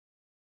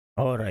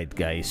Alright,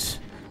 guys.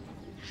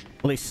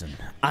 Listen,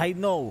 I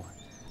know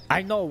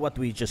what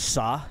we just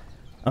saw.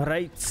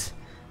 Alright?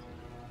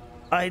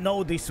 I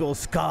know this will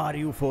scar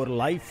you for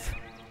life.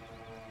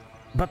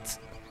 But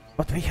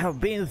we have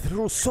been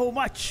through so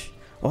much.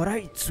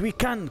 Alright, we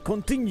can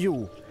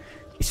continue.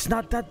 It's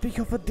not that big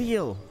of a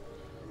deal.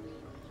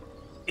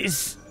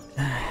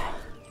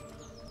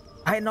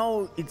 I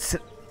know it's,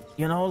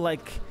 you know,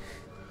 like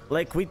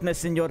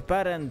witnessing your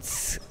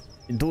parents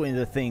doing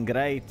the thing,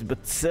 right? But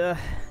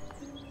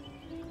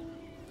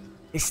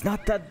it's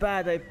not that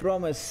bad, I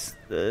promise.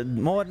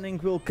 Morning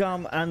will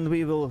come and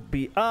we will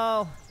be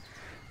all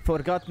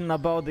forgotten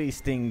about these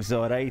things,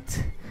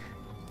 alright?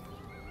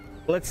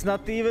 Let's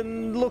not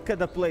even look at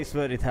the place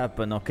where it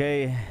happened,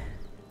 okay?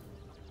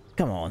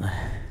 Come on.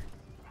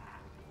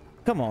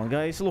 Come on,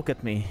 guys, look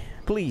at me.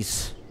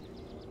 Please.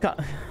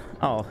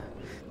 Oh,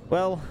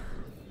 well.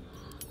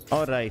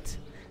 Alright.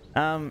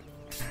 I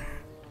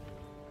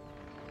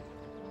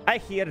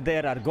hear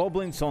there are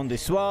goblins on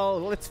this wall.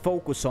 Let's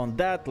focus on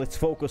that. Let's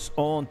focus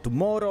on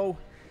tomorrow.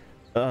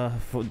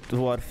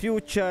 To our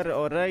future,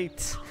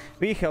 alright.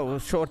 We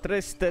have short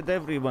rested.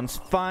 Everyone's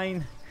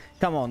fine.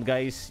 Come on,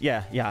 guys.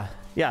 Yeah.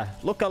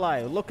 Look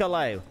alive. Look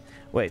alive.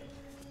 Wait.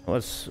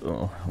 What's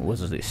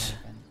this?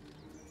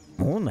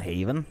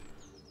 Moonhaven?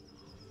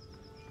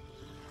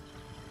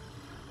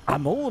 A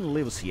moon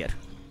lives here.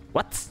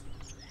 What?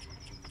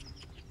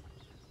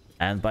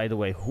 And by the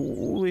way,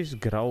 who is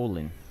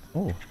growling?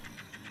 Oh.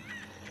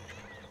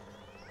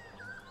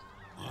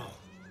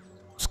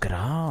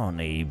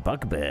 Scrawny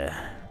bugbear.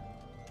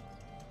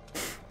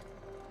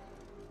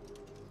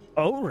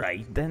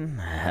 Alright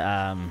then.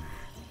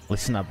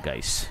 Listen up,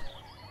 guys.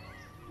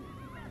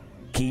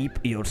 Keep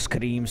your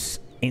screams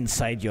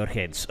inside your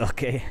heads,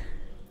 okay?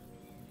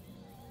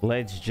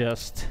 Let's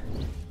just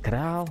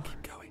crawl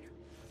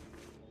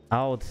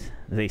out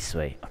this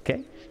way,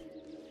 okay?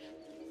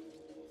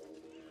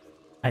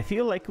 I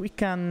feel like we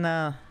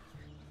can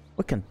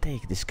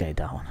take this guy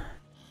down.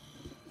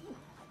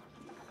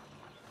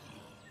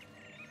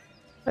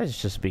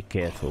 Let's just be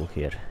careful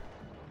here.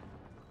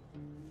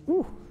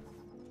 Woo.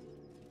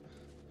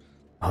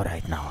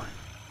 Alright now.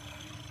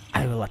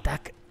 I will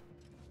attack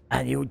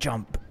and you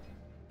jump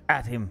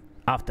at him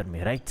after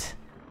me, right?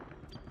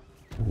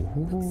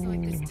 Looks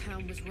like this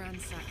town was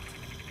ransacked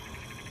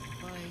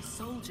by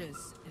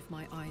soldiers, if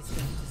my eyes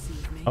don't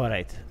deceive me.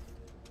 Alright.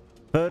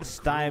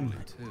 First time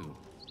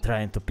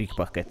trying to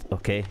pickpocket,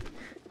 okay?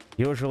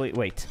 Usually,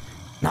 wait.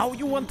 Now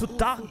you want to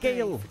talk,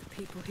 Gale?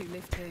 People who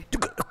lived here.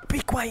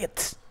 Be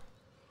quiet.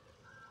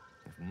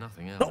 If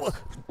nothing else. No,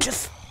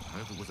 just. I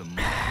hope it was a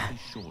mercifully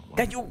short one.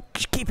 Can you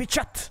keep it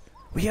shut?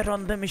 We are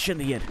on the mission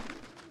here.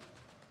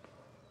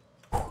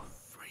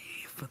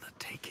 Free for the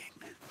taking.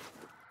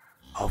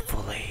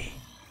 Hopefully.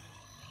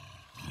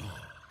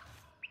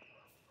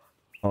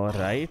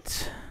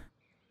 Alright.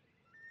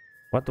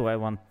 What do I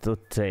want to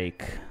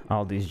take?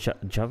 All these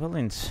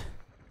javelins?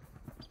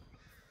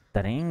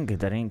 The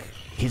ring,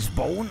 his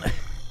bone?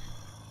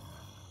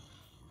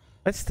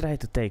 Let's try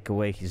to take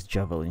away his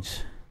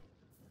javelins.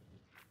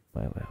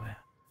 Wait.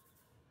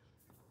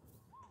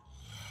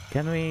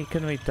 Can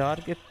we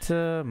target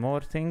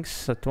more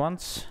things at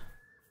once?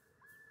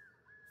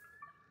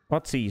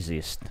 What's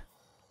easiest?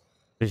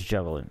 This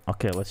javelin.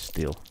 Okay, let's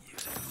steal.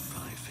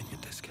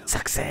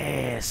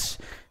 Success!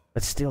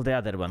 Let's steal the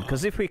other one,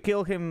 because if we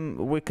kill him,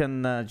 we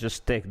can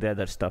just take the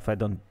other stuff. I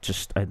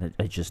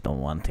just don't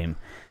want him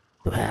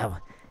to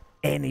have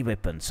any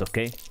weapons,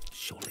 okay?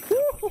 Surely.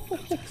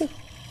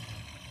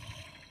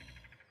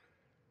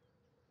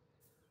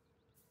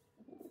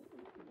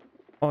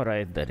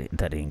 Alright,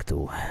 the ring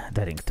too.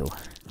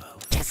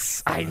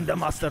 Yes, I'm the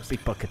master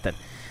pickpocketer.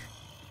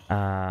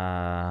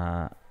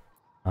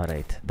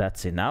 Alright,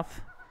 that's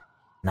enough.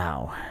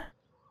 Now.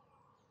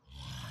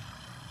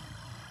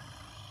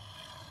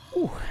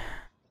 Ooh.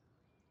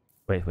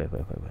 Wait.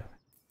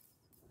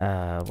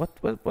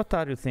 What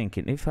are you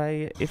thinking? If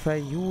I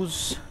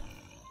use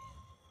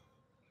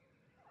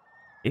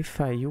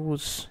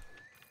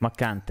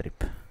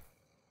Macantrip,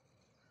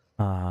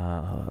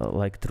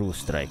 like True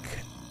Strike,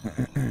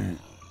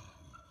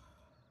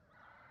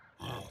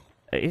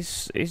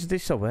 is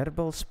this a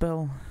verbal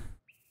spell?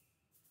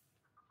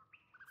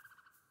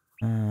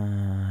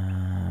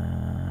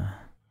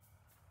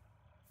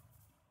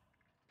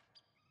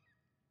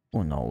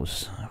 Who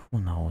knows?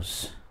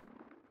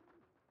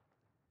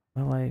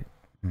 Well,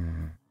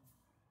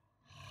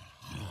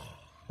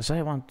 because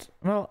I want...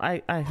 Well,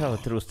 I have a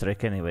True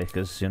Strike anyway,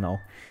 because, you know,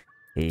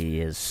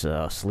 he is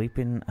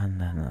sleeping, and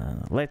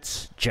then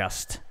let's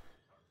just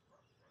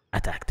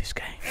attack this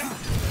guy.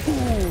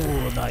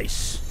 Ooh,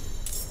 nice.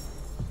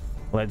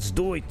 Let's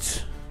do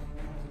it.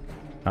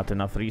 Not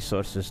enough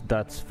resources,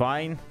 that's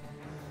fine.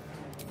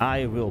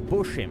 I will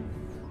push him.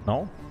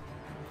 No?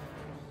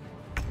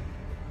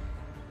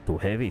 Too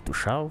heavy to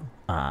shove?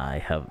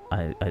 I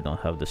don't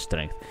have the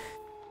strength.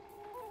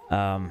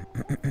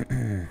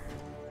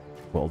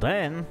 Well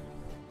then.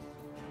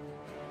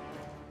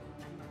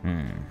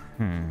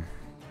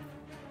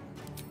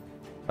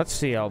 Let's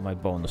see all my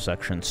bonus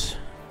actions.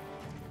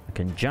 I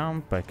can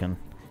jump,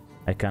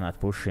 I cannot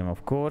push him,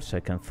 of course.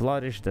 I can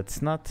flourish,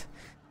 that's not.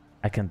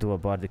 I can do a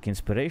bardic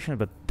inspiration,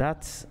 but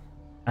that's,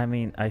 I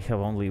mean, I have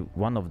only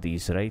one of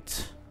these,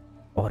 right?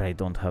 Or I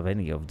don't have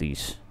any of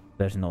these.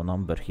 There's no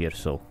number here,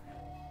 so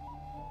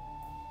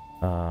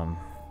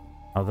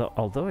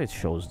although it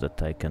shows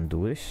that I can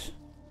do this.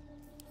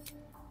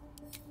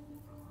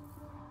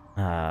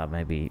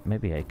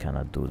 Maybe I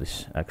cannot do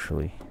this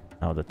actually,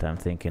 now that I'm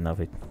thinking of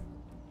it.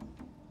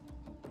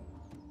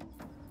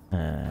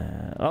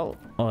 Oh,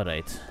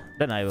 alright.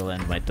 Then I will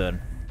end my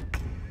turn.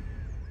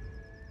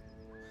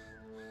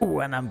 Ooh,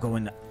 and I'm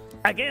going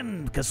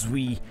again, because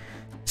we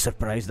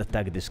surprise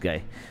attack this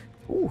guy.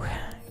 Ooh,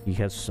 he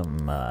has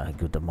some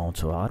good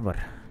amounts of armor.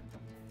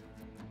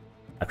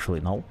 Actually,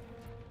 no.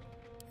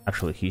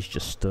 Actually, he's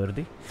just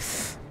sturdy.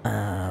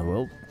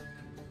 Well,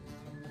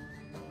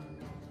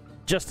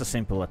 just a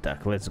simple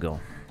attack. Let's go.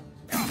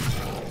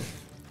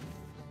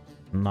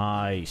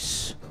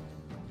 Nice.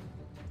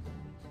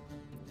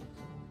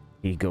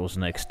 He goes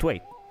next.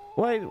 Wait.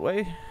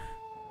 Why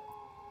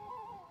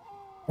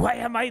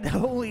am I the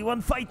only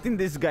one fighting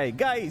this guy?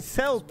 Guys,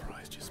 help!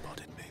 Surprised you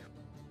spotted me.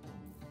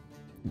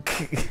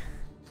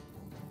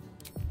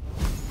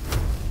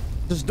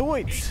 Just do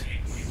it!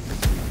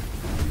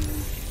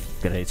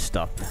 Great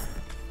stop.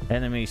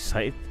 Enemy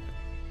sight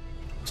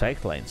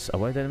lines.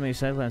 Avoid enemy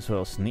sight lines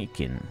while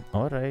sneaking.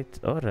 Alright,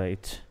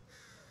 alright.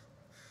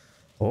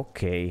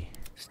 Okay.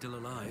 Still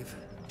alive?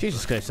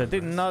 Jesus Christ, I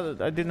did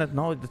not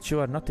know that you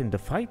are not in the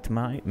fight,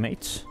 my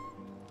mates.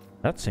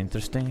 That's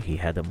interesting. He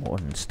had a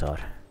morning star.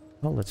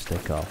 Well, let's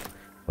take off.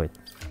 Wait,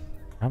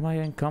 am I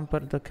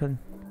encumbered again?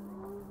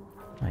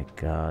 My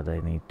god, I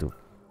need to...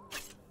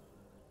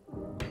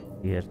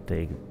 Here,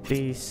 take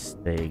this,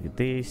 take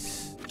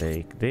this,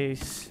 take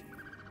this.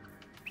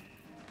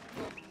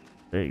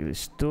 Take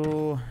this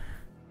too.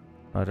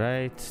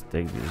 Alright,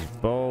 take this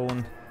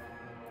bone.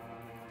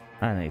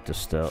 I need to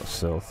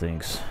sell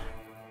things.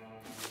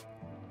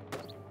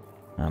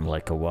 I'm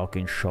like a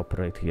walk-in shop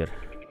right here.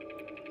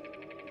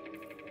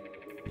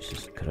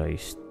 Jesus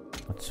Christ.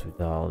 What's with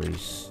all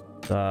this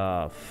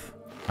stuff?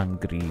 I'm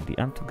greedy.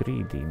 I'm too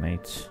greedy,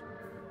 mates.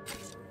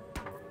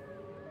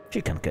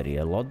 She can carry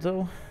a lot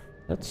though.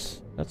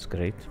 That's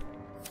great.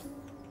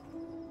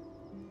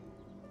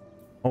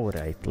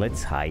 Alright,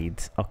 let's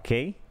hide.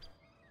 Okay.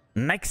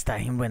 Next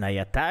time when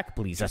I attack,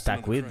 please just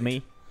attack with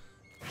me.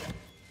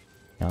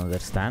 You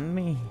understand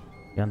me?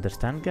 You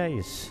understand,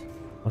 guys?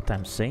 What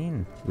I'm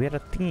saying? We're a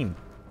team.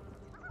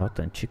 Hot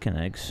and chicken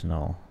eggs?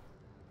 No.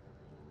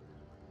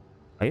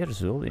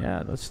 Airzool?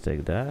 Yeah, let's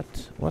take that.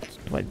 What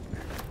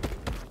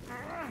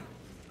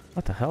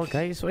the hell,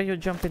 guys? Why are you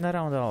jumping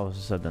around all of a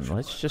sudden?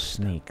 Let's just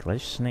sneak.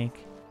 Let's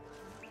sneak.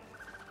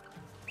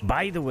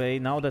 By the way,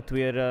 now that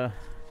we're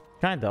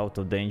kind of out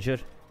of danger.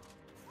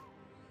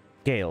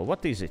 Gale,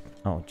 what is it?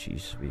 Oh,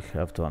 jeez, we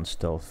have to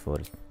unstealth for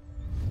it.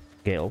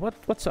 Gale,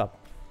 what's up?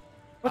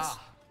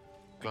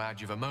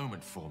 Glad you've a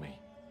moment for me.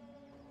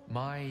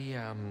 My,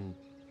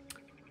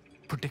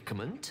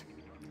 predicament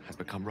has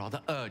become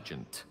rather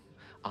urgent.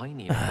 I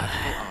need a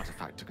magical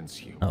artifact to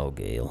consume. Oh,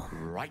 Gale.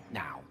 Right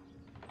now.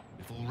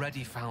 We've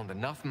already found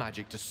enough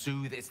magic to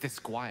soothe its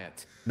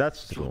disquiet.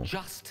 That's true. So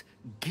just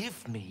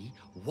give me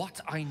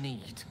what I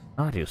need.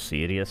 Are you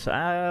serious?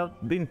 I've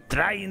been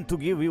trying to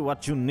give you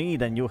what you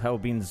need and you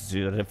have been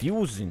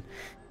refusing.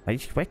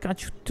 Why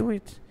can't you do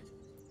it?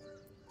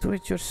 Do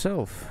it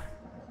yourself.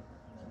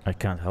 I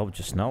can't help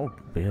just now.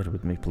 Bear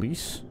with me,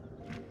 please.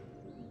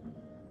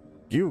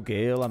 You,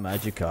 Gale, a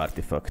magic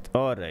artifact.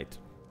 Alright.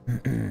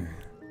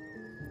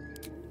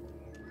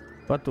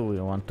 What do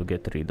we want to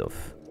get rid of?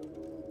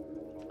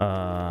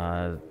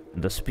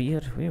 The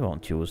spear? We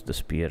won't use the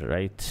spear,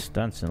 right?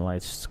 Dancing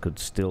lights could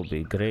still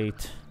be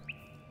great.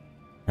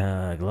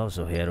 Gloves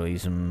of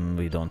heroism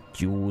we don't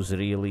use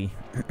really.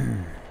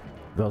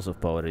 Gloves of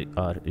power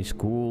is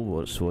cool,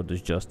 or sword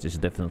of justice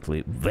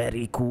definitely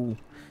very cool.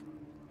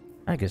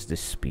 I guess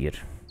this spear.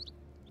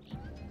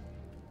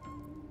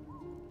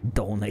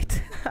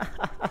 Donate.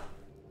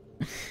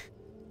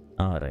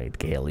 Alright,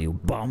 Gale, you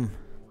bum.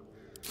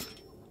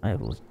 I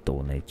will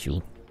donate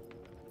you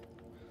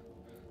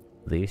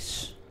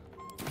this.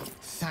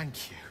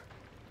 Thank you.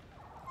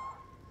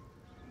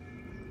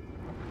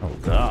 Oh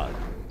god.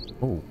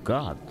 Oh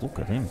god, look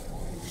at him.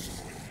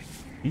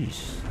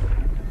 Jeez.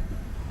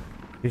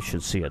 You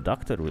should see a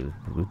doctor with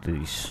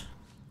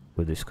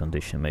this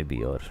condition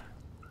maybe, or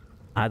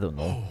I don't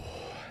know.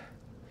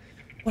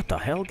 What the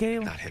hell,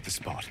 Gale? That hit the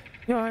spot.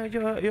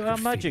 You're a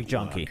magic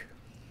junkie.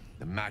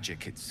 The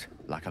magic, it's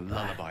like a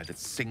lullaby that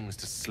sings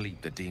to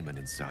sleep the demon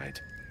inside.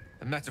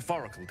 A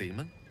metaphorical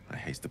demon, I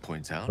haste to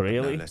point out,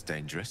 Really? but no less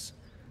dangerous.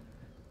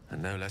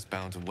 And no less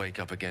bound to wake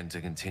up again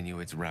to continue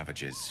its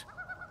ravages.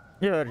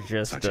 You're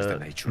just Such is the a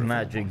nature of all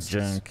magic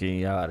monsters.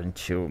 junkie,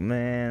 aren't you,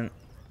 man?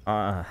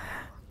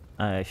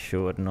 I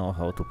sure know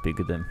how to pick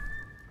them.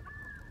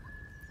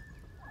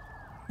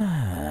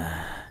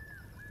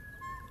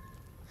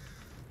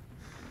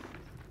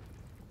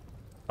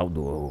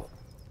 Although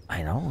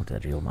I know the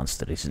real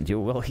monster isn't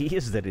you. Well, he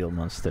is the real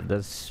monster.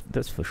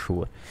 That's for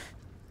sure.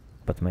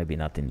 But maybe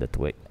not in that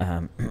way.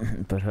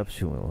 Perhaps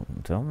you will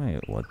tell me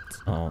what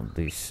all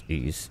this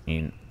is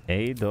in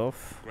aid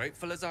of.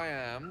 Grateful as I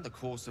am, the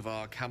course of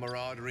our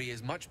camaraderie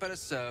is much better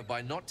served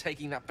by not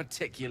taking that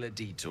particular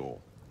detour.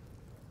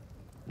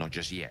 Not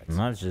just yet.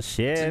 Not just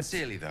yet.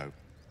 Sincerely, though.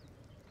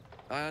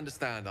 I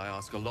understand I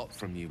ask a lot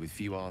from you with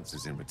few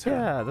answers in return.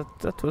 Yeah,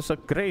 that was a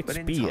great But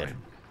in spear.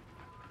 time,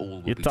 all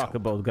will You be talk told.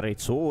 about great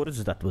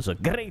swords. That was a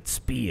great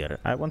spear.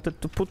 I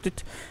wanted to put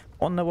it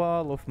on the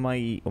wall of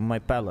my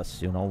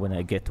palace, you know, when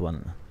I get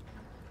one.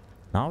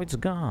 Now it's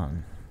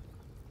gone.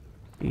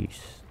 Jeez,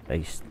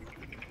 Christ.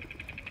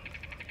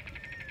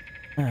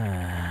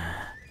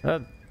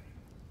 That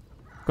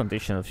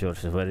condition of yours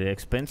is a very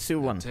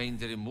expensive one.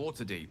 Tainted in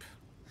Waterdeep.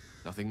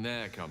 Nothing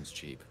there comes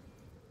cheap.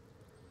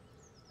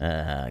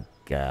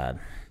 God.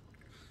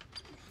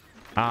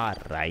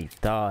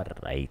 Alright,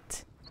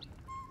 alright.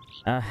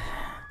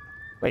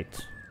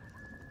 Wait.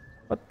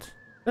 What?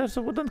 There's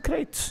a wooden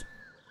crate.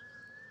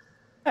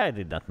 I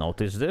did not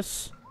notice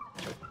this.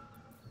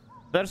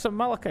 There's a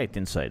malachite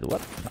inside.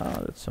 What?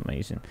 Oh, that's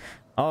amazing.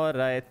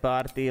 Alright,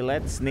 party,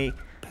 let's sneak.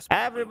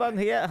 Everyone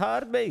here,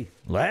 heard me.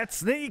 Let's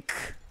sneak.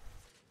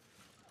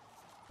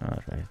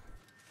 Alright.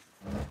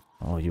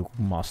 Oh, you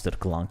master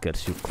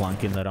clunkers. You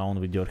clunking around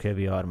with your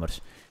heavy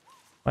armors.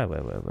 Wait.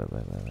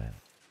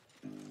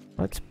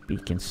 Let's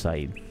peek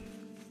inside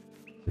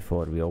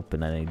before we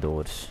open any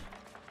doors.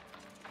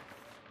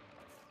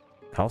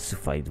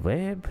 Calcified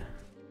web?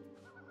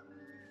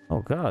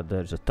 Oh god,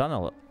 there's a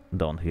tunnel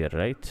down here,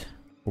 right?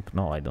 Oop,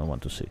 no, I don't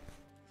want to see.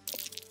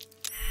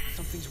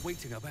 Something's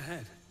waiting up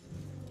ahead.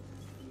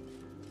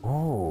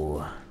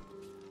 Oh.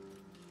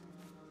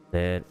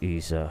 There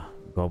is a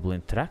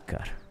goblin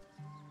tracker.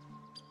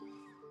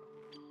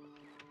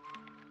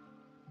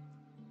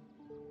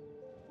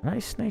 Can I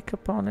sneak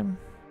upon him?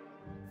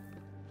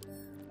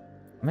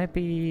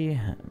 Maybe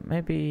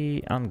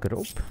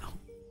ungroup?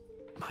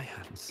 My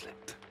hand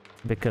slipped.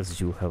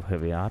 Because you have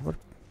heavy armor.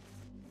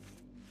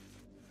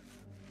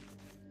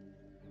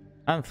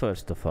 And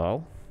first of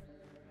all,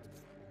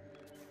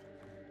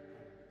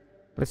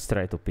 let's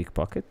try to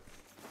pickpocket.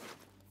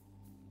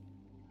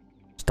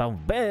 Stone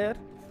bear?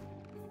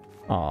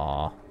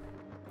 Aww.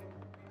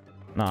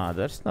 Nah,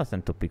 there's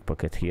nothing to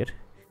pickpocket here.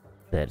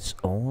 There's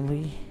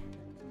only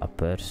a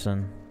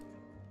person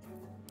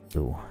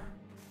to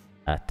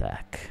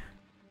attack.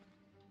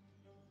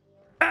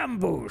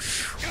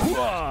 Ambush!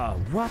 Whoa,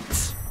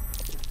 what?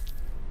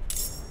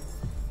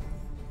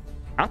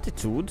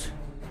 Attitude?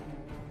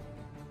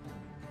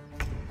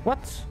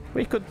 What?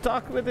 We could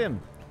talk with him.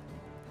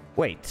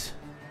 Wait.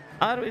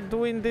 Are we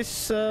doing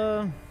this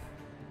for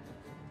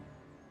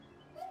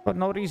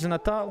no reason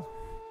at all?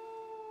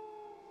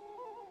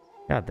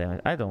 God damn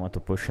it. I don't want to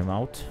push him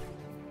out.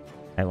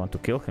 I want to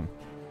kill him.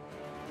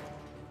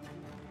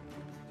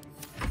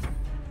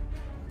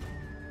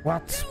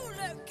 What?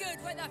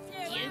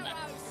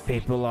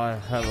 People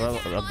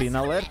have been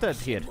alerted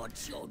here.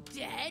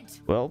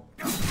 Well,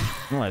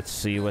 let's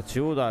see what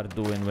you are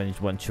doing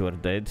once you are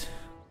dead.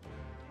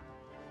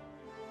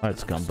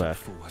 Let's come back.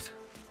 Forward.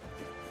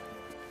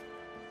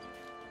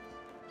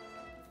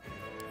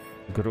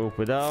 Group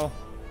with all.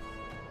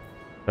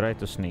 Try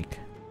to sneak.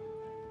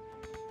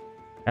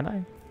 Can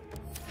I?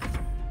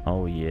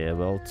 Oh yeah,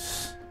 well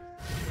it's...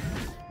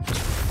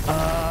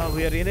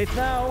 we're in it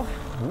now.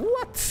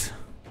 What?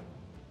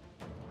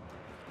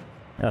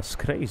 That's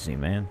crazy,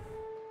 man.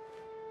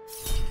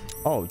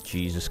 Oh,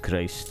 Jesus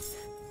Christ.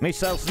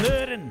 Missiles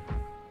snurren!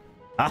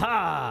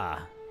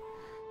 Aha!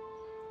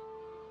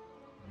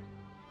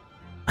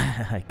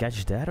 I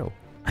catch the arrow.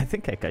 I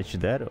think I catch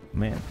the arrow,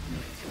 man.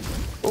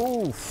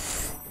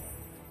 Oof!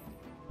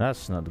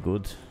 That's not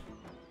good.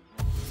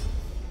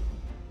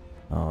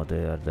 Oh,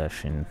 they are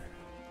dashing.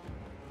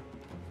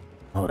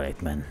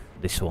 Alright, man.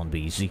 This won't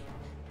be easy.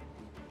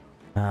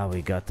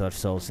 We got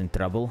ourselves in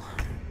trouble.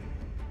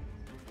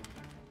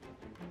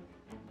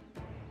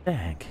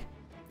 Dang.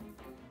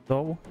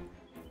 So,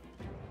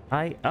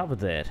 high up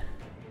there.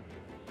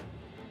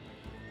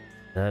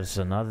 There's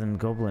another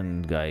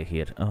goblin guy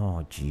here.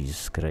 Oh,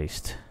 Jesus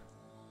Christ.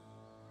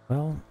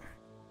 Well...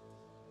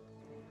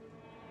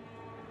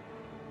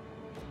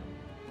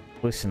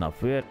 listen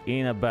up, we're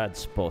in a bad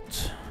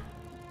spot.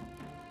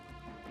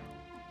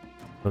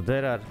 So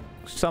there are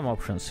some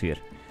options here.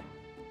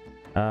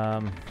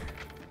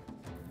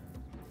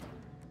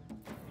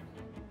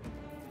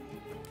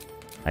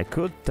 I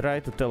could try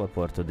to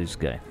teleport to this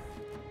guy.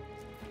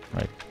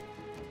 Right.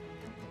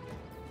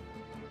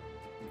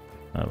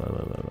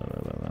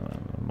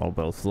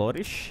 Mobile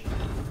flourish.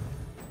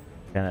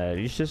 Can I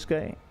reach this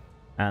guy?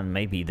 And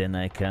maybe then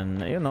I can,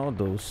 you know,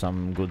 do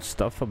some good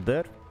stuff up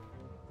there.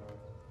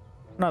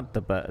 Not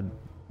the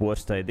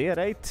worst idea,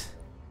 right?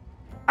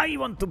 I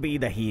want to be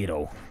the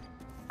hero.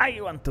 I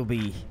want to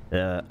be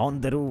on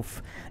the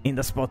roof, in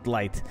the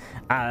spotlight.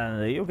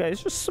 And you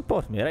guys just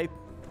support me, right?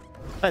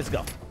 Let's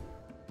go.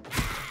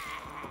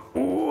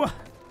 Ooh.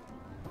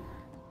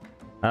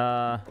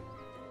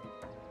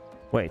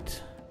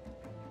 Wait.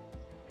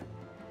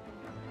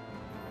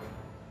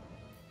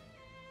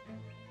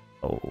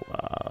 Oh,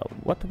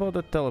 What about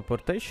the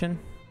teleportation?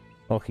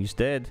 Oh, he's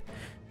dead.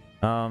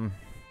 That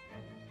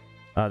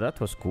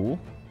was cool.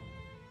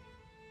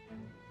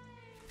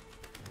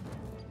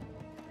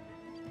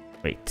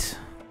 Wait.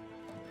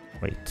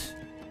 Wait.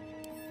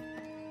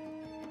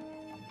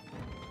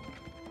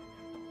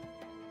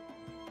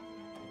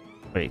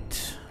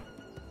 Wait.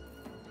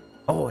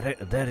 Oh,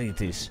 there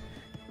it is.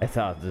 I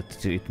thought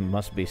that it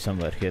must be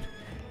somewhere here.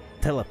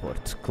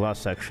 Teleport.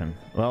 Class action.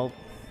 Well,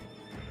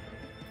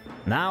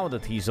 now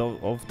that he's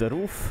off the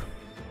roof,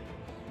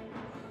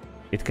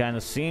 it kind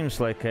of seems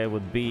like I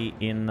would be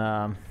in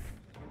a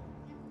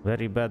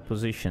very bad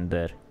position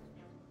there.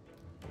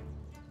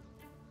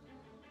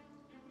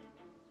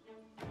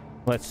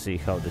 Let's see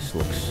how this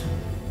looks.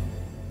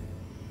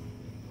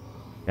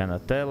 Can I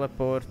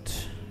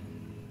teleport?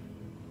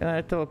 Can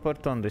I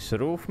teleport on this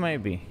roof,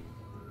 maybe?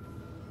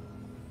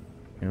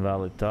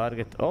 Invalid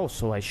target. Oh,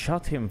 so I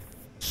shot him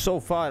so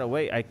far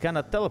away I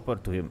cannot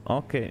teleport to him.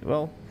 Okay,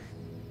 well,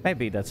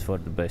 maybe that's for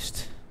the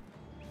best.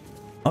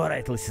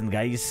 Alright, listen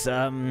guys,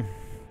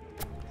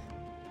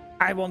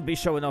 I won't be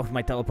showing off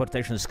my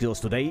teleportation skills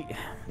today.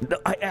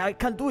 I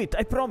can do it,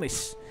 I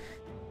promise.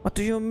 What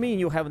do you mean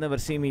you have never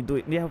seen me do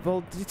it? Yeah,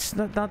 well, it's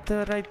not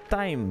the right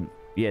time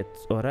yet,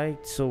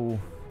 alright? So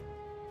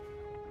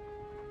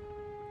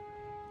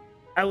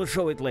I will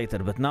show it later,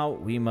 but now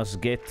we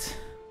must get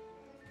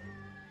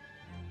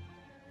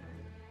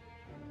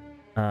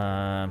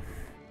out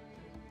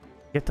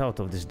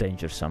of this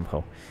danger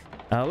somehow.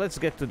 Let's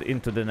get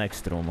into the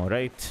next room,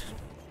 alright?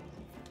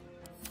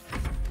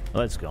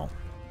 Let's go.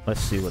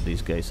 Let's see what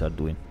these guys are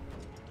doing.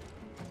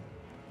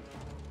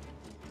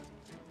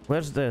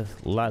 Where's the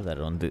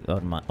ladder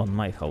on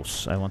my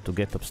house? I want to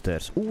get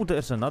upstairs. Ooh,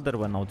 there's another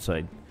one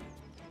outside.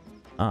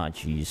 Ah,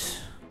 jeez.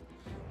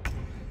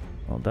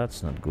 Well,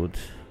 that's not good.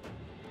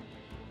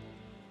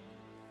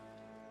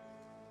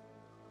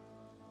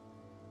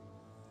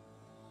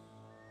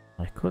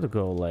 I could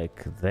go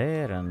like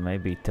there and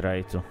maybe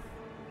try to...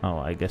 Oh,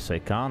 I guess I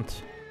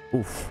can't.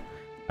 Oof.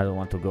 I don't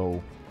want to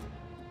go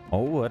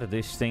over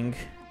this thing.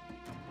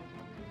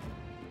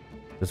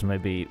 Because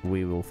maybe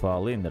we will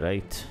fall in,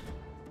 right?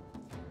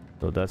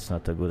 So that's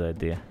not a good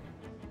idea.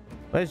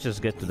 Let's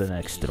just get to the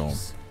next room.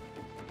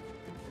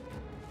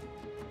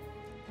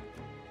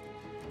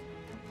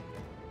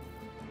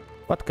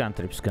 What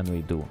cantrips can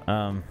we do?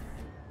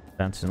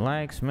 Dancing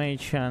Legs,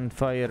 Mage Hand,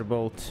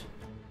 Firebolt.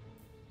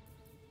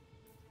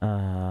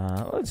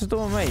 Let's do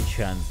a Mage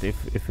Hand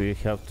if we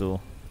have to.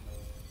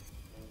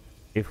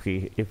 If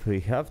we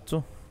have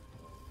to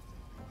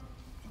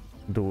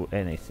do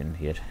anything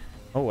here.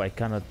 Oh, I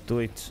cannot do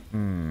it.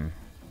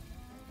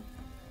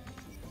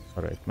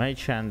 Alright,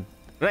 Mage Hand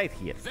right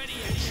here.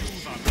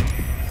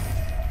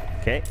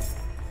 Okay.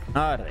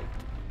 Alright.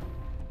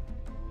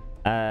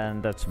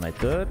 And that's my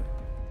turn.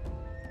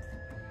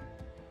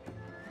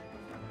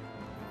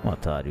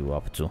 What are you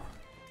up to?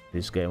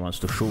 This guy wants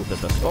to shoot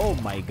at us. Oh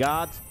my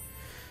god!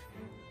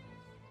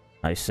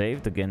 I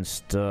saved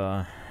against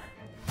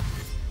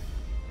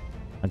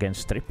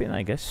tripping,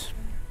 I guess.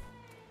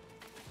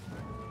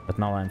 But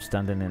now I'm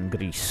standing in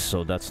grease,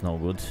 so that's no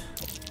good.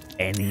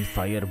 Any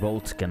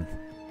firebolt can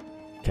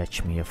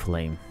catch me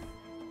aflame.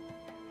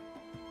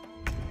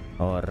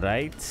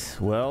 Alright,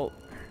 well...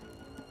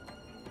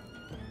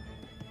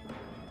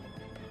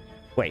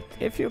 Wait,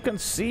 if you can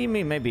see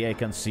me, maybe I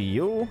can see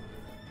you.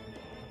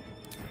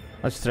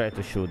 Let's try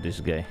to shoot this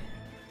guy.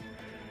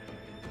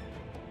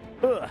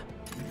 Ugh.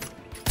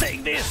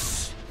 Take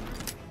this!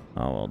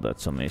 Oh, well,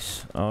 that's a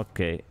miss.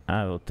 Okay,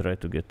 I will try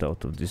to get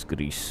out of this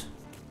grease.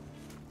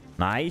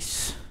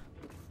 Nice.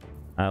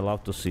 I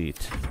love to see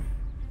it.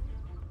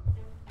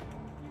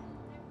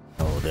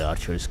 Oh, the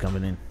archer is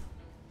coming in.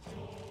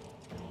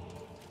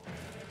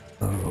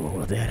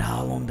 Oh, they're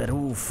all on the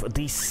roof.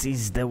 This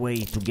is the way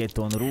to get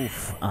on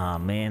roof. Ah,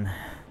 man.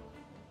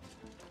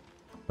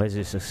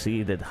 Lazy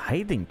succeeded.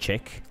 Hiding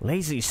check?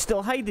 Lazy is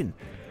still hiding.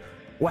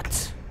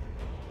 What?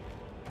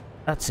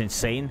 That's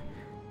insane.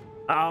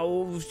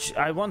 Oh,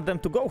 I want them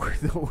to go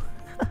though.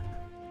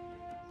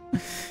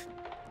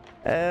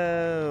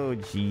 Oh,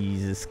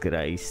 Jesus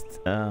Christ.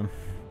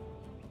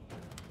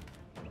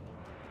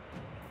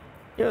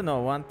 You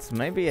know what?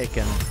 Maybe I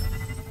can...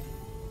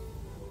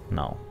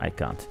 No, I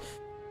can't.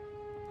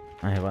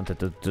 I wanted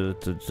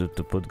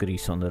to put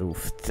grease on the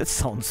roof. That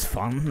sounds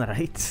fun,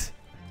 right?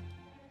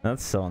 That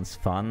sounds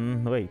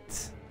fun.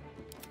 Wait.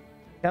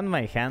 Can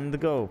my hand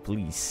go,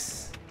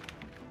 please?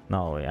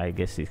 No, I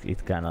guess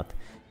it cannot.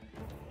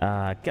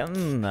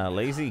 Can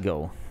Lazy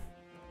go?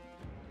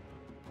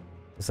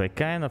 Because I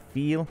kind of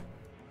feel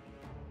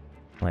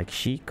like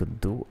she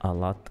could do a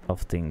lot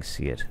of things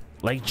here.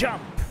 Like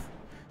jump!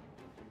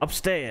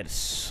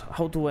 Upstairs!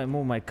 How do I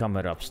move my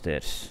camera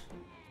upstairs?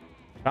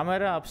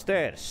 Camera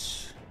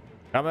upstairs!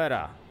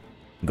 Camera!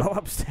 Go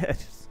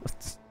upstairs!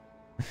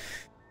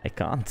 I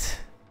can't.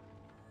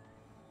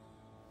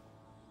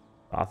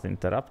 Path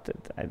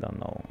interrupted? I don't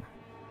know.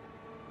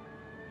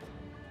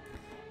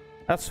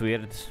 That's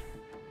weird.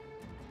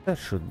 There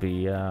should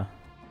be a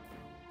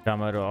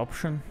camera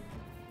option.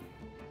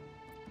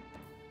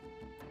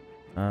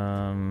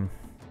 No,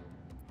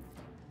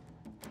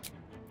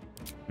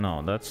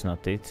 that's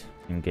not it.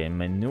 In-game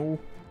menu.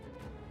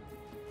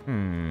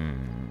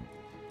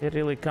 You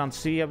really can't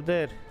see up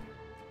there.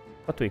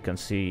 But we can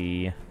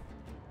see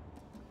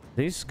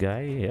this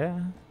guy, yeah.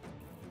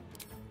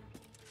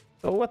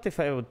 So what if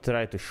I would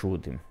try to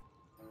shoot him?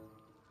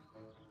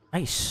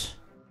 Nice.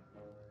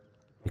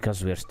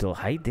 Because we're still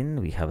hiding,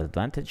 we have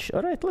advantage.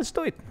 Alright, let's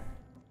do it.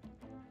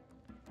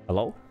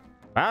 Hello?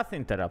 Path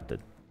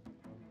interrupted.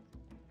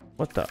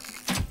 What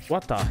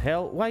the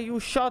hell? Why you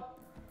shot?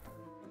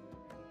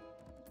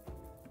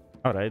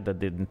 Alright, that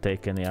didn't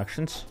take any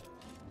actions.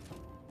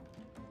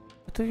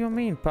 What do you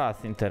mean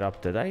path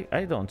interrupted?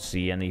 I don't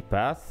see any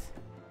path.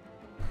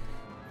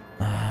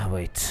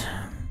 Wait.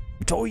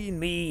 Join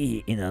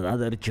me in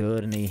another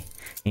journey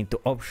into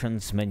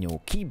options menu.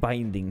 Key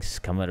bindings.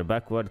 Camera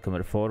backward,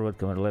 camera forward,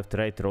 camera left,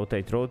 right,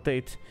 rotate,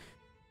 rotate.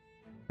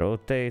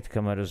 Rotate,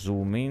 camera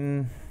zoom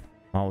in.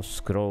 Mouse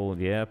scroll,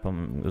 yep,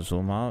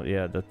 zoom out.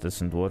 Yeah, that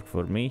doesn't work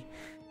for me.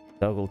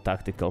 Toggle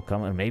tactical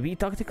camera. Maybe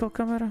tactical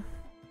camera?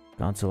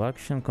 Cancel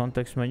action,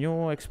 context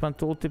menu, expand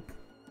tooltip.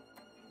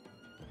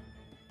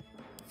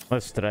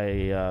 Let's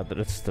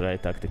try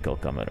tactical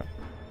camera.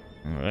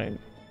 Alright.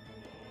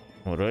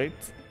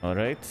 Alright.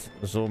 Alright.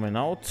 Zooming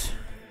out.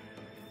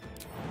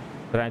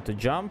 Trying to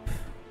jump.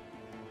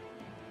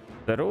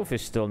 The roof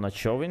is still not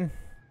showing.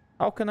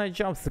 How can I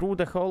jump through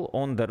the hole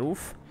on the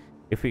roof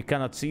if we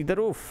cannot see the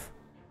roof?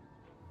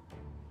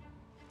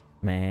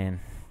 Man.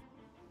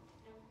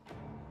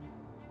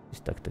 This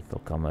tactical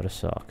camera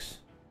sucks.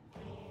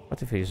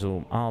 What if I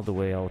zoom all the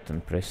way out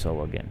and press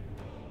O again?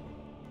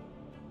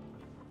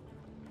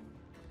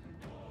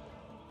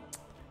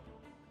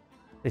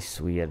 This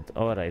is weird.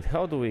 Alright,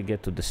 how do we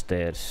get to the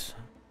stairs?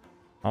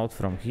 Out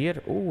from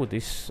here? Oh,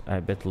 this I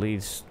bet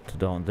leads to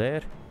down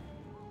there.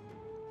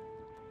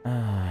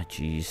 Ah,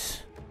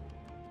 jeez.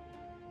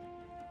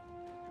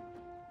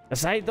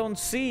 As I don't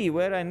see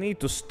where I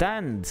need to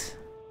stand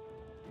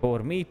for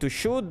me to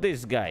shoot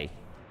this guy.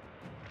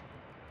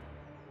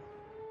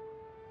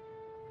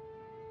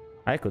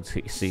 I could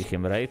see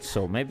him, right?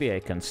 So maybe I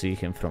can see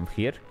him from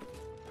here.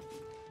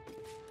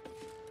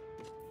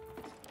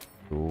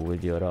 Ooh,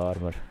 with your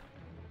armor.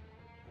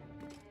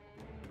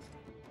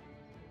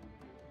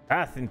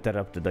 Path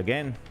interrupted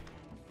again.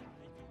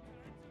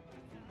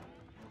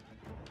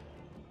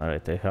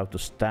 Alright, I have to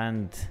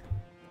stand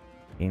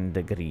in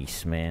the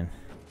grease, man.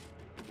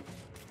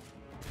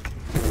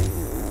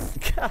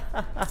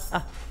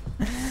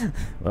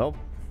 Well,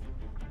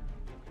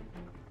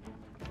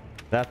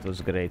 that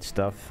was great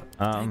stuff.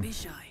 Don't be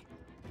shy.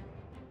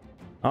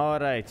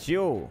 Alright,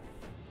 you.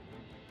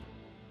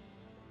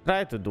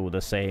 Try to do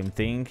the same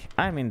thing.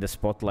 I'm in the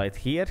spotlight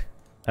here,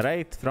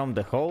 right from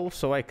the hole,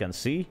 so I can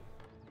see.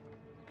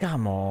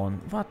 Come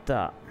on, what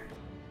the...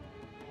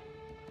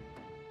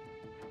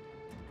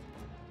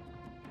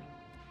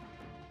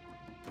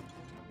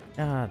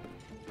 God.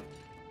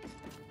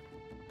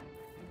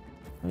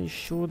 We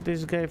shoot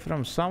this guy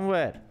from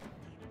somewhere.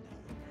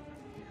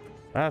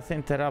 Path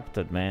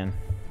interrupted, man.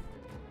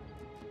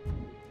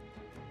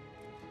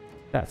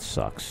 That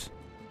sucks.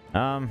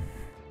 Alright,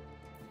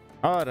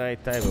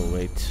 I will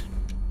wait.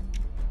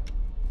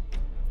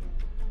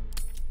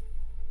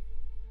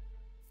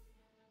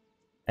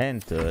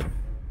 Enter.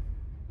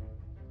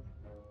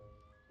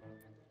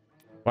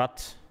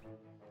 What?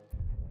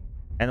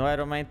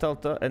 Environmental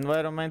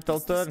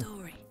turn?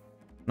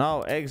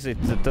 No,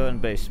 exit the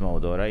turn-based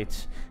mode,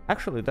 alright?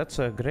 Actually, that's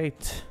a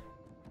great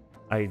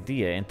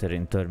idea,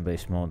 entering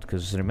turn-based mode,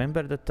 because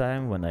remember the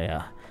time when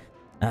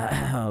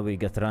we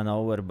got run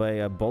over by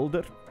a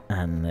Baldur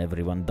and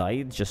everyone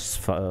died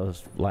just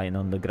lying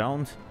on the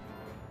ground?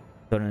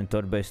 Turning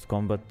turn-based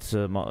combat,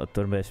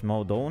 turn-based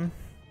mode on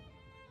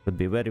would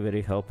be very,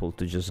 very helpful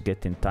to just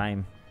get in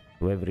time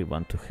to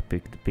everyone to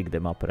pick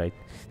them up, right?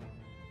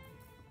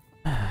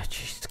 Ah,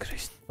 Jesus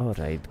Christ.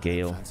 Alright,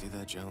 Gale. Fancy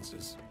their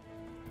chances.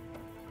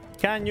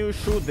 Can you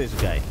shoot this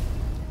guy?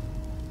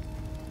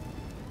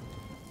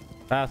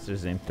 Path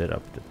is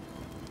interrupted.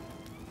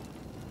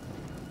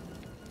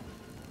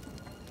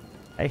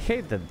 I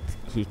hate that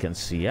he can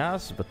see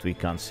us, but we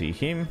can't see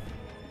him.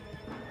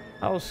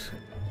 How's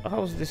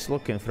this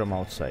looking from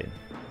outside?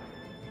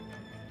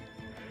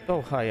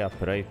 So high up,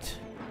 right?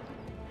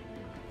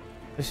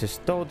 This is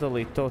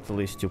totally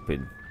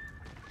stupid.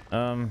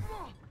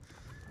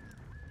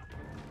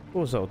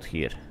 Who's out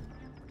here?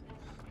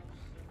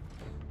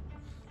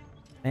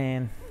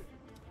 Man.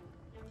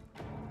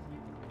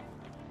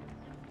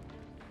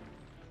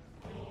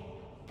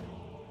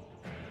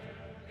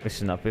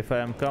 Listen up, if I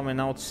am coming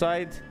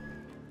outside,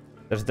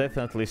 there's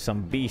definitely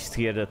some beast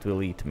here that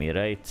will eat me,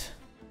 right?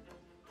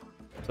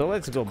 So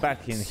let's go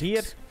back in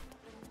here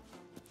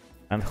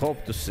and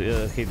hope to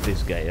hit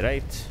this guy,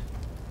 right?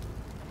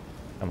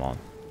 Come on.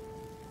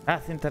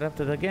 Path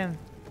interrupted again.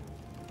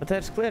 But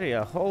there's clearly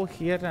a hole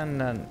here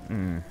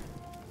and...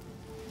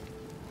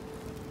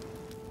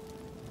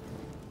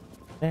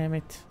 Damn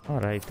it.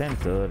 Alright, then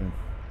turn.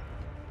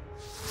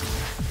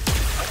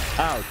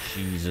 Oh,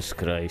 Jesus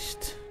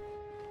Christ.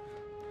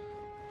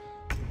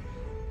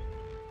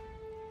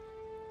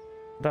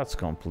 That's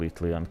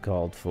completely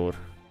uncalled for.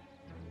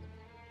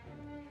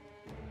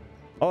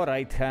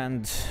 Alright,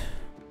 hand.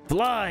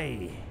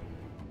 Fly!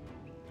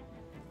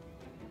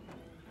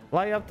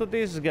 Fly up to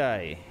this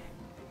guy.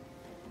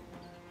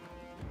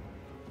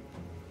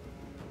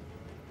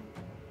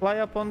 Fly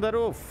up on the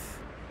roof.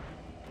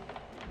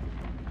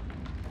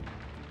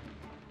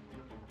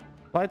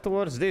 Fly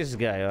towards this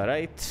guy,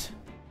 alright?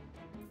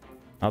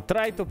 Now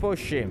try to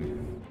push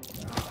him.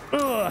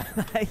 Oh,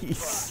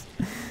 nice!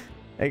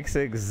 That's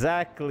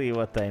exactly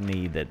what I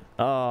needed.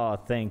 Oh,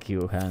 thank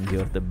you, Hand.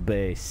 You're the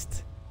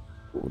best.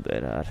 Oh,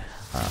 there are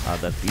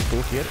other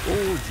people here.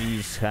 Oh,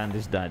 jeez. Hand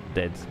is dead.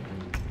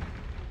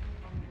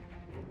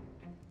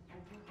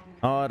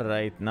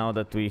 Alright, now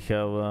that we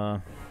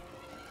have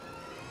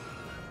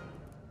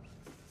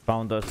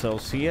found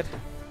ourselves here,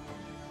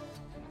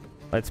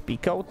 let's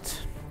peek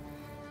out.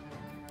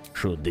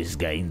 Shoot this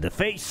guy in the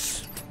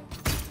face.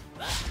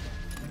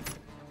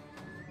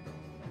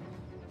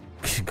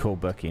 Go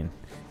back in.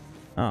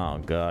 Oh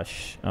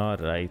gosh.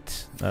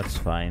 Alright, that's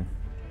fine.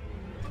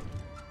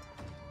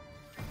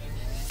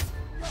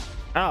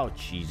 Oh,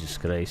 Jesus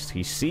Christ.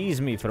 He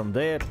sees me from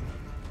there.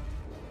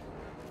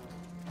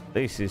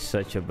 This is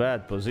such a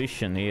bad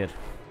position here.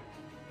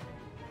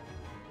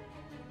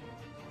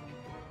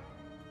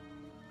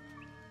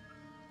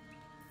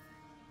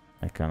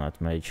 I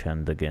cannot mage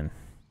hand again.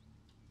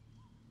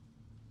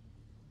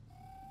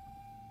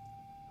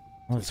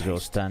 Let's go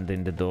stand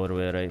in the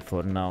doorway right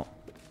for now.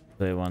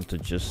 They want to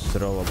just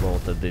throw a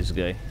bolt at this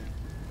guy.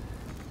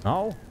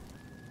 No?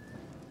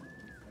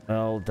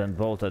 Well, then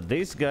bolt at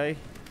this guy.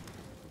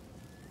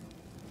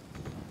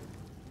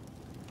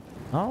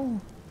 No?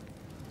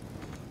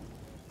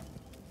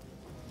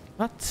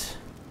 What?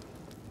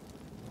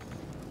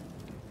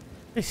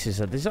 This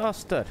is a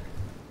disaster.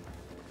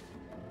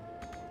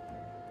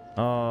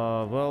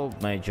 Well,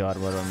 mage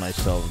armor on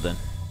myself then.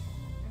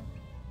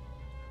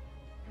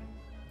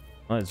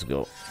 Let's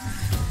go.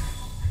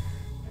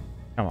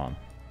 Come on.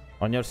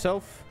 On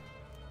yourself?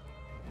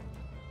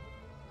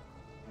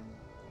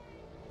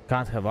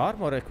 Can't have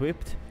armor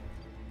equipped?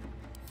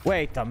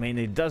 Wait a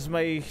minute, does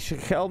my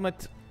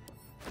helmet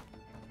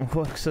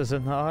works as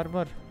an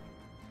armor?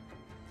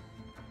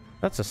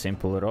 That's a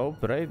simple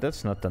robe, right?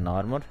 That's not an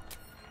armor.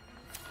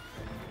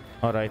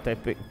 Alright, I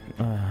pick...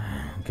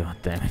 God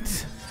damn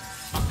it.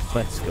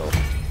 Let's go.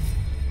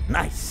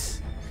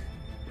 Nice!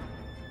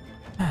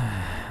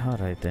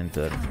 Alright,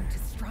 enter.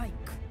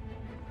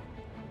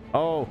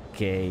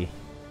 Okay.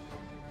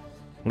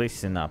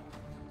 Listen up.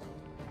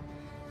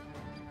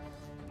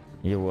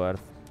 You are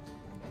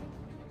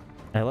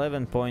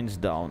 11 points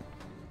down.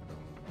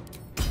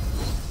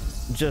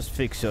 Just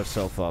fix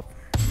yourself up.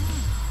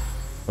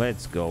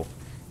 Let's go.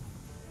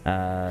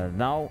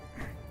 Now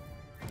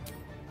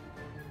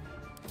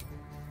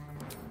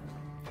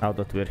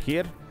that we're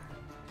here,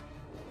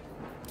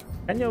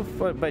 can you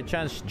by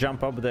chance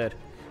jump up there?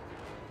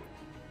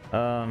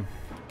 No,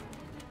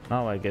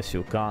 I guess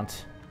you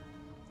can't.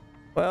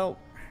 Well,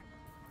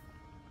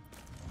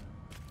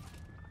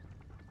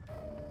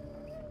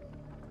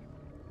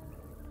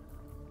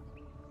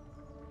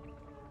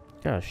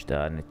 gosh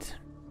darn it.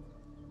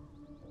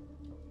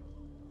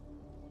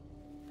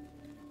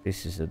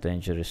 This is a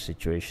dangerous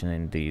situation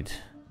indeed.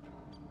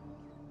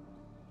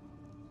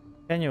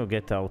 Can you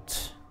get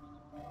out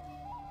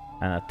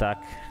and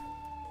attack?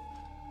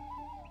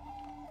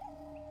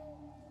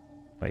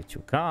 Wait,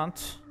 you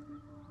can't.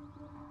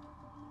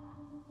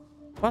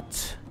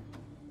 What?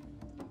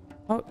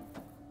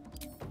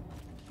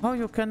 How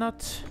you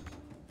cannot?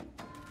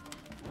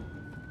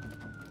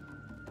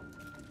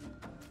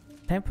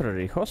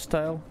 Temporary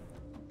hostile?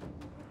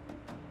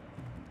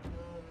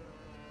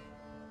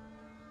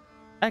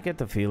 I get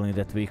the feeling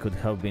that we could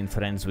have been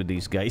friends with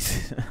these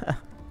guys.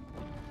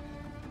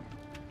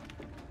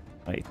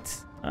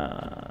 Wait.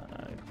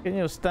 Can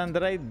you stand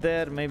right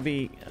there,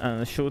 maybe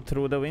shoot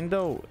through the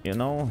window, you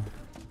know?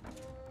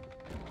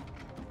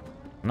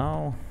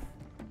 No.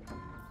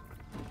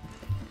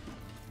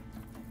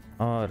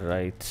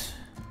 Alright.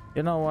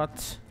 You know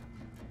what?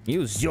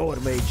 Use your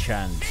mage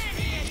hand.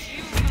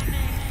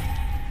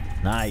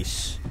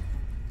 Nice.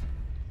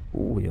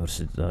 Ooh,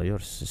 yours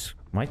is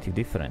mighty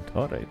different.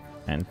 Alright.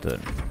 Enter.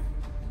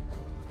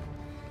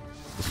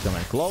 He's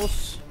coming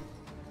close.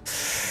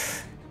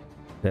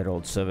 They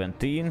rolled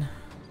 17.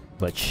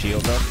 Let's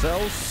shield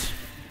ourselves.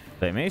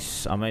 They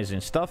miss.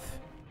 Amazing stuff.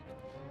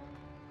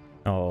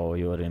 Oh,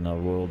 you're in a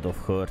world of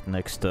hurt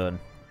next turn.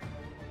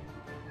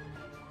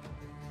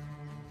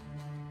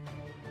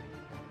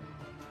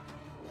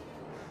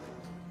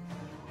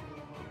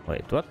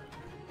 Wait, what?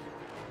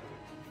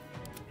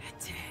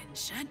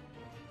 Attention.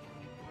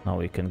 Now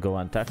we can go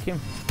and attack him.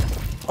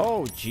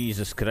 Oh,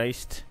 Jesus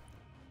Christ.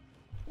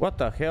 What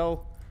the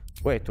hell?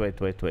 Wait.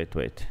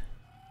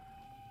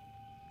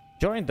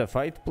 Join the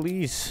fight,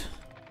 please.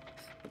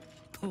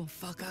 Poor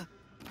fucker.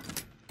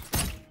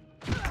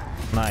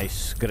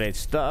 Nice, great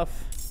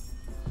stuff.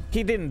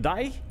 He didn't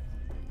die?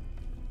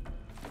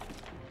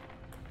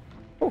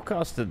 Who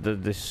casted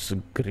this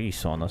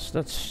grease on us?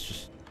 That's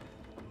just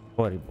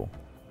horrible.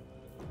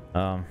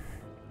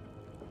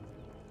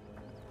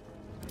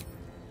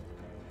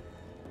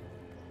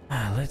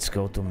 Let's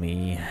go to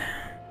me.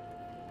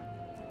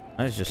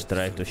 Let's just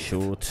try to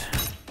shoot.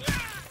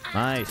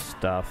 Nice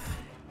stuff.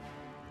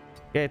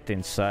 Get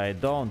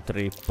inside. Don't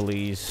trip,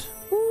 please.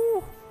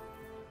 Woo.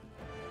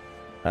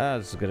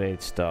 That's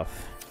great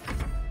stuff.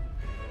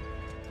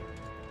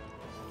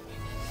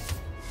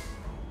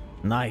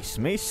 Nice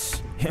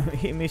miss.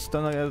 He missed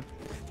on a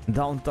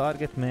down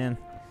target, man.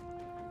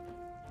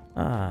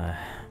 Ah,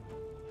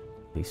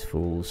 these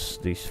fools,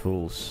 these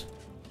fools.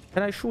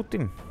 Can I shoot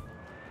him?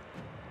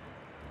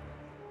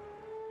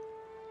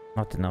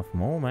 Not enough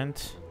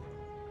movement.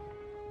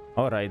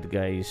 Alright,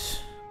 guys.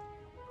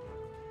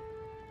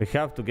 We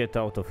have to get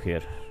out of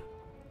here.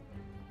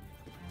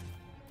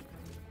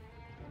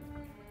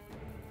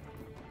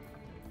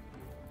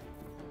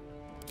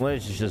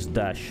 Let's just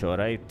dash,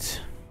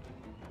 alright?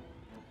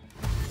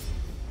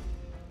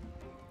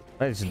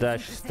 Let's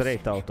dash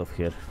straight out of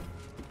here.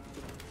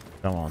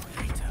 Come on.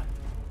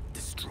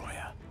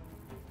 Destroyer.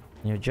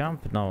 Can you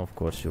jump? No, of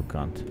course you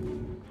can't.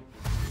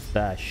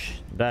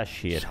 Dash.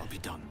 Dash here. Shall be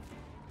done.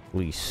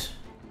 Please.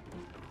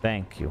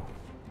 Thank you.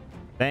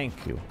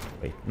 Thank you.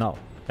 Wait, no.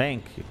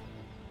 Thank you.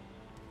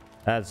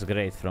 That's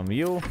great from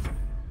you.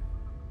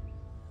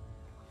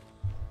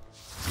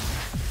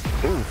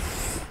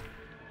 Oof.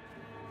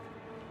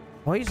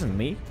 Poison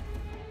me?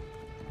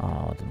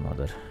 Oh, the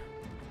mother.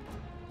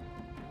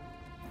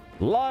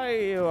 Fly,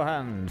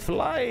 Johan,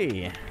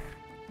 fly!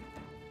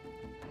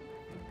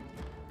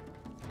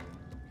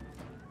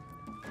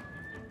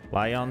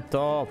 Fly on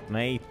top,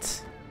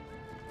 mate.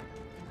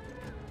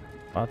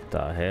 What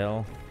the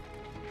hell?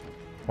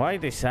 Why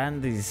this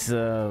hand is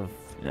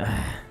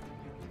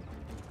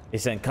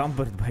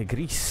encumbered by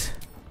grease?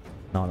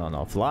 No, no,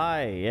 no.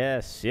 Fly,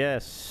 yes,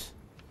 yes.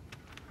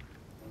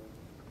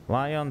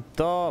 Fly on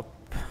top.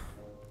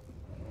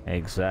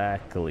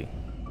 Exactly.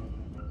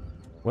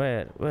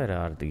 Where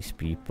are these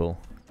people?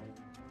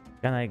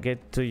 Can I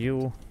get to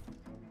you?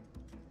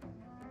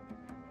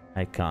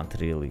 I can't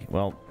really.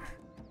 Well,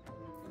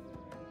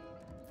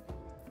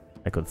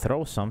 I could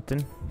throw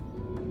something.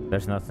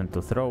 There's nothing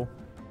to throw.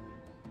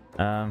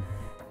 Can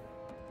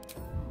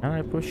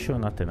I push you?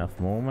 Not enough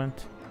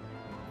movement.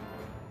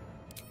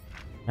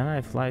 Can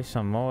I fly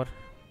some more?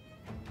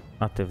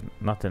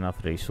 Not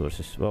enough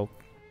resources. Well,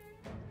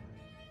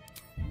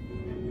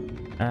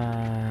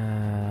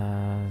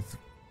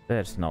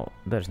 there's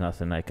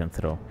nothing I can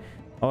throw.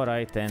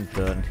 Alright, end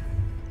turn.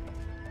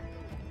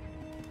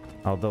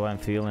 Although I'm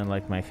feeling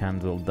like my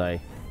hand will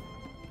die.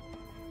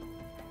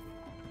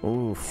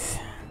 Oof.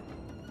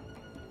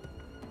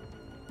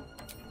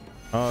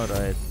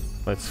 Alright,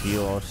 let's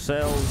heal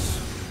ourselves.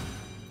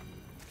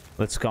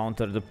 Let's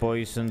counter the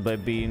poison by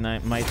being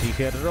mighty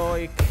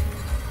heroic.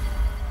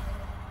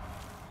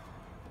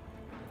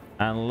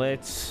 And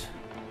let's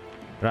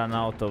run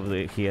out of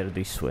here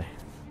this way.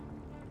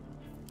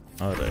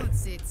 Alright.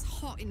 It's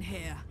hot in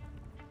here.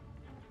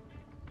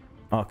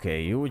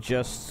 Okay, you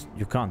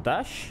can't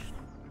dash?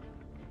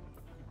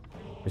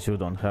 Because you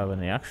don't have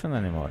any action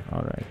anymore.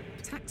 Alright.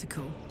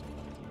 Tactical.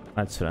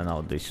 Let's run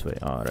out this way.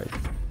 Alright.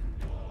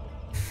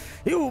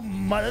 You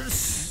mothers!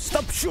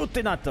 Stop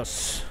shooting at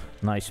us!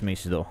 Nice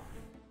miss though.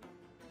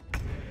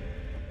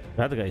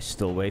 That guy's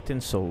still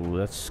waiting, so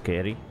that's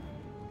scary.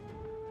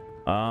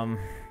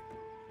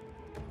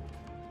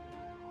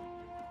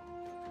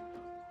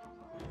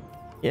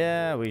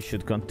 Yeah, we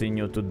should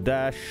continue to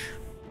dash.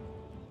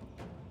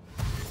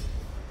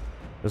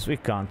 Because we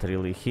can't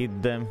really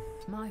hit them.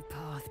 My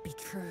path be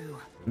true.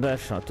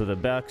 Dash out to the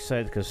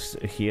backside, because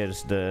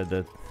here's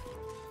the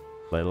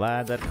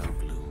ladder. No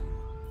gloom,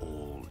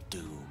 all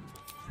doom.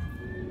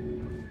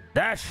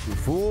 Dash, you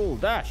fool,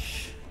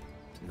 dash!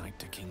 Knight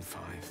to King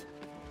 5.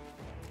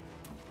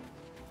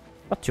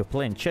 What, you're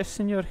playing chess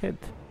in your head?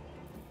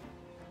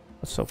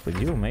 What's up with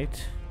you,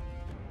 mate?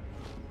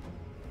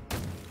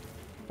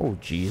 Oh,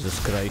 Jesus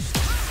Christ.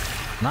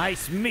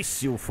 Nice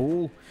miss, you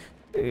fool!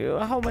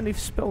 How many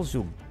spells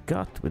you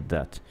got with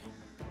that?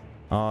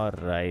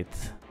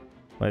 Alright.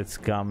 Let's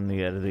come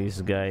near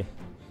this guy.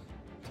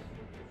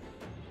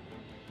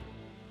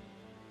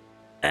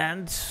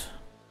 And...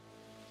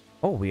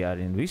 oh, we are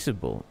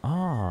invisible.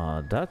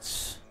 Ah,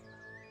 that's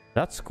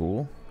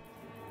cool.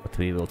 But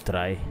we will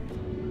try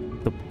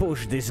to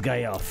push this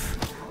guy off.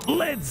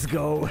 Let's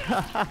go!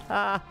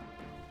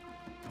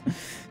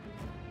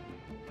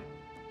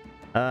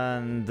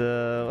 And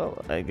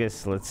well, I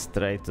guess let's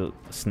try to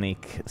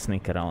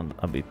sneak around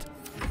a bit.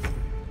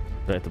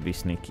 Try to be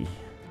sneaky.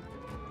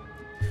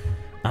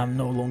 I'm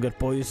no longer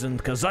poisoned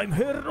because I'm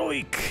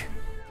heroic,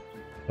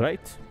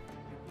 right?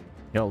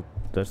 Yo,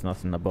 there's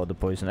nothing about the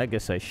poison. I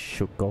guess I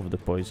shook off the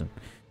poison.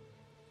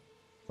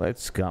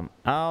 Let's come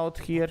out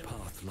here.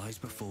 Path lies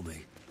before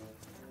me.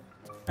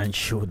 And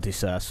shoot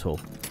this asshole.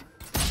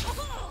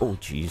 Oh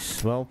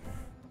jeez, well.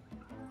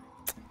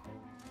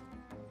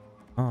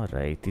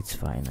 Alright, it's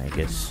fine, I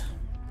guess.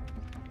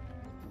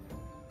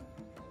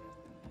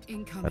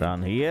 Incoming.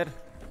 Run here.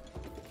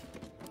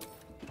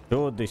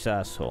 Shoot this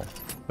asshole.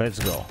 Let's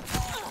go.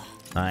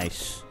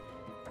 Nice.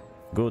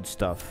 Good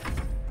stuff.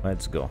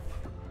 Let's go.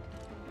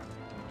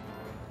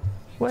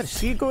 Where's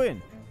he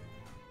going?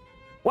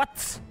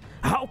 What?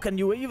 How can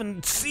you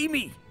even see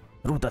me?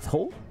 Through that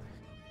hole?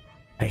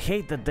 I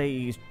hate that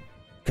they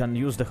can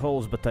use the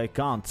holes, but I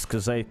can't,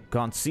 because I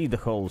can't see the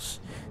holes.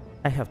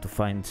 I have to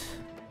find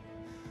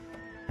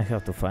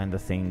the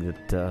thing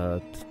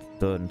that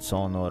turns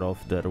on or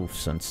off the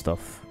roofs and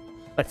stuff.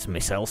 Let's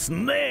missile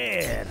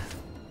snare!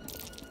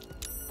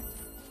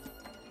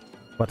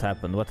 What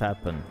happened? What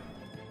happened?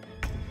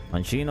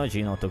 On Gino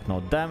took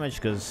no damage,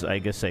 because I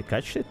guess I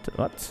catched it?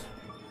 What?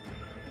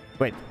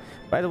 Wait,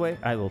 by the way,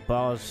 I will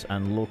pause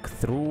and look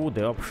through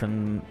the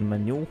option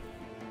menu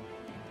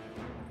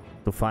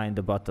to find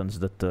the buttons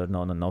that turn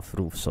on and off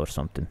roofs or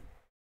something.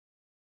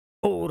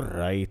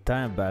 Alright,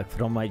 I'm back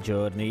from my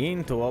journey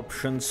into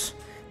options.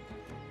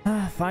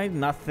 Find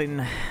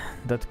nothing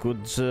that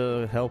could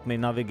help me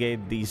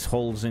navigate these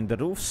holes in the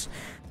roofs.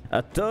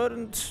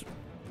 Turned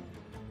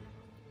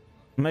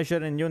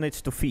measuring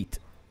units to feet.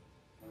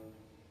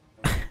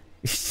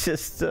 It's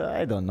just,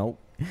 I don't know.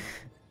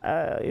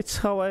 It's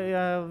how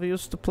I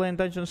used to play in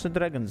Dungeons and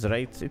Dragons,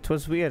 right? It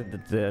was weird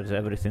that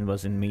everything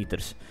was in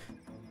meters.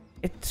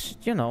 It's,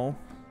 you know,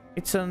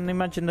 it's an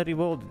imaginary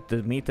world.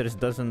 The meters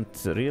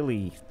doesn't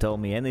really tell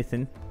me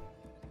anything.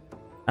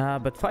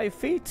 But 5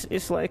 feet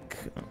is like,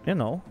 you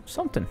know,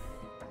 something.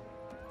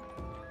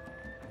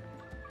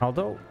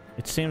 Although,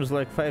 it seems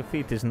like 5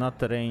 feet is not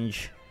the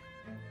range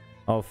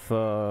of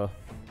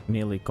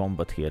melee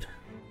combat here.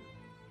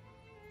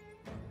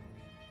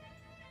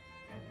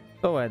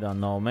 So I don't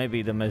know,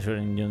 maybe the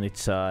measuring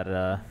units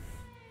are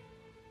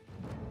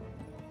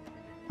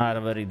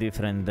very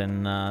different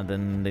than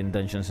in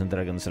Dungeons and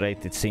Dragons,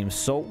 right? It seems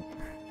so.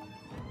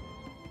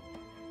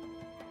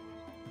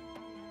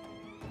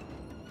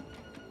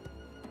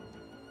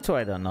 So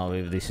I don't know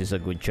if this is a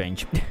good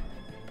change.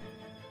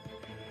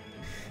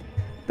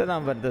 The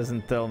number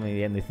doesn't tell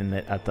me anything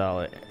at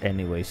all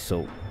anyway,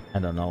 so I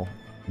don't know.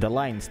 The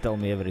lines tell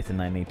me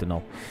everything I need to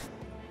know.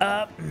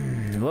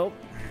 Well,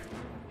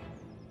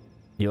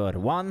 you're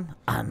one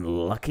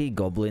unlucky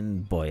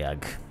goblin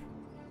boyag.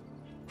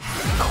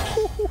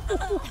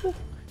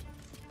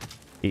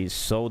 He's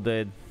so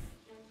dead.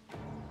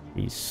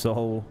 He's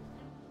so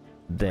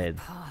dead.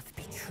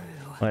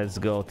 Let's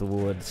go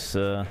towards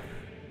the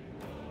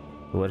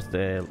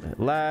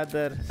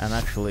ladder and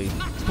actually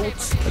put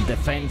a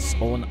defense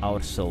on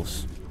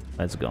ourselves.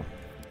 Let's go.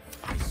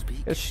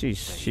 Yes,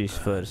 she's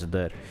first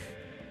there.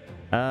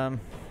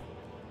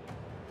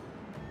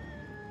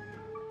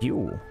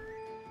 You.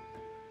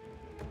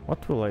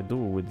 What will I do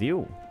with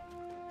you?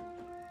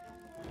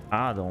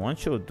 I don't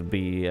want you to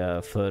be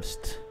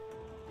first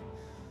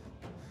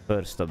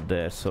up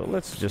there, so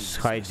let's just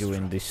hide you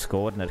in this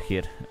corner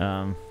here.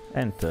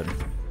 Enter.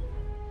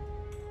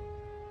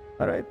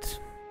 Alright.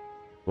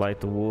 Fly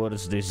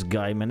towards this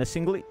guy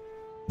menacingly.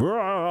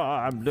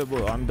 I'm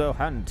the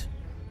hand.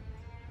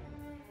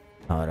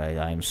 Alright,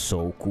 I'm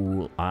so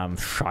cool. I'm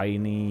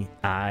shiny.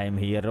 I'm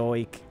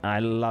heroic. I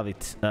love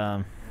it.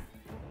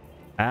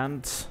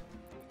 And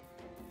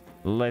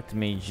let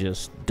me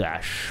just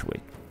dash.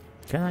 Wait.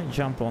 Can I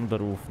jump on the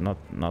roof? Not,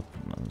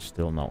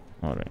 still no.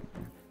 Alright.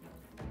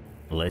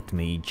 Let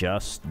me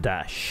just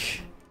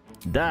dash.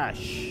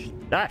 Dash!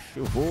 Dash,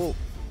 you fool!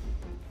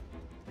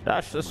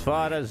 Dash as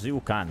far as you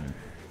can.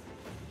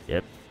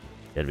 Yep.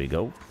 There we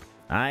go.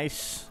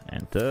 Nice.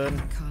 And turn.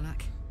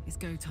 Karlak, it's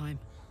go time.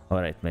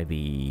 Alright, maybe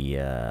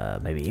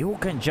you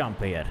can jump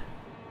here.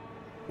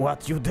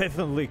 What? You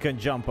definitely can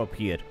jump up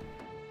here.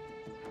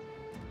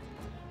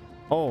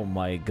 Oh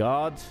my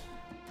god.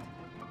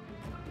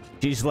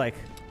 She's like,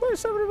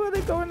 where's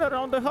everybody going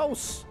around the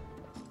house?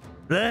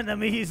 The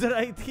enemy is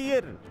right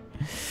here.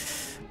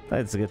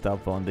 Let's get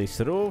up on this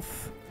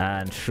roof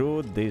and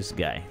shoot this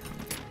guy.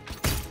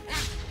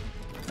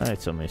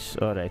 It's a miss.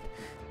 Alright.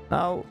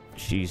 Now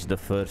she's the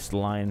first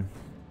line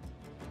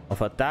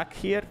of attack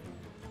here.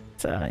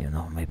 So, you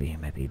know,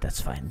 maybe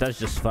that's fine. That's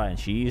just fine.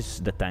 She is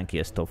the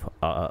tankiest of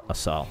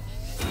us all.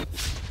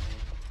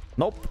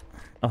 Nope.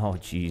 Oh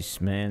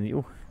jeez, man,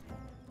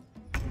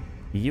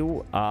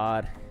 you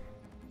are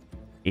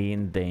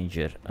in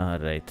danger.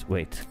 Alright,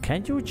 wait.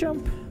 Can you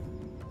jump?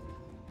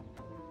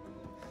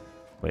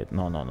 Wait,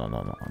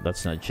 no.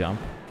 That's not jump.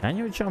 Can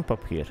you jump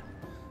up here?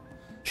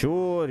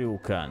 Sure you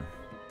can.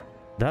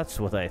 That's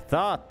what I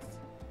thought.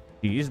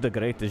 He is the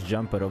greatest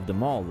jumper of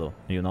them all, though,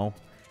 you know.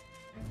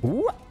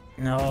 What?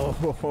 No.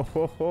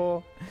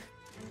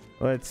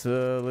 Let's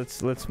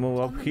move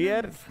up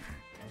here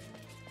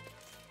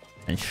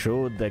and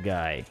shoot the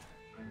guy.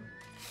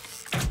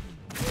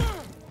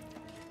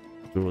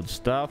 Good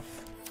stuff.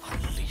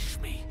 Unleash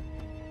me.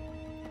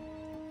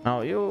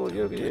 Now you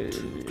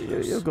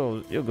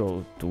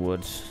go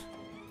towards.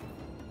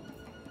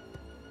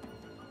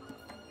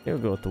 You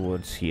go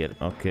towards here.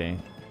 Okay.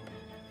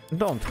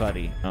 Don't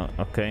hurry. Oh,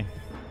 okay.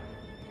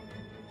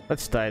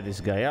 Let's tie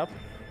this guy up.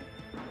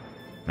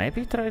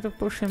 Maybe try to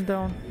push him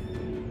down.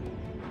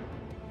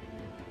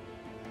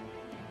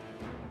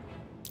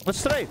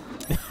 Let's try it.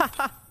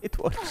 It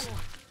works.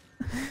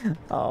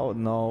 Oh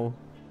no.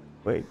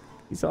 Wait.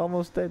 He's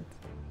almost dead.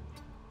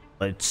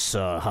 Let's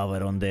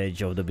hover on the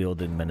edge of the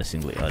building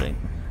menacingly. Alright.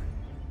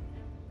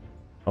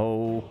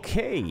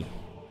 Okay.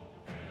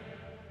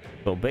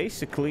 So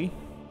basically,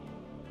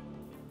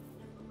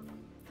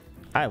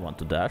 I want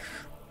to dash.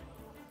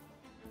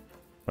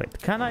 Wait,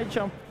 can I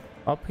jump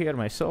up here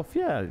myself?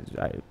 Yeah,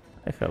 I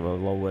have a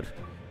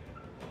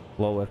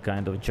lower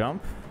kind of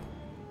jump.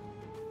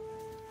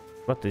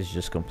 But it's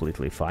just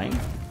completely fine.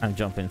 I'm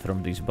jumping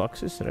from these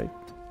boxes, right?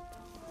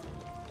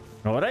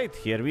 Alright,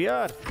 here we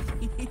are.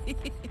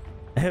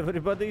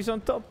 Everybody's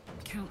on top.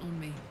 Count on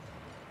me.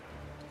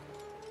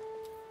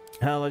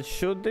 Let's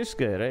shoot this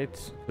guy,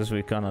 right? Because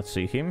we cannot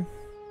see him.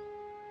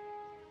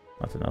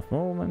 Not enough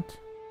movement.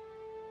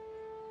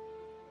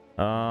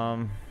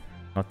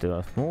 Not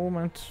enough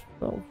movement.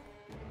 Well,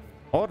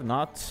 or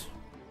not.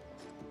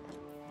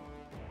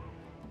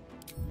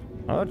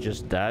 Or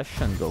just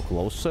dash and go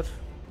closer.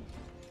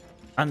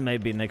 And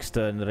maybe next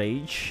turn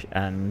rage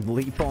and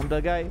leap on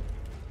the guy.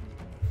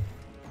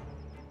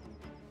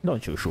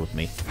 Don't you shoot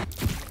me.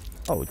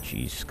 Oh,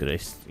 Jesus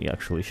Christ. He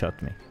actually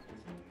shot me.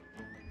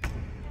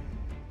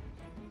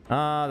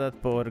 Ah,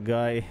 that poor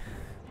guy.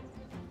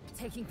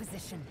 Taking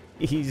position.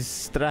 He's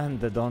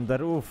stranded on the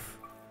roof.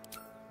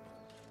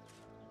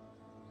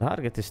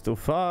 Target is too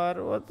far.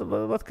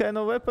 What kind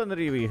of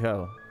weaponry we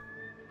have?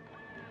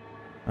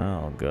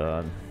 Oh,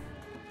 God.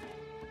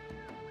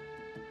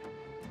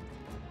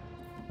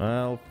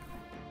 Well,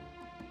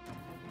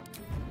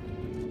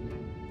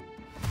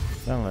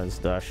 then let's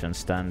dash and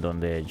stand on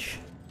the edge.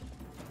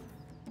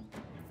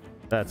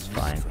 That's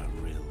fine.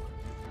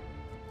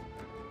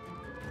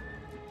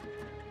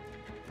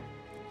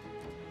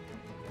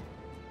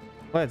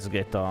 Let's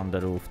get on the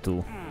roof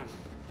too.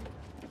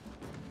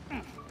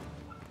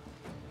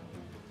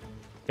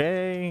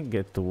 Okay,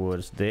 get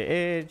towards the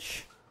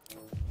edge.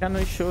 Can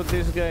we shoot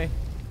this guy?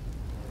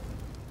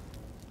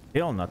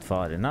 Still not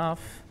far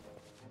enough.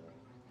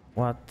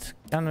 What?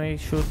 Can we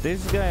shoot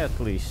this guy at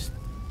least?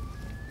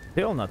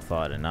 Still not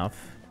far enough.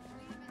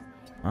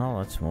 Oh,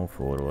 let's move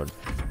forward.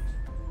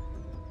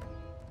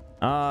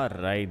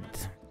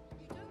 Alright.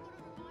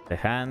 The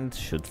hand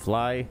should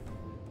fly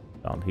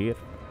down here.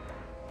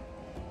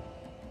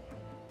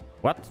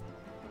 What?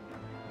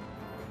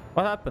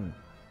 What happened?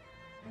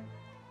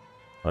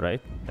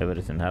 Alright,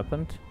 everything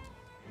happened.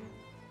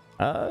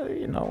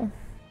 You know.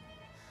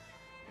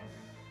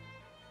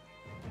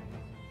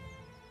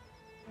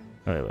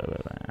 Wait.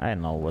 I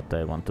know what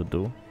I want to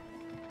do.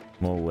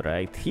 Move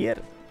right here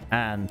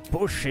and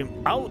push him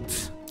out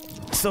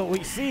so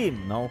we see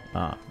him. No?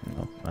 Ah,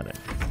 no. Alright.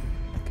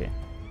 Okay.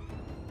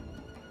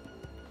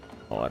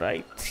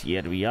 Alright,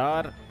 here we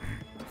are.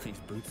 These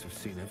boots have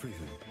seen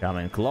everything.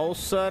 Coming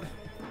closer.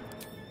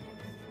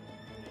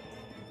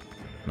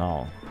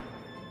 No.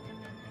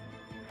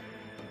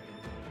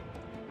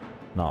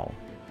 No.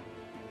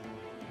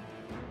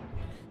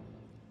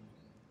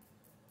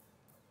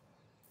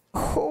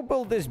 Who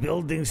built this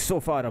building so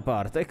far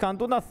apart? I can't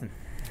do nothing.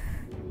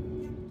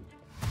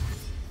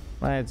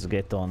 Let's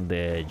get on the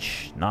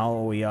edge.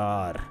 Now we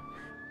are.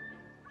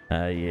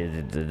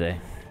 The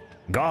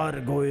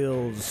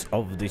gargoyles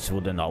of this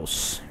wooden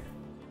house.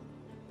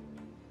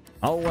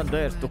 No one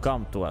dares to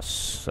come to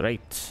us,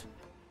 right?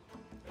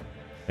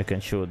 We can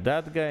shoot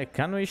that guy.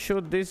 Can we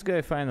shoot this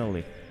guy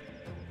finally?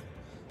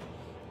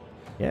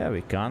 Yeah,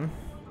 we can.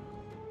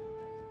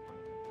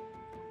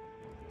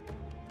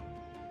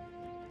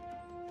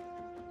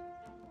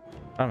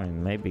 I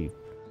mean, maybe.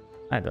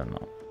 I don't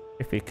know.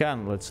 If we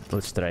can, let's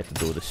try to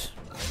do this.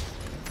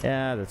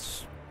 Yeah,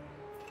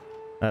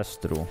 that's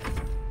true.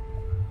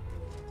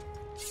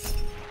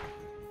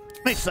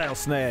 Missile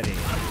snaring.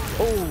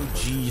 Oh,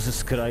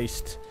 Jesus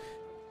Christ.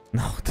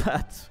 No,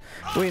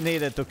 we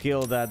needed to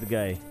kill that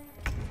guy.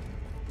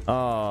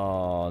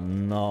 Oh,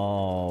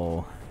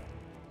 no.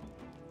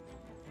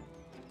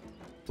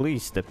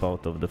 Please step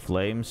out of the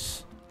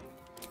flames.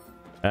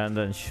 And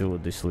then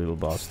shoot this little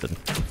bastard.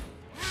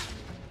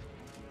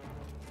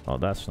 Oh,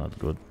 that's not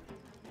good.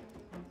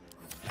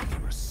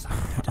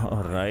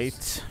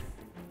 Alright.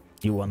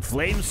 You want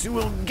flames? You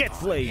will get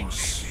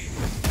flames!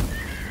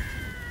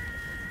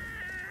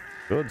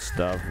 Good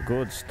stuff,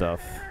 good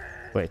stuff.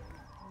 Wait.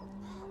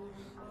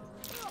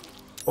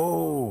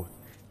 Oh!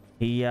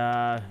 He,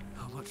 How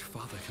much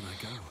farther can I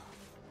go?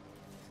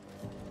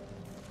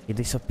 He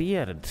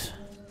disappeared.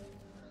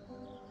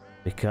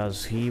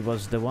 Because he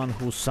was the one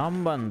who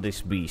summoned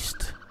this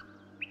beast.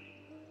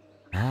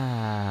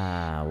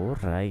 Ah,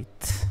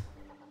 alright.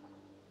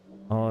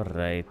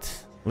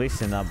 Alright.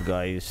 Listen up,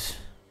 guys.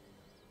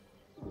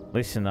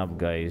 Listen up,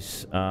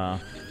 guys.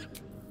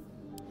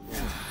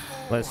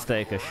 Let's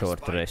take a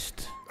short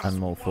rest and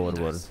move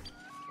forward.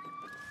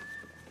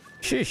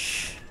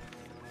 Shish!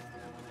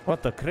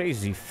 What a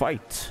crazy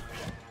fight.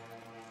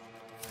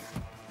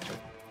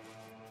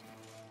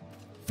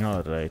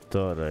 Alright,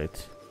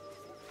 alright.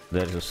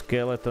 There's a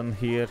skeleton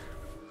here.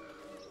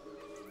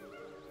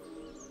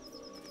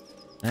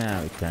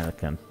 Yeah, we kinda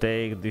can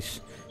take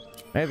this.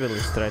 Maybe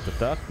let's try to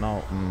attack.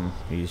 No,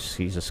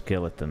 he's a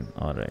skeleton.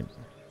 Alright.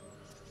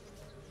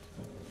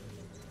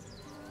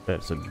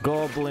 There's a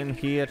goblin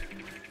here.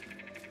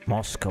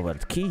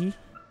 Moss-covered key.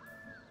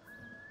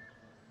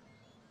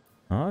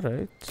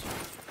 Alright.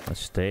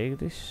 Let's take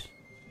this.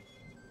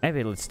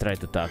 Maybe let's try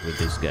to talk with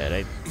this guy,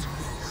 right?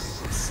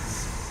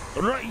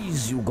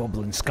 Rise, you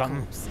goblin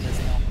scum! Corpse does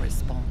not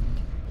respond.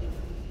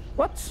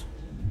 What?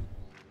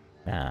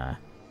 Ah.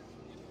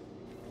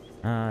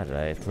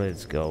 Alright,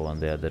 let's go on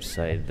the other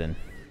side then.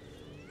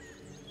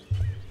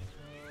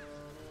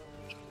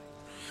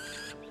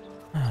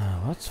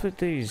 What's with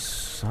these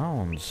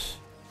sounds?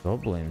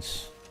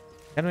 Goblins.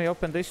 Can we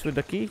open this with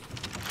the key?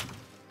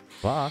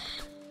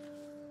 Locked.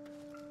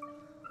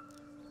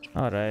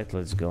 Alright,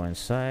 let's go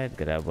inside,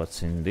 grab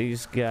what's in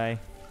this guy.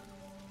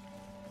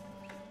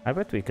 I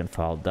bet we can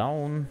fall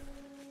down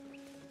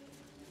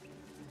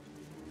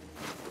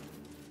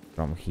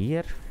from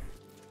here.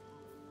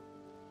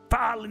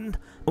 Falling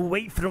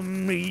away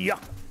from me.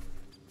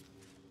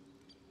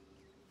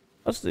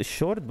 What's the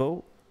short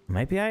bow?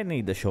 Maybe I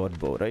need the short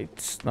bow,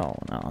 right? No.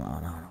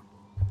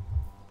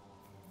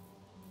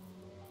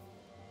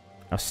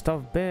 A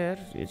stuffed bear,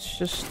 it's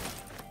just...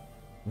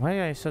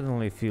 Why I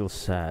suddenly feel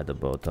sad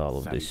about all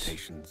of this.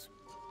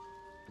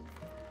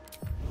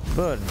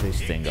 Burn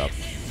this thing up.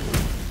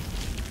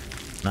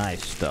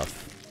 Nice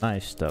stuff.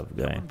 Nice stuff,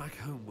 guy. No one back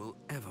home will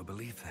ever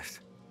believe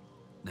this.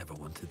 Never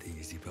wanted the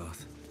easy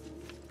path.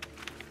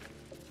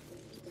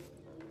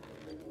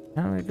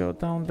 Can we go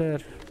down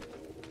there?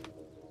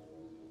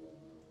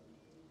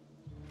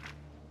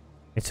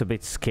 It's a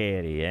bit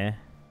scary, eh?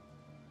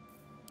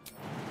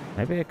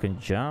 Maybe I can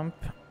jump.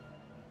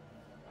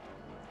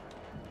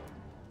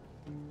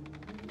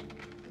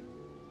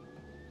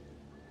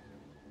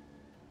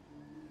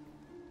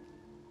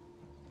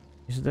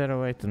 Is there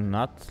a way to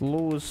not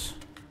lose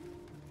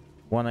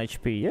 1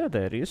 HP? Yeah,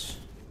 there is.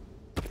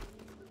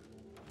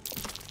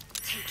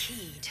 Take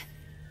heed.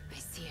 I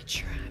see a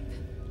trap.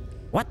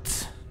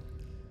 What?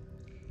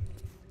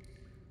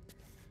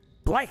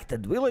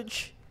 Blighted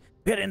village?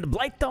 We're in the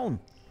Blight Town.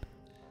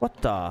 What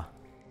the?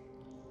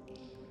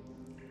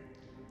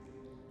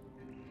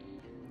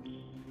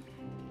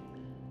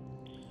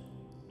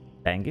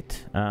 Dang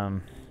it.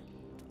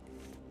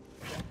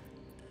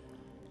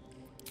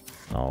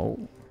 No.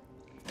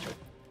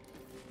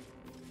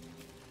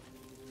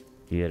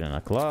 Here in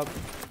a club.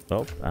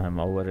 Oh, I'm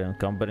over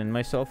encumbering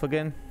myself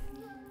again.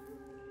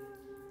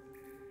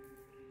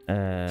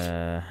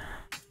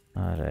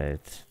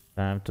 Alright.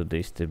 Time to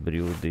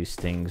distribute these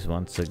things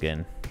once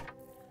again.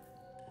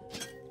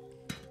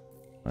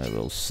 I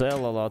will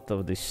sell a lot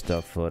of this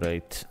stuff,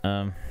 alright.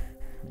 I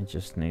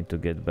just need to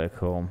get back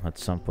home at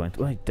some point.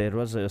 Wait, there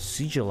was a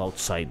sigil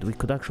outside. We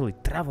could actually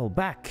travel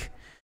back.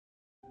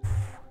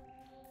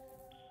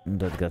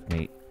 That got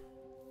me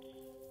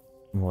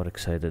more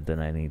excited than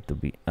I need to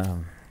be.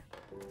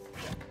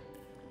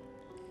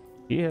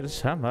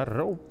 Here's hammer,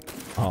 rope.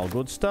 All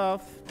good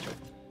stuff.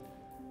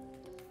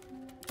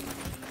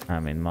 I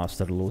mean,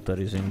 Master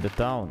Luther is in the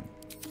town.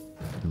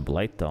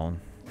 Blight Town.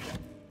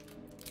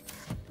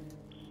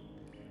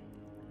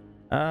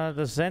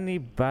 Does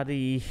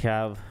anybody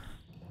have...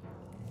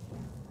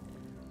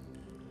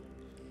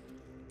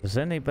 Does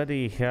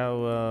anybody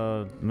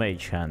have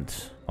mage hand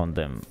on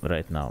them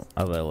right now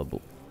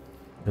available?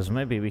 Because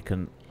maybe we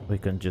can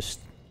just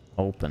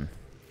open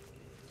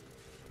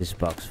this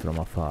box from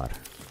afar,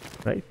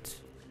 right?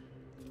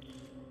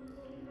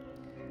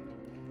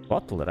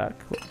 Bottle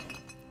rack.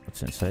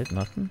 What's inside?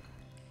 Nothing.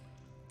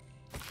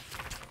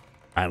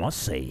 I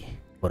must say,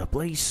 for a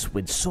place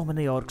with so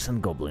many orcs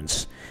and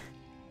goblins,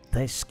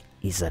 this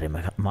is a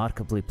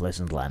remarkably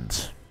pleasant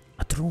land.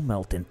 A true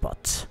melting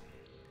pot,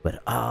 where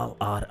all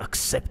are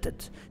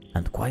accepted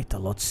and quite a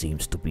lot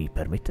seems to be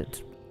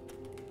permitted.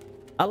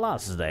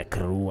 Alas, the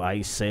crew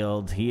I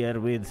sailed here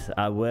with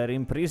were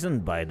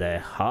imprisoned by the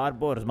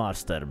harbour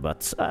master,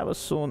 but I was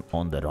soon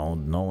on the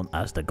road known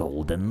as the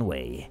Golden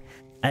Way.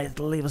 It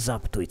lives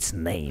up to its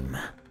name.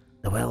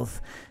 The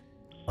wealth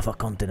of a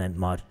continent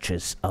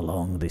marches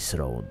along this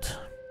road.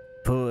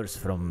 Furs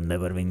from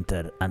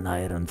Neverwinter and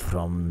iron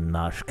from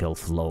Narshkel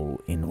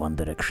flow in one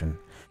direction,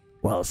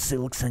 while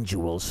silks and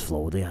jewels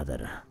flow the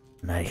other.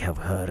 And I have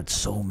heard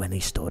so many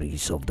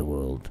stories of the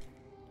world.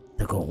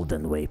 The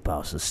Golden Way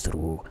passes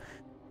through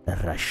the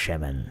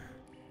Rashemen,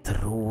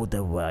 through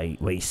the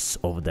wastes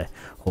of the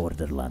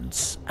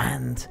Horderlands,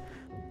 and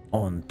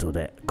onto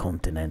the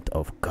continent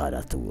of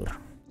Karatur.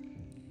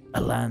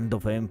 A land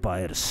of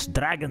empires,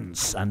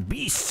 dragons, and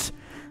beasts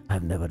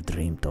I've never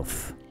dreamed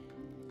of.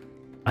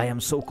 I am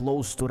so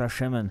close to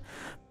Rashemen,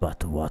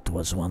 but what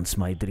was once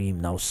my dream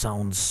now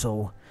sounds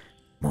so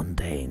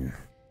mundane.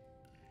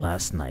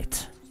 Last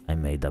night I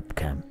made up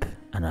camp,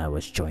 and I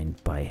was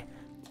joined by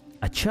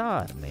a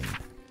charming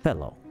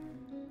fellow.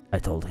 I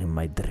told him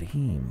my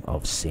dream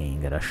of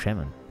seeing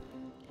Rashemen,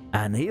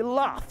 and he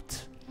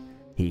laughed.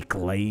 He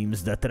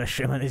claims that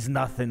Rashemen is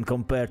nothing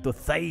compared to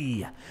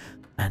Thay,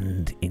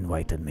 and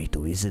invited me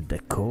to visit the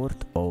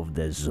court of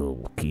the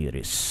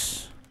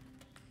Zulkirs.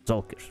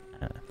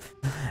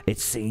 It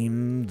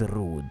seemed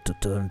rude to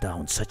turn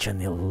down such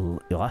an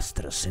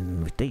illustrious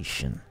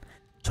invitation,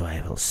 so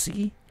I will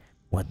see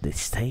what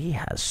this day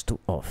has to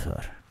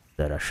offer.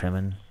 The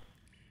Rashemen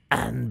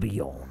and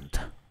beyond.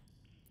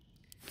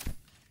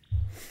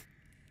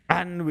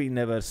 And we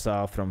never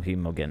saw from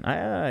him again.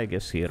 I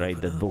guess he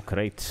read that book,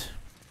 right?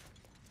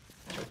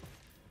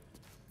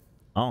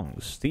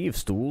 Songs,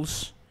 thieves'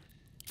 tools.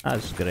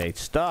 That's great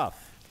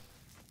stuff.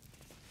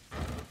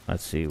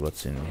 Let's see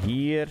what's in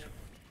here.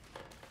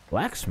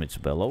 Blacksmith's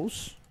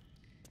bellows.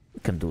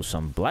 We can do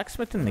some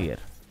blacksmithing here.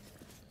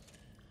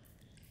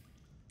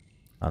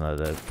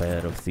 Another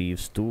pair of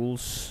thieves'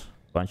 tools.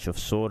 Bunch of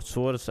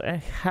swords. I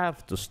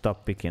have to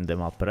stop picking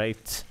them up,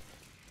 right?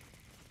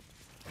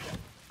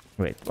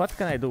 Wait, what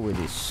can I do with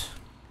this?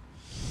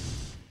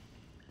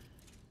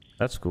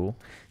 That's cool.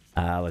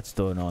 Let's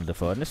turn on the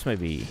furnace,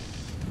 maybe.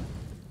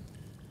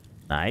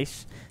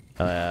 Nice.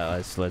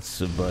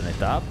 Let's burn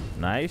it up.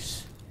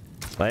 Nice.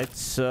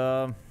 Let's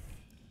well.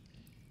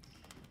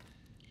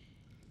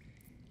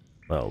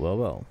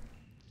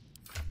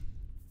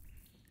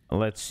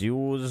 Let's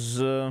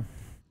use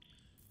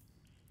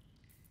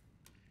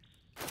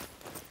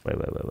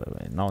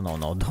wait.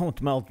 No.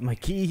 Don't melt my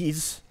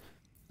keys.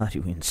 Are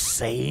you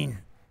insane?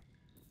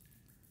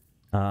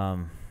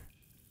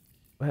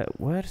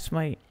 Where's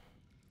my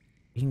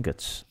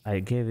ingots? I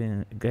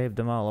gave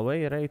them all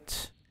away,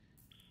 right?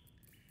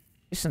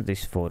 Isn't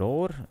this for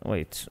ore?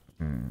 Wait,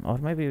 or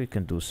maybe we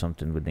can do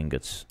something with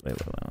ingots.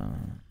 Wait.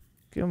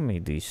 Give me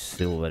these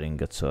silver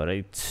ingots,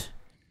 alright?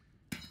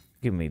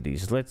 Give me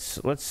these.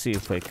 Let's see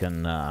if I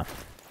can.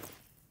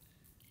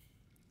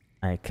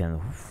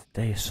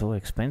 They're so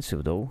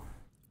expensive, though.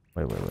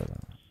 Wait.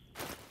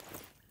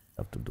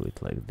 Have to do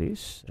it like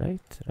this,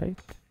 right?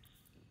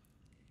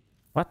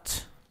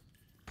 What?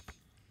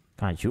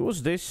 Can't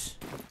use this?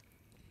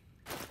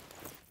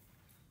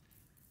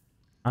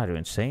 Are you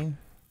insane?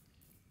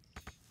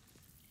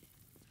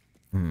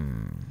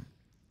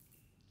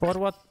 For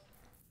what?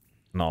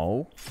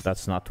 No,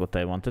 that's not what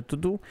I wanted to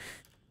do.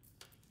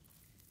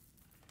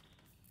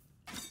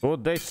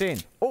 What they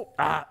saying? Oh,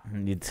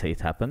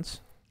 it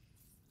happens.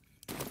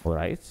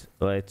 Alright,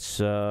 let's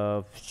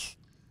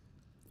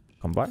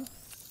combine.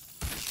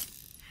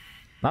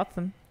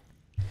 Nothing.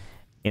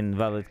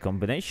 Invalid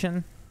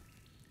combination.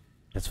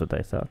 That's what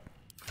I thought.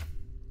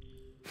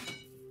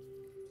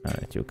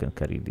 Alright, you can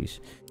carry these.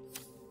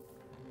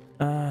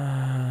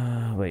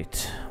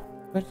 Wait.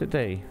 Where did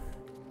they?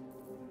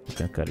 You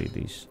can carry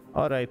these.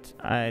 Alright,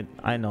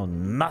 I know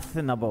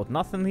nothing about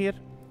nothing here.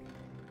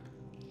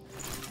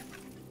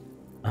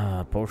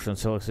 Potion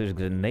selectors,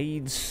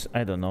 grenades.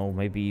 I don't know,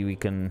 maybe we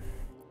can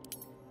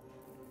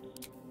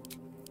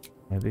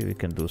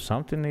do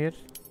something here.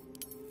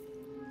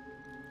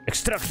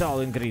 Extract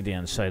all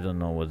ingredients. I don't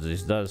know what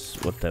this does.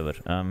 Whatever.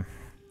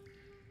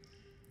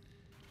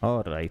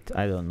 Alright,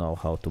 I don't know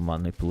how to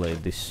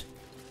manipulate this.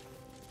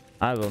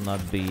 I will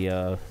not be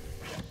a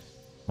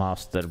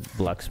master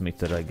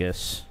blacksmither, I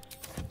guess.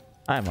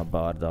 I'm a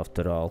bard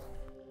after all.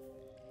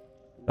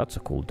 That's a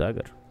cool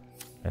dagger,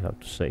 I have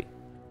to say.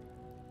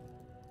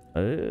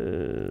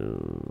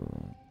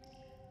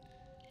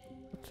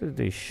 What are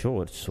these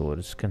short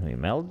swords? Can we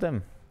melt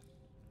them?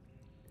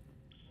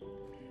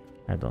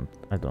 I don't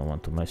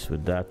want to mess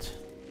with that.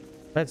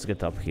 Let's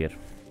get up here.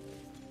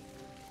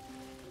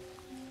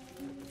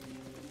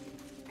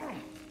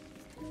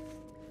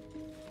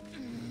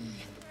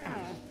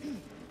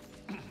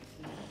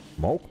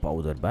 Smoke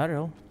powder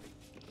barrel.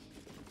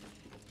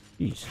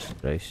 Jesus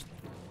Christ.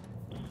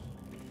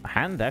 A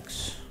hand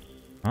axe.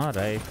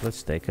 Alright,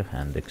 let's take a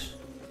hand axe.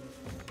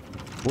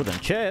 Wooden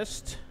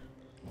chest.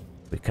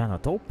 We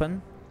cannot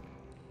open.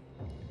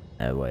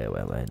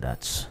 Wait,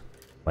 that's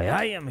why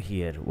I am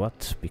here.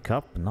 What? Pick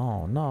up?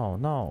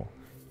 No.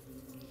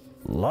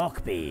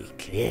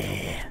 Lockpick.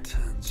 Yeah.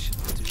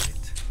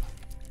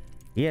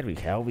 Here we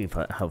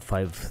have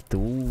 5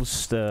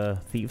 tools, the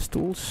thieves'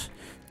 tools.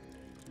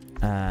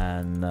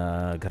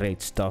 And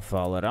great stuff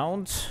all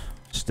around.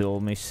 Still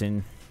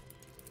missing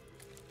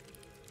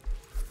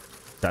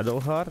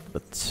Shadowheart,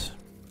 but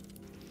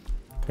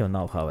you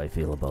know how I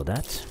feel about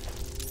that.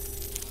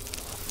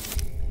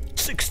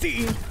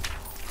 16!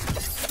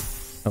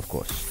 Of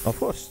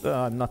course,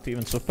 I'm not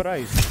even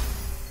surprised.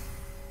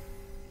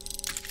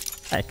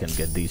 I can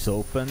get these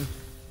open.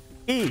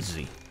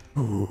 Easy.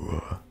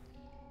 Ooh.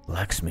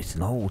 Blacksmith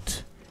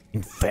note.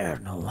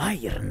 Infernal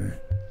iron.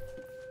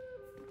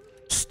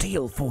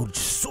 Steel forged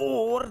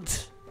sword.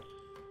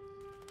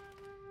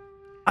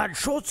 And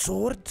short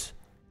sword.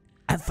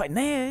 And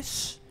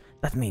finesse.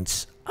 That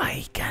means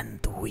I can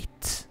do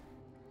it.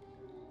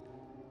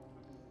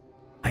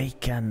 I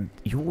can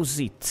use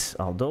it,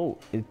 although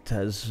it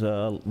has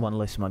 1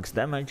 less max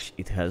damage,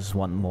 it has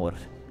 1 more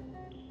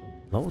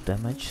low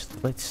damage.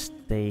 Let's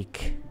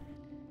take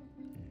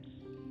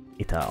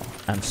it out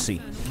and see.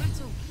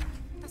 Metal.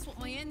 That's what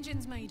my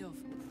engine's made of.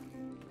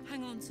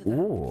 Hang on to that.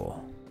 Ooh.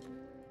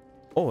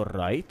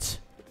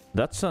 Alright.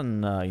 That's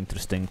an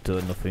interesting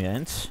turn of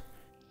events.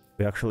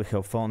 We actually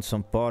have found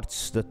some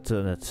parts that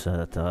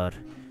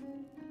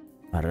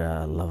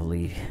are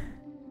lovely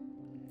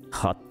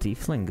hot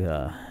tiefling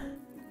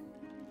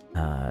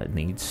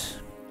needs.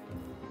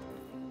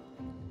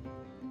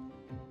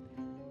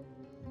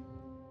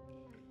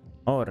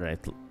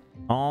 Alright,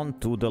 on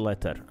to the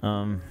letter.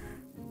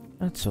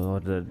 Let's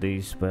order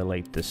these by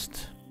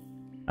latest,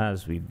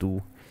 as we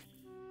do.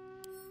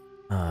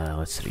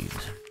 Let's read.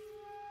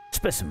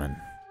 Specimen.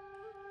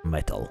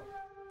 Metal.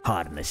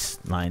 Hardness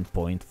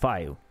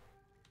 9.5.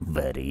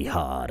 Very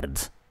hard.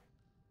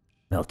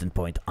 Melting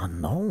point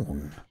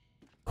unknown.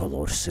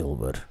 Color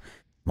silver.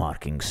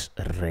 Markings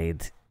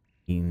red.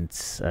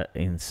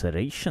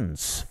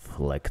 Inserations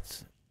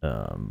flecked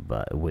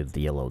with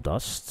yellow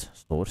dust.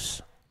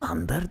 Source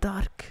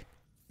Underdark.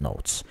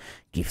 Notes.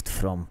 Gift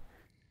from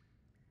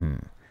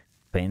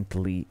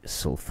faintly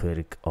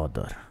sulfuric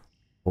odor.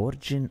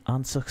 Origin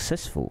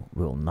unsuccessful.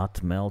 Will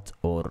not melt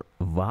or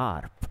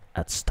warp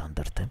at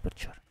standard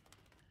temperature.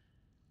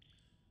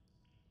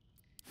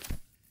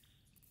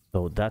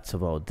 So that's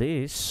about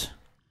this.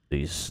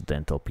 This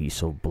dental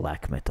piece of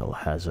black metal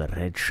has a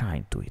red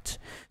shine to it.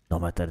 No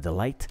matter the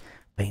light,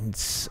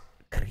 paints,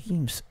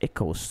 creams,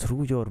 echoes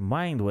through your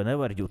mind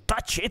whenever you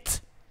touch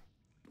it.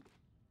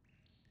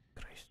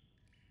 Christ.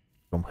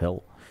 From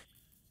hell.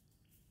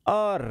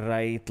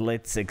 Alright,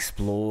 let's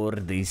explore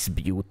this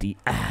beauty.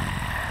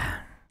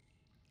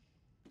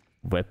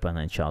 Weapon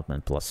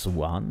enchantment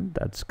 +1,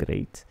 that's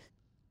great.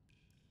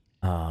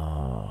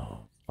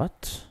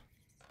 What?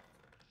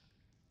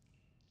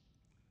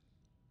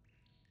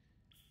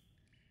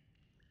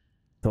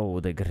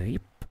 Though the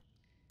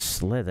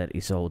grip's leather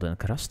is old and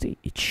crusty,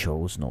 it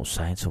shows no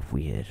signs of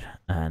wear,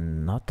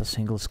 and not a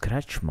single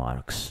scratch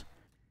marks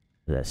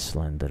the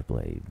slender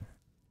blade.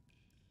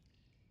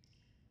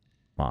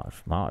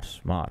 Mars, I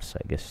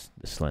guess,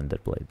 the slender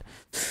blade.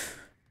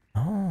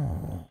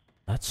 Oh,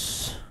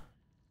 that's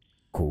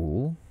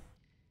cool.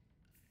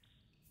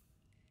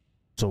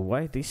 So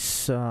why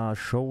this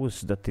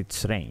shows that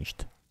it's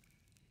ranged?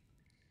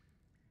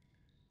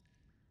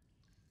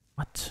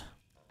 What?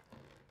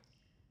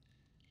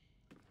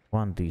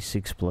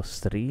 1d6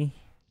 +3.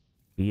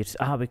 Pierce.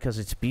 Because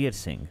it's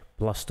piercing.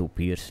 +2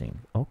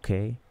 piercing.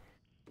 Okay.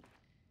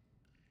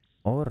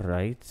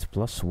 Alright.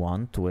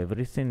 +1 to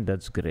everything.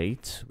 That's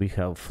great. We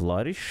have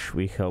flourish.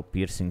 We have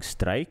piercing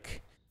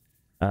strike.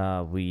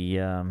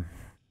 We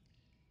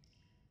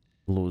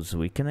lose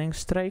weakening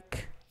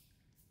strike.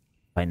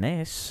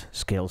 Finesse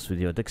scales with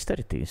your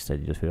dexterity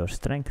instead of your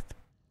strength.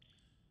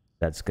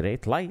 That's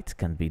great. Light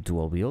can be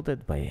dual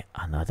wielded by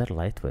another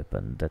light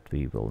weapon that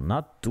we will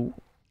not do.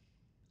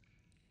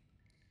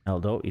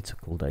 Although it's a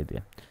cool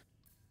idea.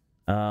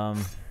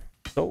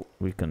 So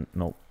we can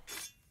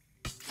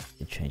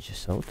change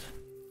this out.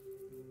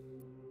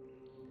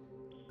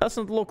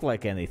 Doesn't look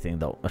like anything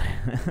though.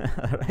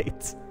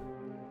 Right?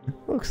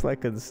 Looks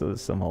like it's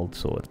some old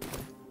sword.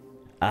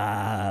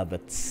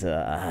 But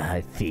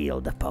I feel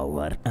the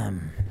power.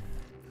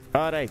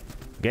 Alright,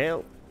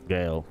 Gale.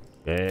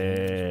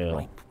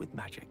 Ripe with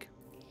magic.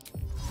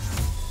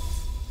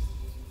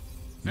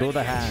 Do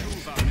the hand.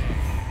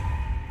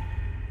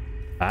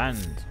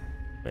 Hand.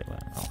 Wait, no.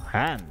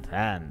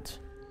 Hand.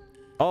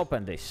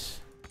 Open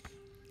this.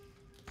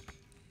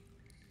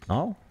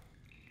 No?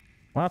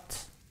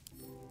 What?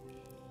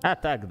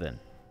 Attack then.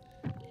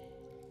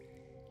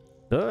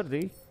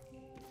 Dirty.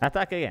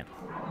 Attack again.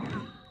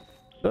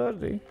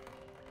 Dirty.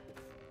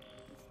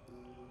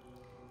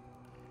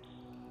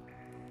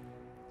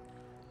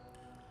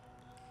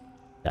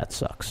 That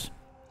sucks.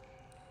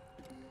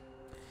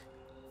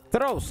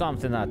 Throw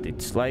something at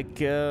it, like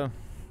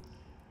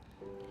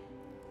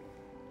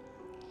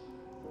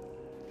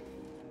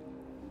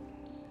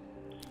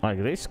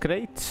this,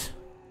 great.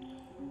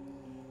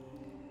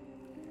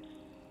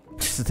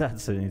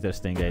 That's an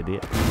interesting idea.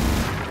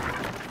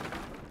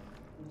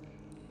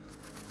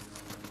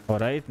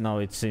 Alright, now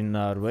it's in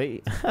our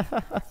way.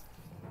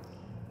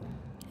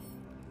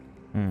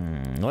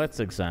 Let's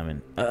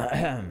examine.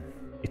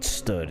 It's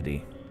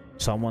sturdy.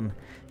 Someone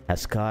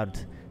has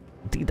carved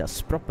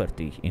Dida's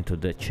property into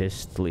the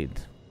chest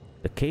lid.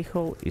 The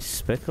keyhole is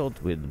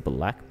speckled with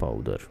black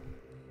powder.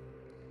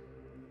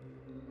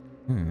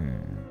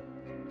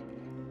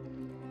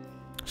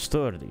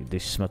 Sturdy.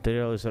 This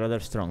material is rather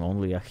strong.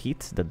 Only a hit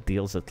that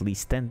deals at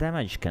least 10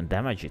 damage can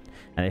damage it.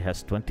 And it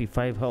has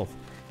 25 health.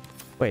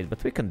 Wait,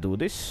 but we can do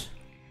this.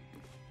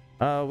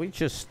 We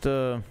just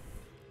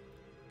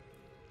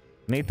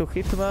need to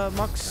hit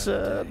max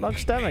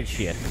damage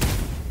here.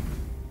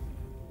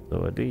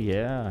 So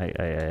yeah,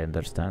 I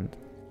understand.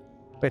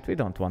 Wait, we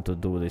don't want to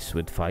do this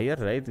with fire,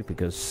 right?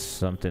 Because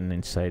something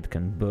inside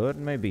can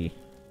burn, maybe.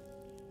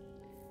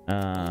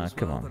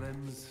 Come on.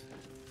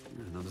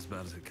 Not as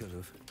bad as it could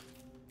have.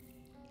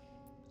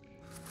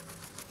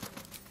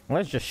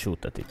 Let's just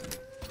shoot at it.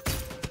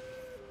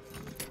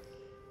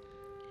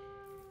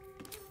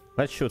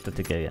 Let's shoot at it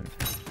again.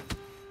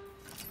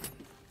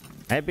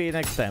 Maybe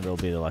next time will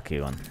be the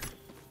lucky one.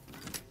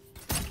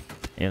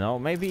 You know,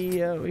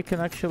 maybe we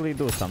can actually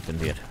do something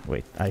here.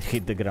 Wait, I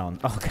hit the ground.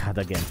 Oh god,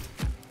 again.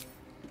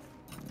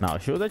 Now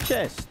shoot the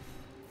chest.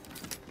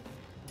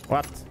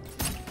 What?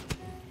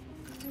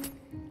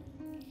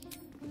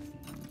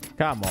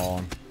 Come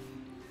on.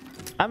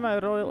 Am I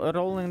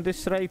rolling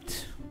this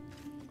right?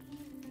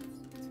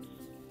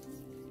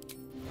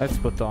 Let's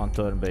put on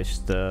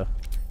turn-based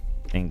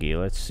thingy.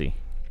 Let's see.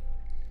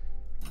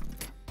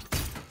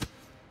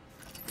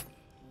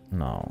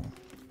 No.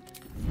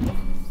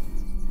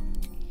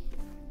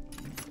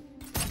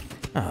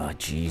 Oh,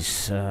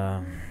 jeez.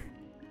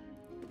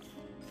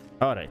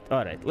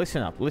 Alright.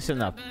 Listen up.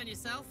 Burn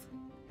yourself.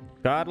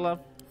 Carla,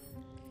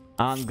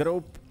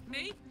 ungroup.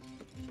 Me?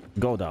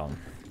 Go down.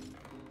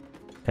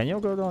 Can you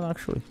go down,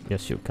 actually?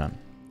 Yes, you can.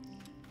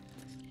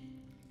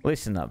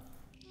 Listen up.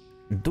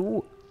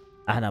 Do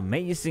an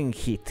amazing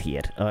hit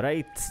here,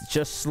 alright?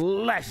 Just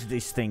slash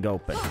this thing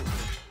open.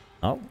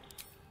 Oh.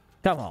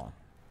 Come on.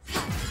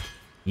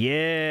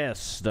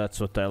 Yes, that's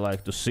what I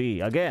like to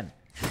see. Again.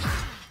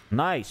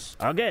 Nice.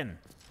 Again.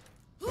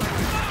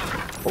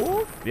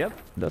 Oh, yep.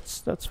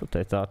 That's what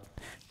I thought.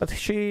 But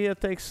she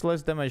takes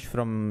less damage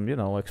from, you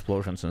know,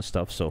 explosions and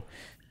stuff, so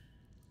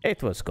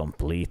it was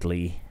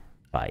completely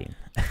fine.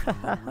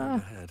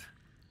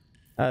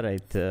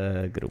 Alright,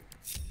 group.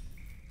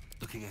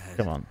 Looking ahead.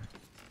 Come on.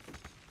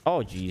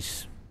 Oh,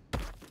 jeez.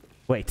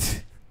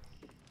 Wait.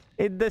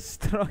 It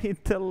destroyed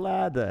the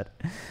ladder.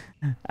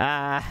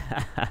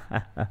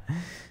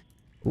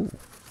 Ooh.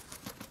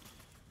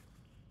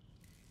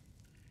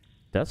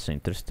 That's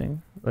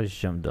interesting. Let's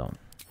jump down.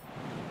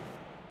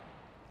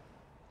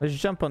 Let's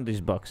jump on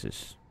these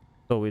boxes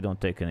so we don't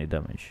take any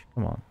damage.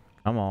 Come on.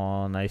 Come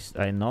on.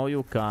 I know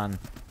you can.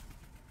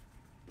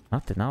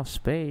 Not enough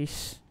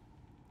space.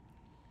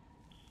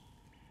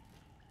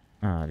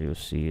 Are you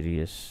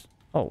serious?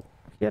 Oh,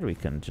 here we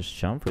can just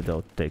jump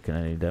without taking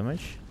any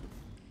damage.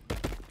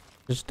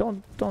 Just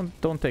don't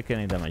take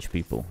any damage,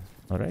 people.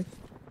 All right.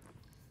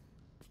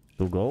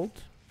 2 gold.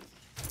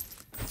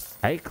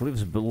 High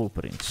Cliffs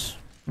blueprints.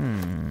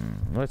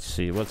 Let's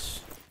see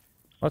what's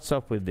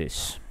up with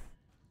this.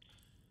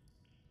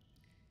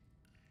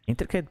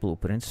 Intricate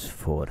blueprints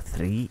for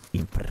 3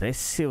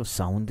 impressive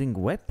sounding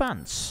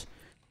weapons.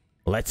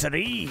 Let's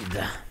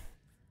read.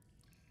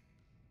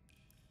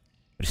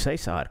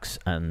 Precise arcs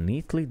and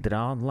neatly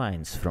drawn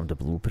lines from the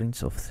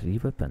blueprints of 3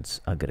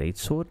 weapons. A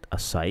greatsword, a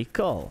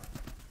cycle,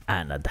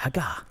 and a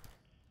dagger.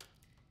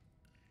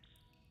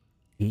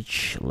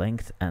 Each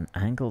length and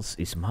angles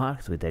is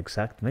marked with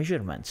exact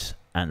measurements,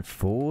 and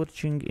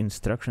forging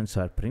instructions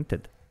are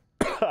printed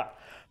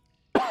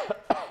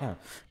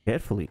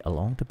carefully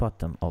along the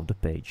bottom of the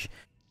page,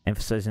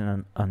 emphasizing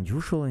an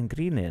unusual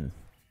ingredient,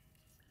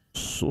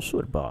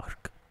 susur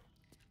bark.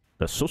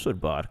 The susur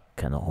bark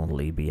can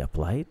only be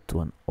applied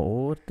to an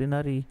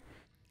ordinary,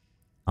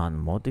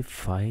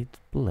 unmodified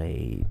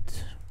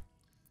blade.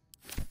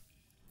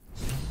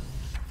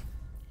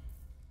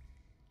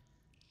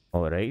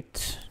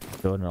 Alright,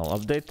 journal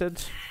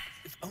updated.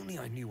 If only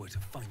I knew where to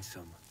find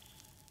some.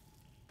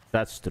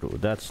 That's true,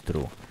 that's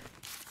true.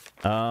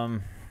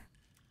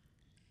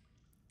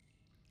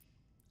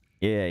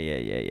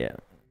 Yeah.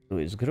 Do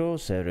is grow,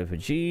 save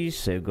refugees,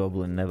 save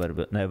goblin,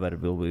 never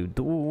will we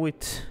do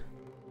it.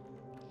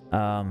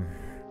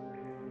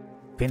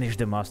 Finish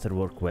the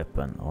masterwork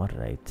weapon,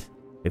 alright.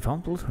 We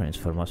found blueprints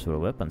for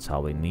masterwork weapons.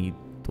 How we need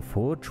to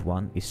forge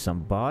one is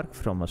some bark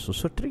from a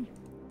susur tree.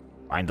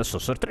 Find the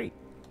susur tree.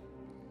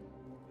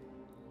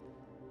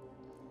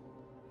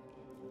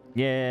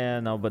 Yeah,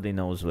 nobody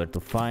knows where to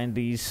find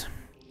these.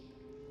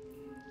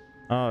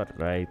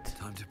 Alright.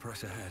 Time to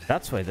press ahead.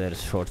 That's why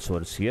there's short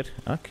swords here.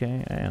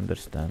 Okay, I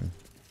understand.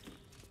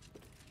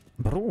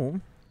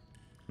 Broom?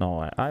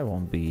 No, I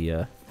won't be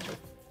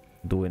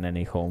doing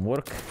any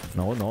homework.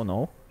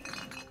 No.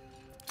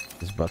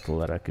 This battle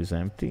rack is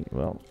empty.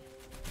 Well,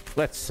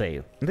 let's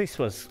save. This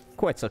was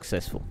quite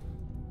successful.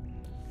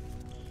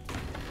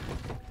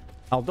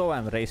 Although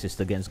I'm racist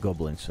against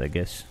goblins, I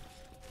guess.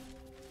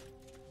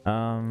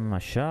 A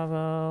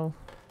shovel.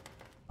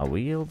 A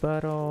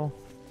wheelbarrow.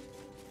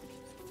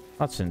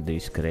 What's in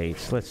these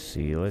crates? Let's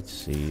see.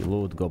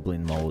 Loot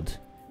goblin mode.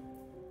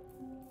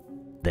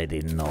 They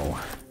didn't know.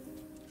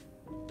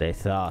 They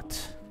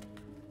thought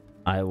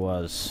I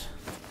was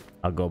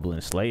a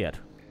goblin slayer.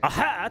 A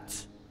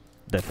hat!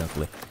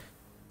 Definitely.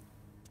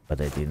 But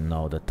they didn't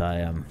know that I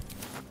am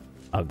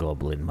a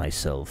goblin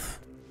myself.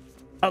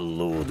 A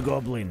loot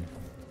goblin.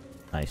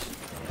 Nice.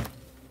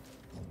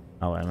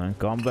 Oh, I'm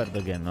encumbered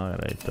again.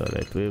 Alright.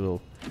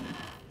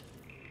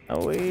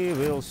 We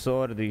will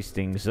sort these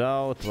things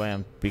out. Why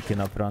I'm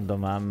picking up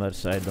random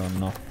hammers, I don't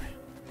know.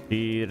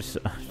 Here's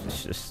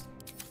it's just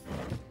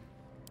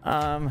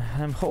I'm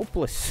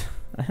hopeless.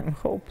 I'm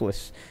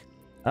hopeless.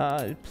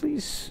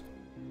 Please.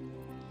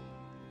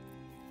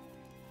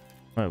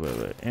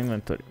 Wait.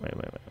 Inventory. Wait.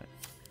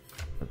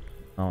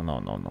 No.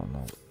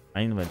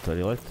 My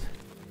inventory. Let's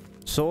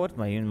sort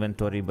my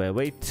inventory by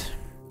weight.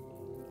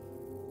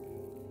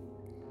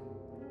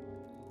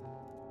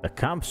 The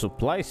camp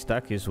supply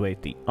stack is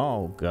weighty.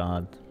 Oh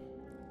god.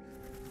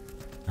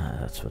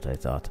 That's what I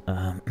thought.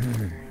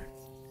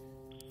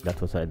 That's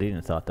what I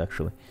didn't thought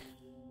actually.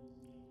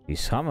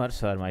 These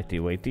hammers are mighty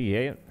weighty,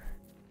 yeah.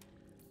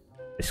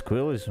 This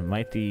quill is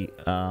mighty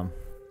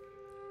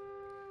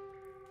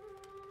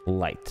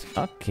light.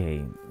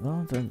 Okay,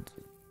 well then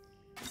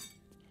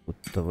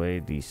put put away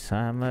these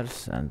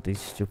hammers and this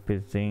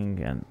stupid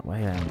thing, and why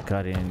I'm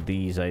carrying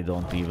these I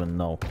don't even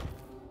know.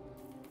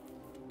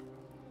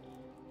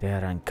 They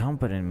are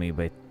encumbering me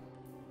by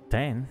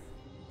 10.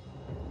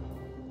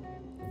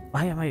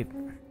 Why am I...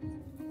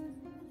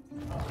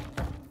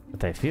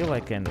 But I feel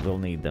like I will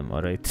need them,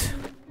 alright?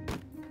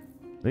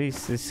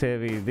 This is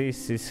heavy,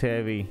 this is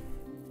heavy.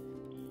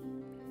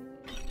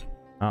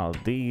 Oh,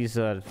 these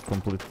are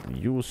completely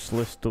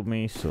useless to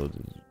me, so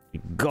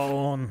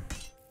gone.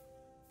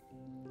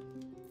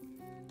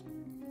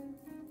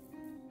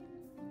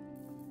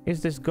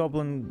 Is this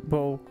goblin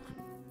bow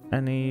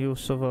any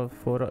use of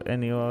for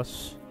any of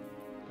us?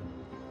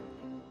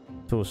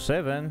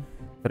 2-7,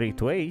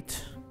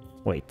 3-8.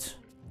 Wait.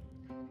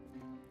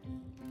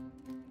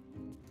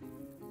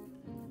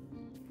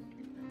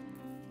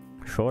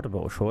 Short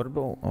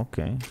bow,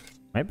 okay.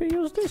 Maybe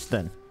use this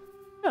then.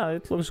 Yeah,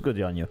 it looks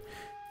good on you.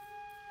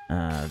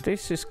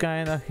 This is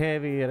kinda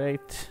heavy,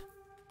 right?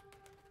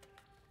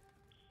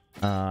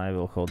 I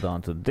will hold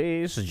on to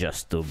this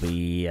just to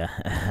be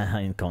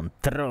in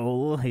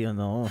control, you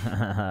know.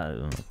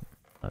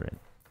 Alright.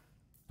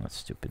 That's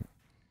stupid.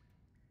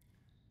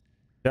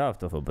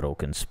 Shaft of a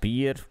broken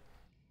spear.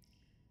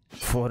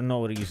 For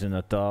no reason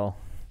at all.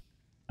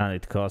 And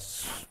it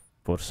costs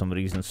for some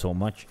reason so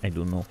much. I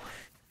don't know.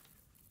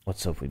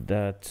 What's up with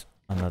that?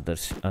 Another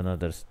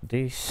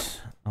this.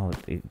 Oh,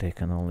 they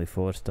can only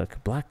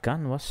 4-stack. Black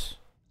canvas.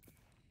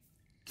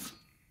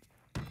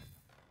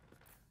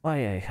 Why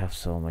I have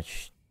so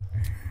much?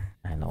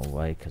 I know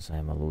why, because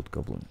I'm a loot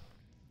goblin.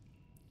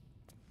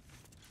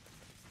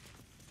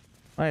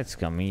 Let's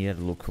come here,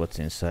 look what's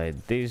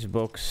inside this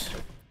box.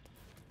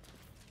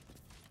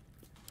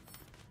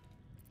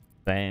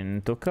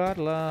 Then to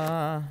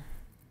Carla.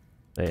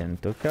 Then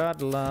to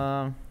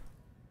Carla.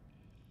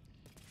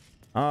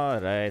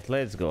 Alright,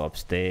 let's go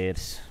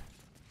upstairs.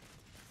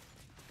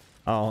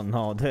 Oh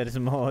no, there's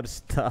more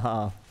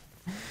stuff.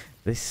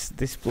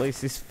 This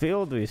place is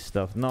filled with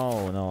stuff.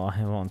 No,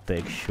 I won't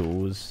take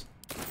shoes.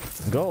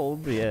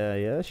 Gold,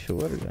 yeah,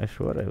 sure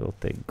I will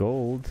take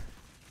gold.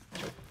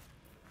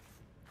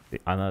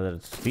 Another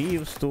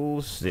thieves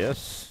tools,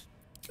 yes,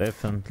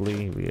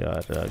 definitely. We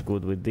are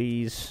good with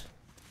these.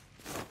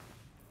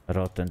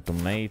 Rotten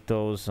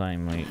tomatoes. I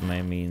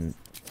mean,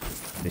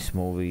 this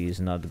movie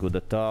is not good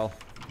at all.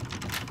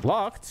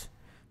 Locked?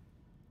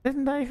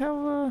 Didn't I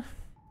have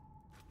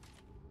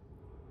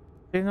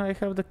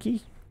the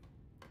key?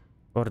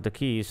 Or the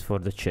key is for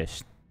the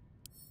chest.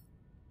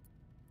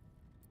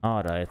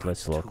 Alright,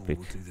 let's lockpick.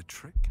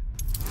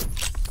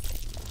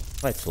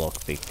 Let's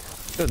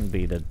lockpick. Couldn't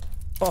be that.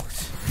 Oh,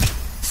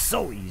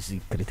 so easy.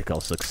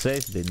 Critical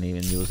success. Didn't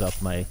even use up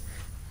my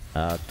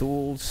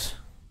tools.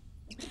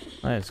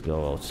 Let's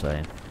go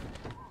outside.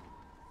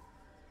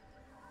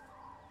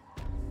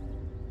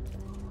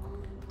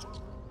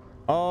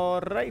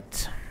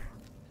 Alright.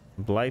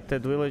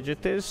 Blighted village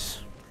it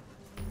is.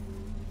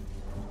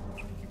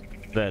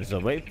 There's a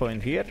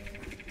waypoint here.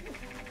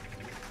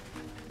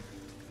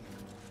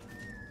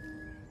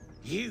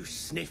 You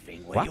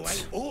sniffing where you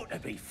ain't ought to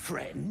be,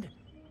 friend.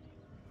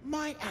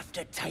 Might have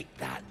to take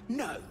that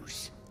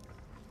nose.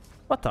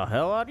 What the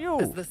hell are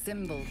you? As the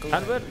symbol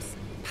glows,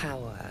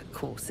 power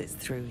courses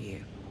through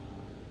you.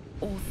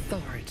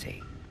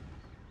 Authority.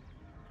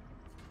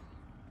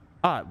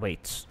 Ah,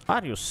 wait.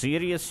 Are you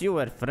serious? You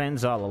were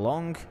friends all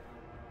along?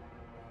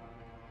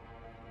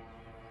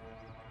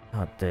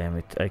 God damn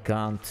it. I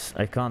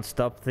can't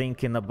stop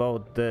thinking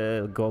about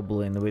the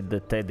goblin with the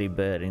teddy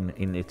bear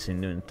in its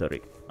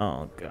inventory.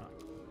 Oh god.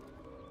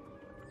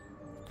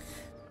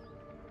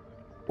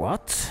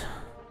 What?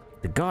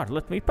 The guard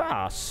let me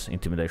pass.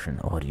 Intimidation.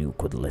 Or you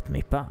could let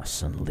me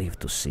pass and live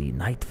to see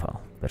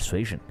nightfall.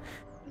 Persuasion.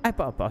 I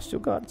bypassed you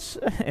guards.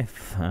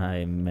 If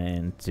I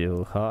meant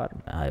you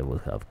harm, I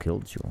would have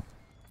killed you.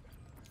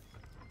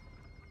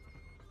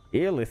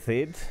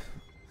 Illithid?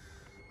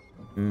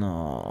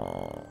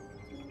 No.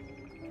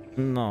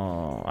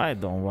 No, I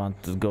don't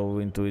want to go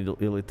into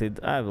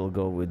Illithid. I will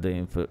go with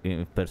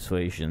the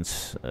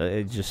persuasions.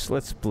 Just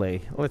let's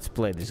play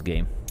this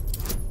game.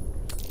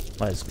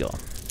 Let's go.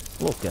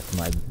 Look at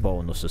my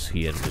bonuses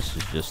here. This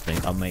is just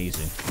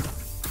amazing.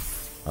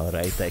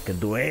 Alright, I can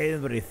do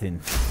everything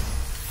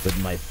with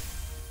my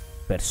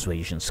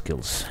persuasion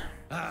skills.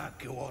 Ah,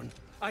 go on.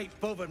 Ain't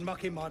bothered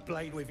mucking my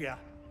blade with ya.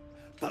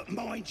 But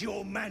mind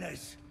your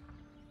manners.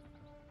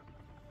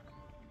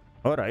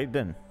 Alright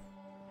then.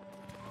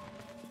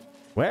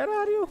 Where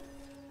are you?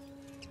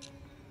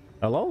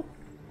 Hello?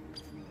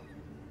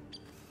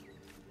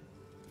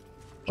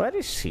 Where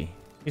is he?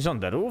 He's on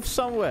the roof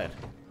somewhere.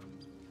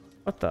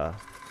 What the?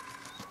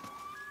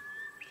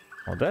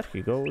 Oh, there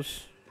he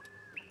goes.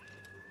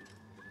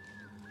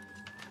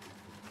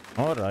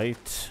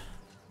 Alright.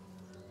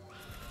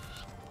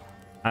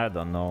 I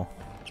don't know.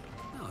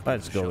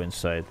 Let's go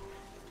inside.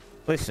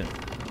 Listen.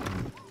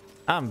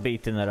 I'm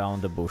beating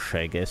around the bush,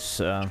 I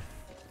guess.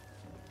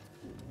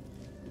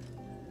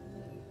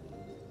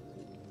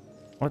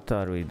 What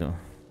are we doing?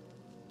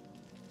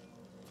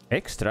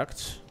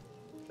 Extracts?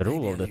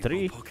 Rule of the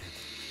tree?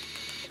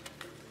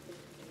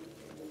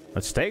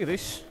 Let's take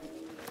this.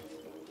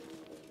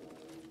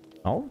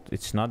 Oh,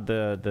 it's not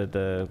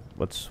the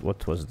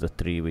what was the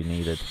tree we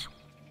needed?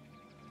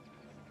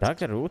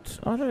 Dagger root.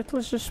 Alright,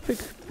 let's just pick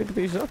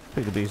these up,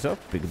 pick these up,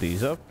 pick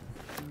these up.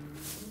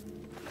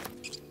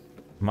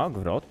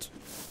 Mugrot.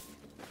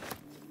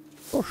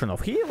 Potion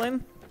of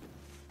healing.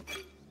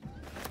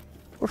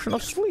 Potion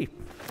of sleep.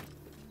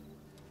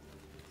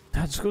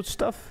 That's good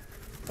stuff.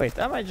 Wait,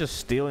 am I just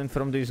stealing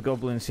from these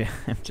goblins? Yeah,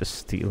 I'm just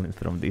stealing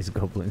from these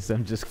goblins.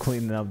 I'm just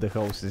cleaning up the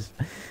houses.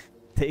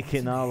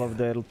 Taking all of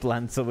their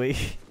plants away.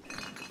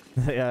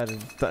 They are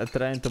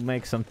trying to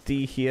make some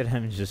tea here.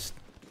 I'm just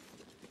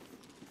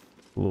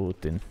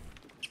looting.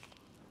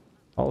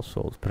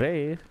 Also,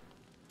 prayer.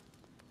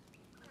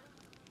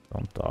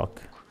 Don't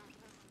talk.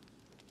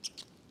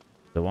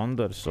 The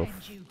wonders of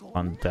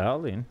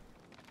Andalin.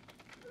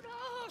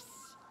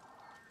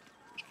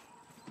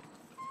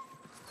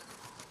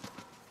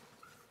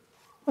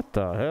 What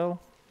the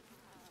hell?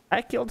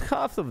 I killed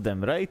half of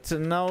them, right?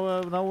 And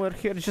now we're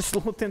here just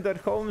looting their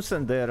homes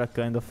and they're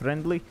kind of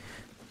friendly.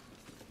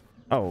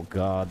 Oh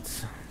god.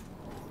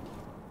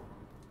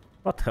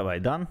 What have I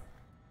done?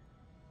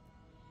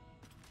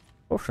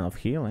 Potion of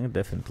healing,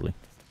 definitely.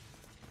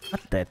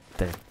 What that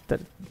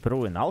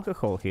brewing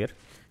alcohol here?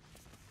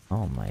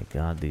 Oh my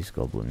god, these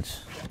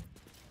goblins.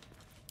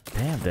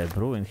 Damn, they're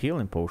brewing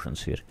healing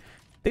potions here.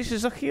 This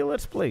is a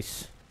healer's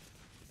place.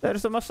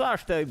 There's a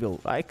massage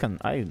table. I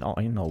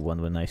know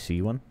one when I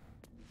see one.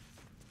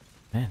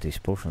 Man, these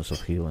potions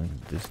of healing,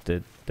 this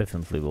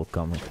definitely will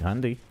come in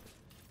handy.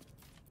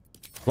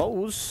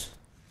 Close.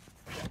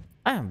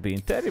 I am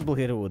being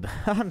terribly rude,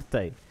 aren't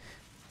I?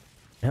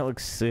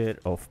 Elixir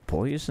of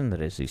poison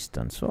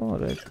resistance.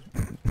 Alright.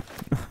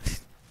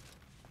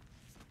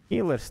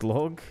 Healer's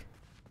log.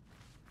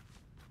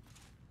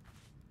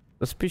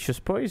 Suspicious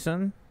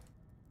poison.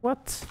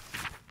 What?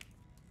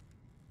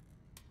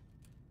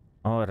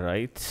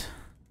 Alright.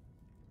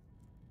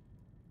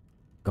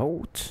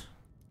 Goat.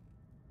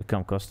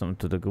 Become accustomed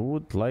to the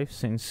good life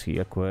since he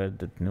acquired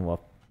the new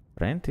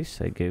apprentice.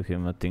 I gave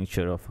him a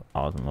tincture of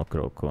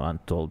Autumnocroco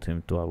and told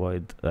him to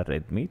avoid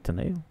red meat and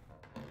ale.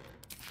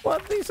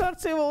 What? These are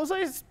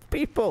civilized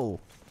people!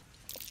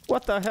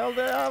 What the hell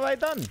have I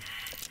done?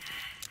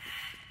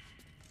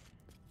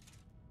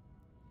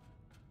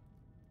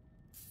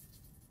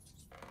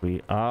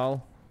 We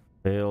all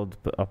failed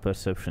a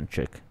perception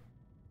check.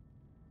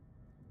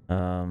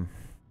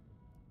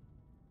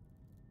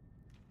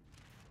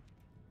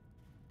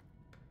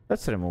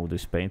 Let's remove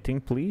this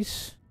painting,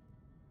 please.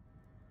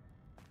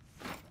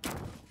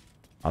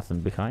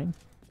 Nothing behind.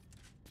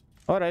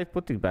 Alright,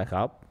 put it back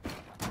up.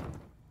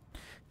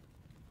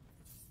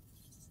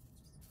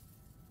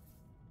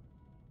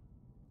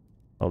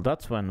 Well,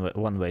 that's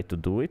one way to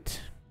do it.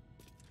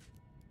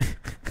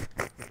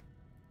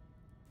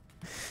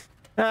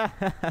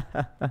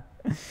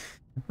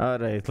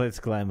 Alright, let's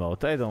climb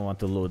out. I don't want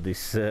to load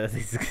this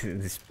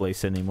this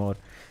place anymore.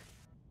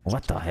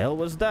 What the hell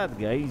was that,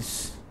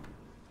 guys?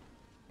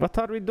 What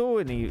are we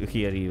doing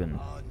here even?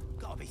 Oh,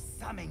 gotta be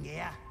something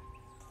here.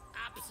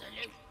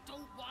 Absolute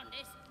don't want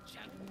this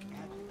junk.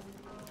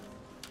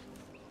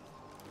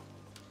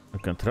 We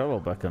can travel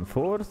back and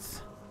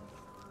forth.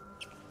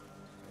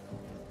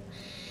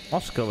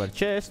 Moss covered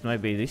chest.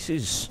 Maybe this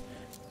is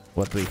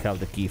what we have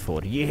the key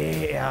for.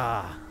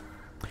 Yeah!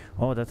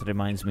 Oh, that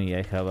reminds me.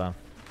 I have a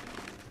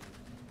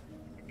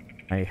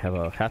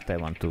hat I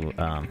want to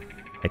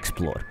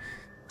explore.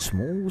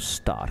 Smooth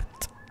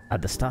start.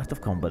 At the start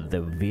of combat,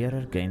 the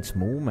wearer gains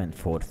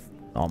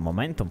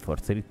momentum for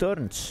 3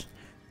 turns.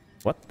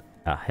 What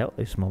the hell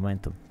is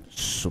momentum?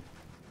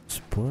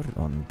 Spurred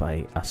on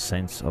by a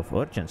sense of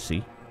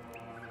urgency,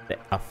 the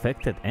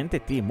affected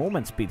entity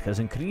movement speed has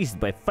increased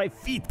by 5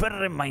 feet per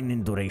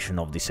remaining duration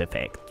of this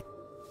effect.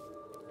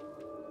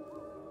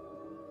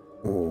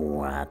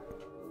 What?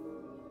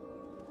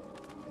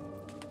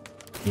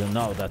 You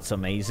know that's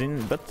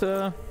amazing, but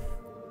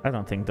I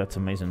don't think that's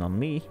amazing on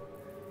me.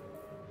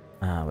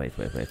 Wait.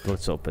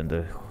 Let's open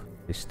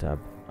this tab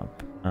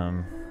up.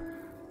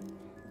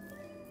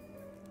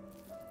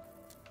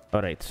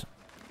 Alright.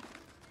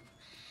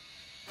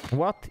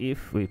 What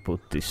if we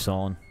put this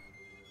on?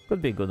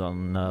 Could be good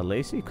on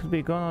Lacey, could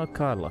be good on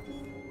Carla.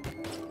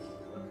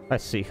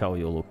 Let's see how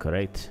you look,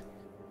 right?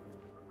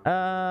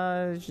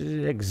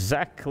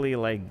 Exactly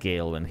like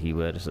Gale when he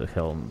wears a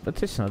helm.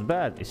 But it's not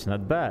bad, it's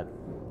not bad.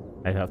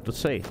 I have to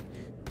say.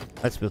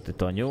 Let's put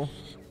it on you.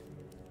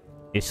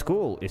 It's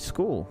cool, it's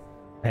cool.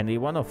 Any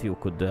one of you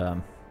could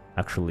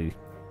actually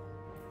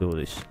do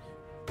this.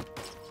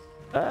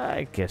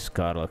 I guess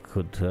Carla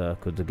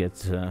could get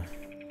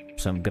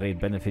some great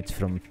benefits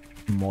from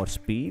more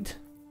speed.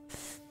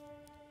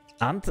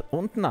 And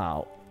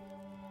now,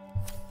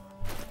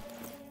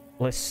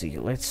 let's see.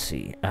 Where's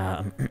the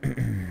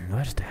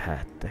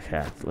hat? The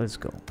hat. Let's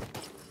go.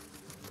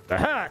 The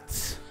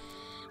hat.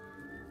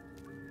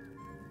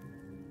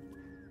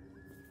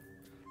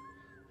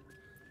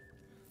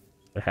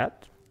 The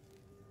hat.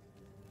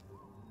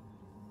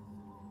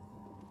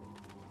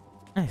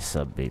 It's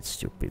a bit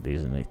stupid,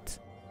 isn't it?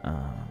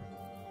 I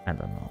don't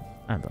know.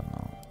 I don't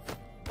know.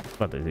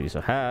 But it is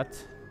a hat.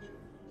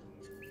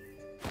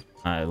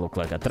 I look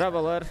like a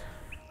traveler.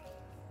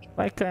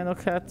 My kind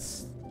of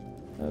hats.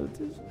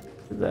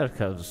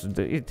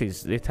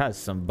 It has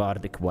some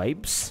bardic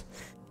vibes.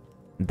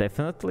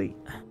 Definitely.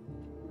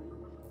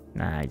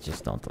 Nah, I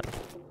just don't like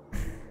it.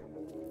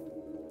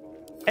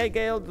 Hey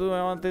Gale, do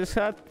I want this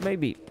hat?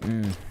 Maybe.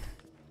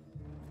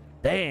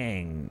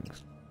 Dang,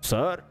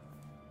 sir.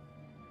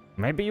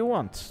 Maybe you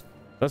want.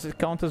 Does it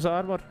count as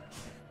armor?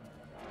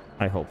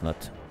 I hope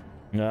not.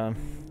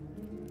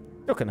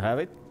 You can have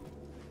it.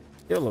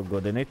 You look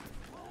good in it.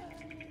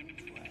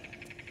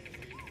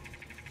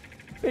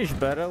 Fish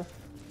barrel.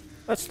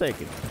 Let's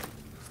take it.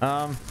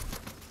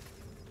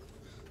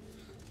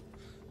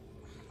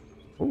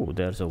 Ooh,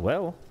 there's a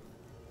well.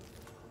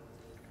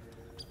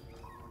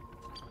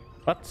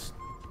 What?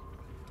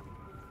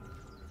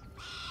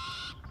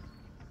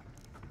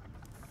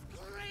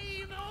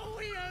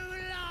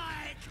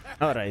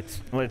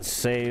 Alright, let's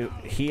save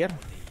here.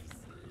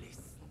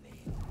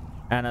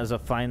 And as a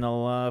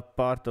final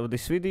part of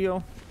this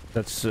video,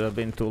 that's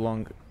been too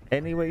long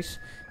anyways,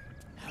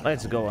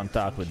 let's go and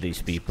talk with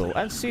these people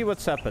and see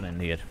what's happening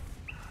here.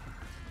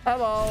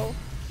 Hello!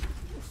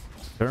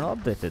 You're not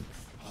updated.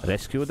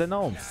 Rescue the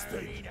gnome.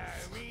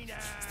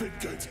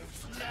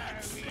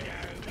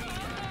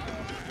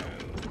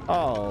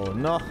 Oh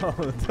no,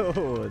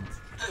 dude.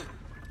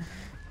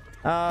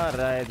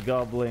 Alright,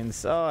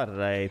 goblins,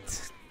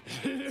 alright.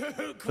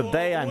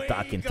 Today I'm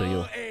talking to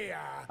you.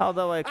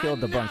 Although I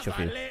killed a bunch of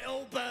you.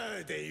 Little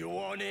birdie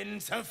wanting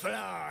to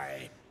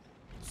fly.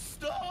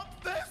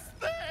 Stop this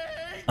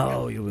thing!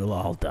 Oh, you will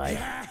all die.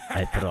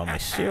 I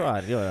promise. You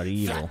are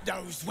evil. Flap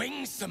those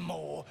wings some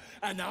more,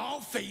 and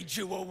I'll feed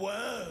you a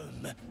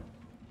worm.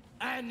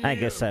 And I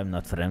guess I'm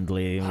not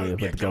friendly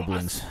with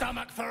goblins.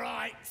 Stomach for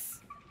ice.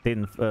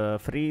 Didn't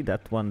free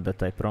that one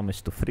that I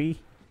promised to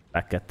free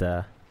back at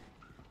the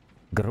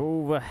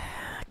grove.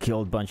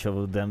 Killed a bunch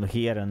of them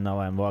here, and now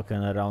I'm walking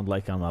around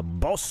like I'm a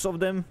boss of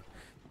them.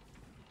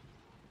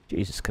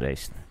 Jesus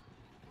Christ.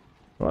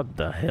 What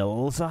the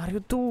hells are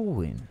you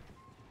doing?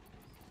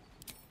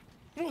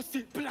 What's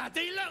it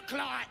bloody look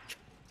like?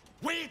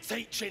 We're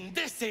teaching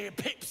this here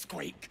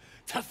pipsqueak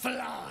to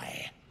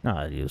fly.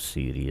 Are you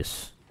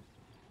serious?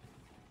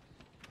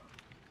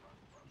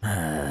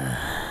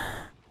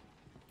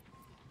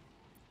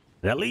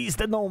 Release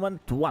the gnome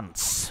at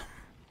once.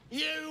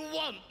 You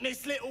want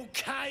this little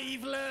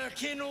cave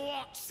lurking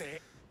what's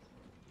it?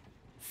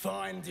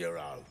 Find your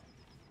own.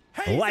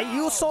 Why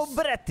you so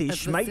British,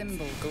 As the mate?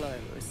 symbol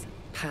glows,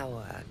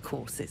 power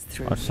courses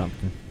through Or you.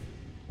 something.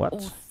 What?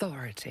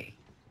 Authority.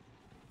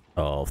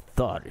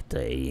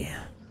 Authority.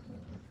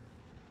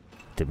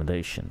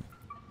 Intimidation.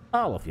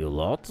 All of you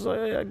lot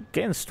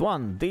against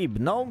one deep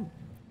gnome.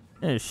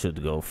 You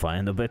should go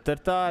find a better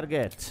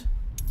target.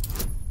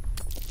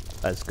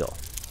 Let's go.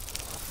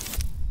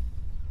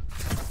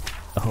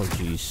 Oh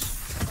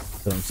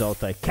jeez. Turns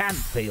out I can't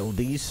fail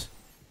these.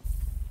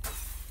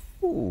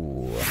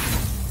 Ooh.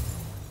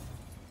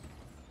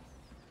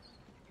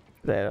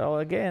 There all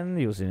again,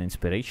 using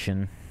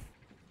inspiration.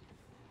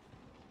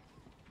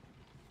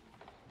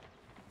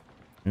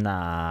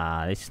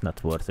 Nah, it's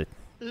not worth it.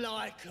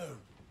 Like who?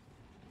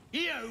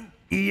 You?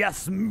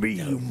 Yes, me,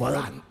 you mother.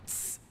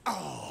 Runts.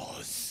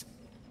 Oz.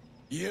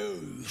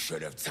 You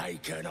should have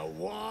taken a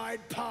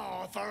wide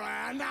path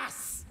around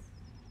us.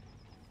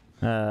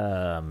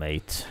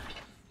 Mate.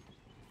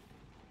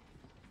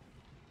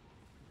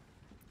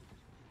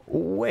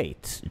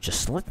 Wait,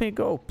 just let me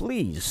go,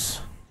 please.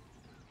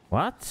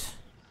 What?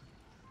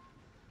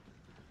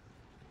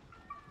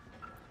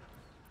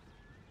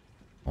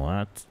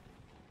 What?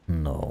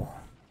 No.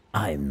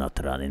 I'm not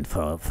running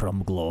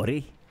from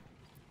glory.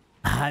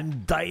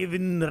 I'm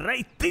diving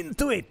right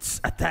into it.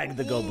 Attack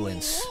the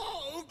goblins.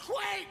 Whoa,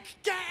 quick,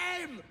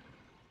 get him!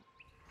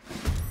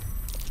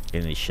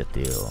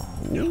 Initiative.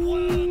 The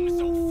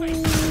worms will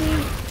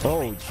feast.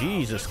 Oh,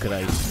 Jesus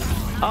Christ.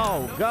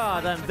 Oh,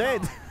 God, I'm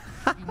dead.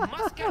 You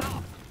must get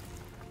up.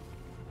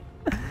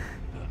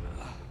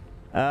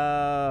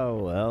 Oh,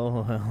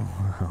 well.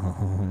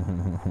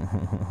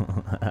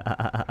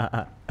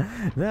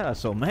 There are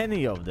so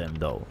many of them,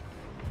 though.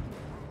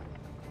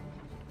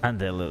 And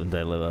they're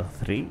level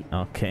 3?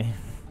 Okay.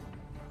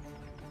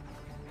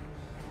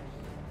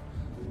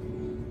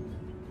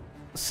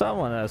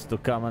 Someone has to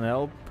come and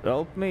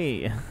help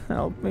me.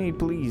 Help me,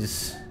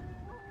 please.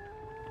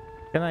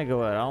 Can I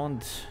go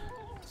around?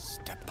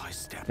 Step by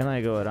step. Can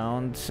I go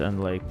around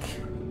and, like,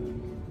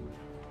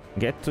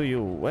 get to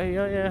you? Wait,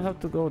 I have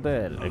to go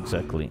there.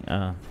 Exactly.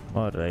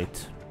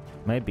 Alright.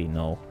 Maybe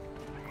no.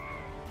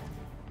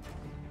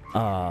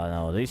 Ah,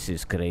 no, this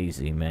is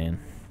crazy, man.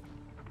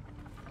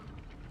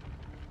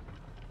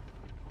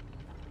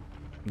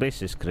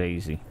 This is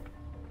crazy.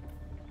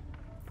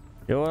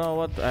 You know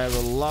what? I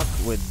will lock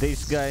with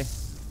this guy.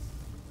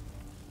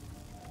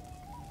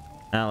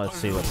 Now let's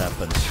see what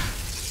happens.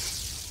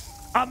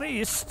 I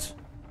missed!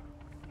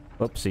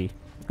 Oopsie.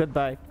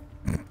 Goodbye.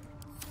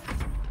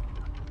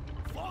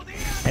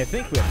 I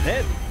think we're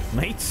dead,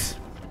 mates.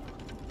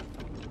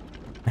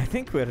 I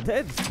think we're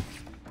dead.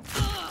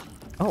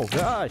 Oh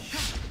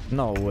gosh.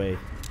 No way.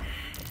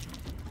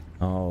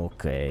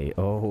 Okay,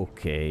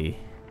 okay.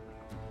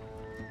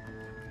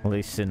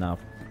 Listen up.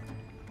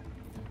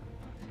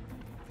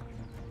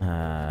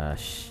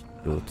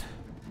 Shoot.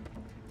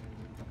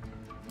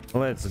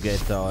 Let's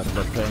get our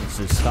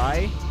defenses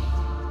high.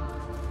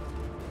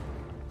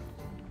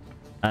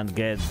 And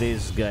get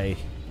this guy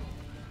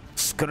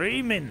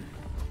screaming.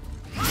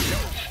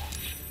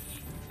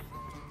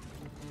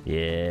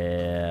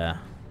 Yeah.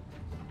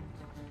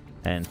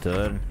 And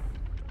turn.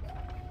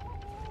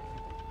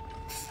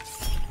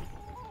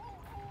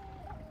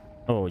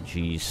 Oh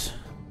jeez.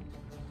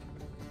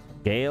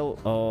 Gale?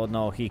 Oh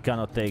no, he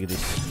cannot take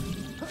this.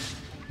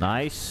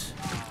 Nice.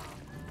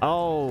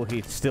 Oh,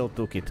 he still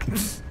took it.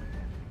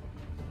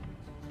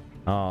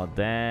 Oh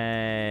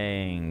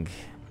dang.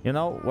 You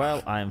know,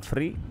 well, I'm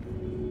free.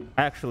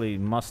 Actually,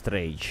 must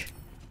rage.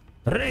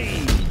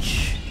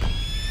 Rage!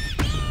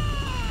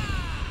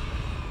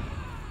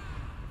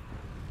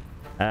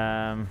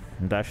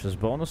 Dash's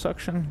bonus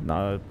action.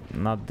 No,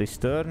 not this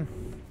turn.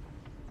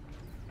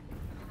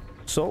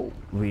 So,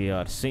 we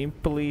are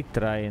simply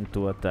trying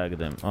to attack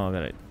them.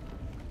 Alright.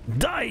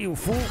 Die, you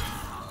fool!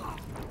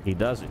 He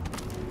does it.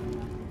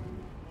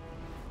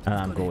 And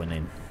I'm going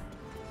in.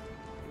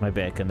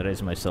 Maybe I can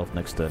raise myself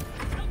next turn.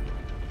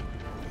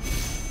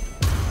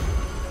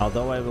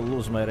 Although I will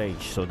lose my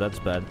rage, so that's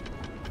bad.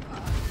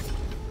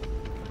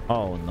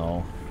 Oh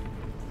no.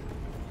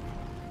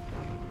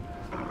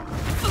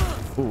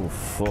 Ooh,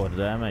 4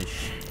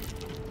 damage.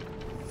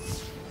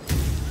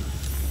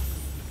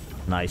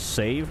 Nice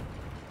save.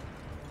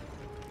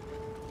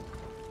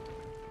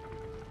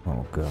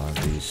 Oh god,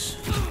 these...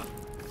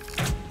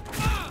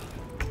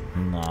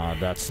 No,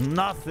 that's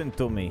nothing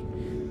to me.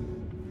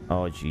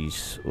 Oh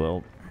jeez,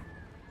 well...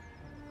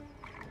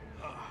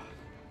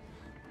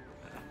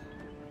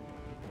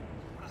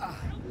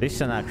 This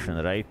is an action,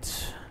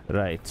 right?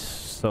 Right,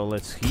 so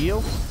let's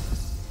heal.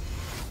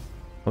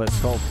 Let's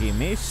hope he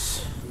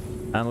miss.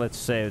 And let's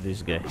save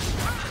this guy.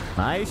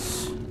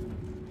 Nice.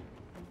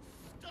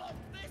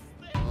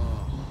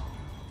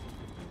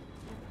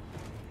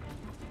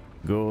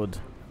 Good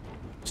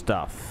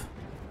stuff.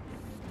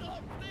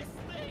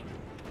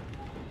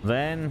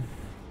 Then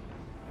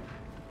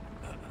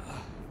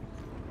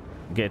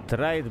get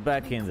right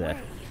back in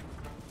there.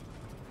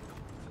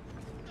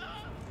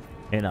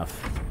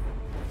 Enough.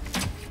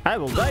 I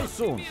will die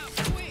soon.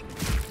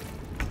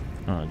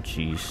 Oh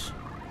jeez.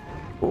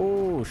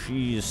 Oh,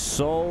 she is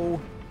so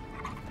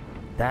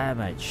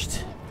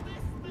damaged.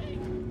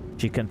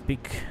 She can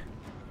pick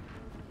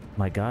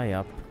my guy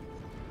up,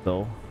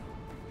 though.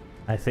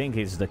 I think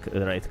it's the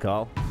right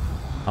call.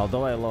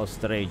 Although I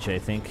lost rage, I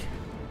think.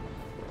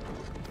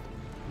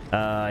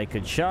 I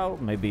could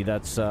shout. Maybe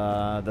that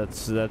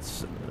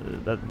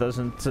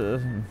doesn't.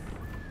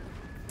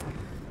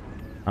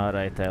 All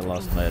right, I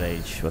lost my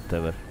rage.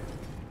 Whatever.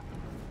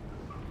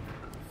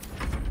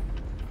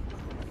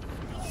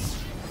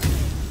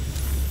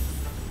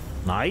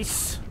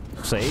 Nice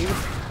save.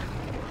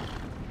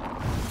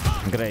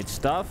 Great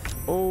stuff.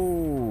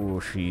 Oh,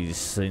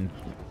 she's in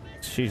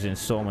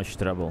so much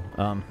trouble.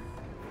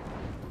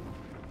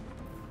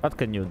 What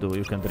can you do?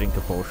 You can drink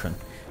a potion.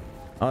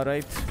 All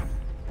right.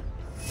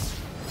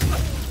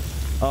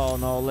 Oh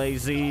no,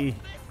 lazy.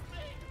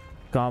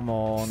 Come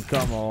on,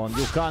 come on.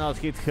 You cannot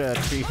hit her.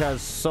 She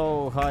has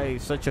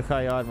such a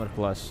high armor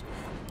class.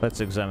 Let's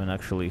examine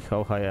actually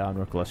how high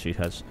armor class she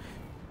has.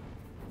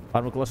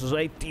 Armor class is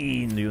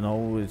 18, you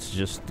know, it's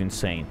just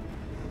insane.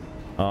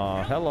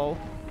 Hello.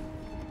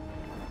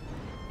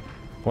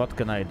 What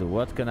can I do?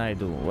 What can I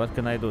do? What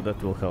can I do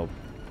that will help?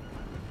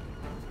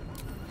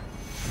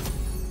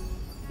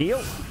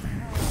 Heal.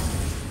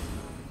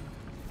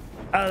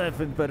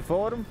 Elephant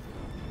perform.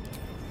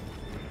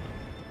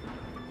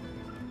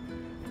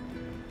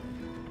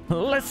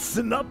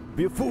 Listen up,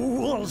 you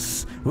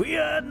fools! We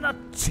are not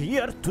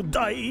here to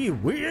die,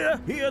 we're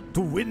here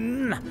to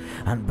win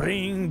and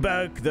bring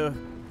back the...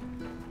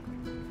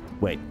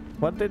 Wait,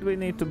 what did we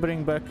need to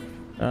bring back?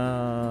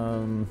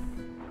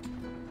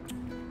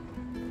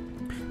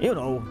 You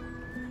know,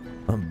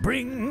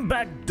 bring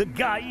back the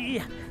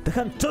guy that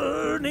can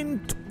turn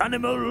into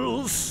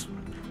animals.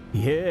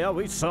 Yeah,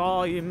 we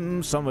saw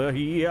him somewhere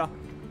here.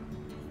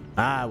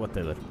 Ah,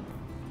 whatever.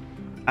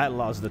 I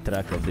lost the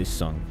track of this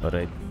song,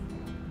 alright.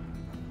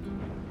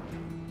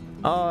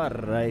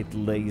 Alright,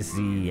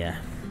 lazy.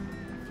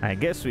 I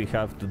guess we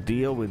have to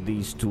deal with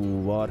these two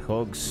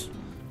warhogs.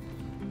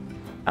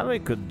 And we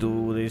could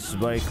do this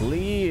by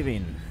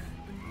cleaving.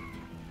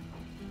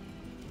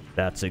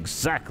 That's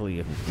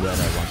exactly where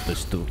I want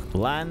us to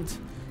land.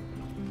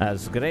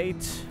 That's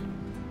great.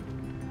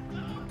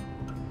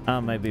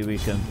 Maybe we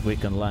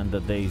can land the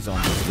days on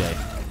this guy.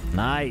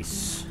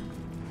 Nice.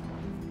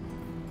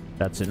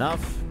 That's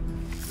enough.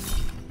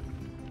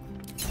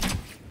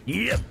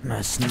 Yep,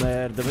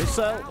 snare the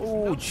missile.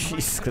 Oh,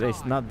 Jesus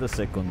Christ, not the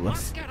second one.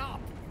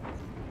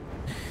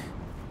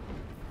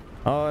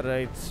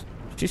 Alright.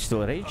 She's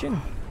still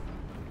raging?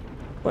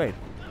 Wait.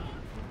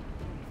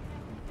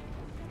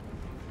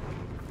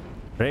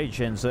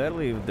 Rage ends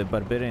early if the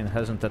barbarian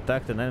hasn't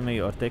attacked an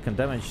enemy or taken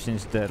damage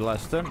since their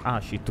last turn. Ah,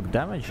 she took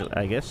damage,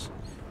 I guess.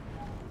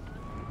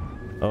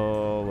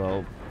 Oh,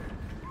 well.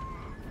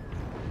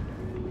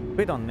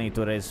 We don't need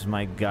to raise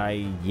my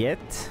guy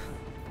yet.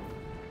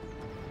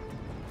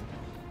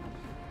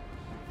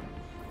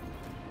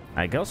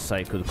 I guess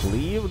I could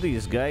cleave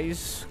these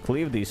guys.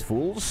 Cleave these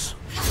fools.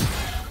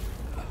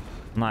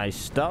 Nice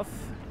stuff.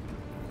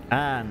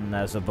 And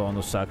as a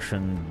bonus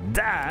action,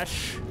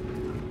 dash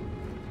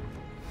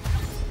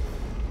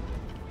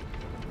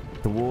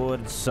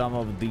towards some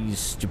of these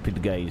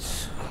stupid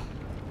guys.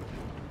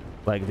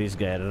 Like this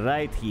guy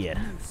right here.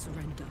 No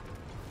surrender.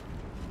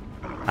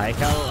 I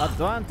have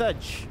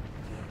advantage.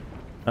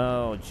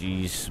 Oh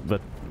jeez,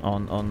 but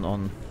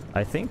on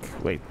I think,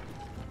 wait,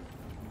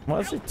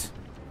 was it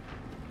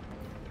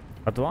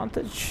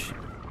advantage?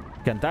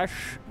 Can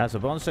dash as a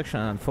bonus action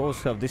and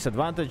foes have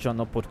disadvantage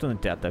on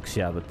opportunity attacks.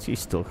 Yeah, but he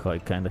still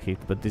kind of hit,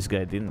 but this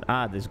guy didn't.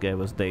 Ah, this guy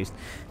was dazed.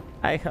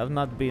 I have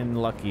not been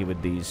lucky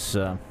with these.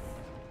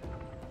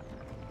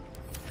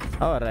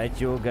 Alright,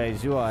 you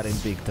guys, you are in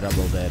big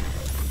trouble there.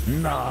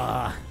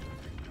 Nah!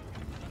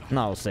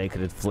 No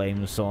sacred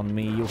flames on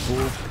me, you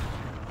fool.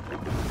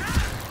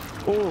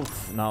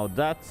 Oof, now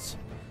that's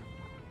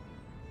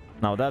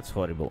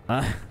horrible.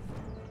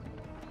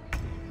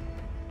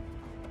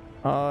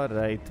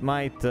 Alright,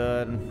 my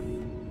turn.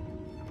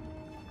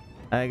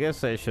 I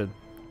guess I should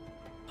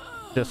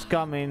just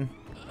come in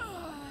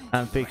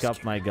and pick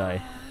up my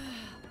guy.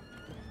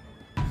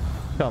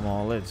 Come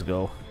on, let's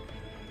go.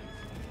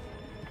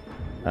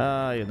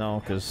 You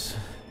know, cause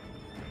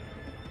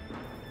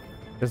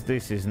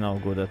this is no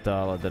good at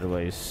all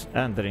otherwise.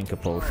 And drink a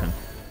potion.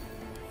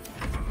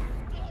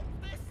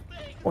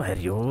 Where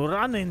you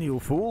running, you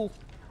fool?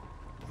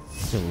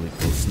 You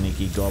little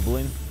sneaky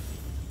goblin.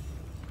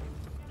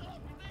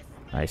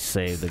 I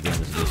saved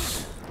against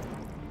this.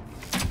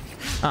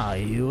 Ah,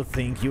 you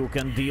think you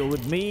can deal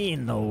with me?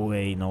 No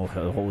way, no,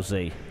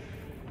 Jose.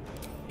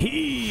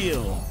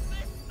 Heal!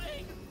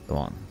 Come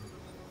on.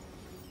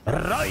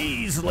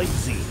 Rise,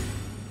 lazy!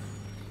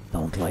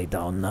 Don't lie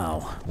down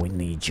now. We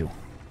need you.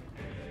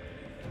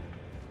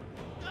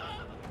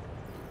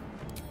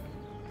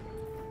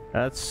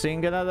 Let's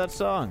sing another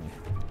song.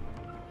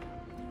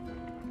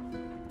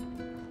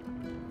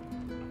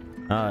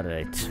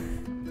 Alright.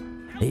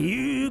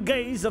 You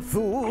guys are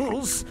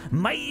fools,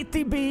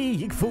 mighty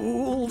big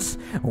fools.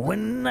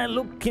 When I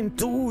look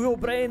into your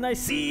brain, I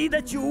see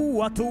that you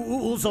are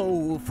tools,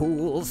 oh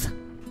fools.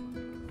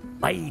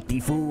 Mighty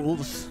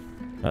fools.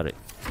 Alright.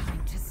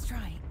 Time to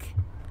strike.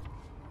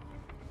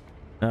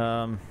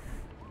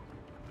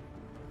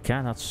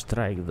 Cannot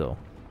strike though.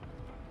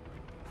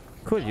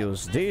 Could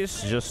use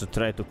this just to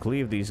try to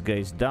cleave these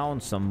guys down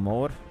some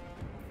more.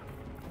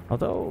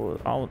 Although,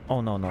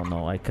 oh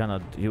no, I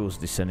cannot use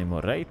this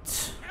anymore,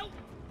 right?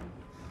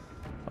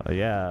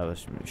 Yeah,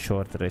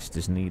 short rest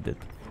is needed.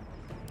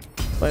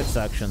 Let's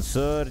action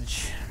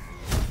surge.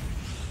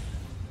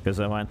 Because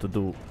I want to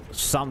do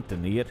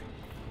something here.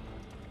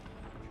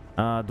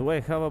 Do I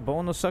have a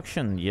bonus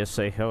action? Yes,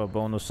 I have a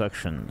bonus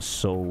action.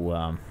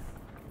 So,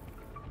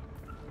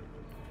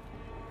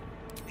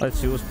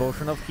 let's use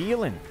Potion of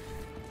Healing.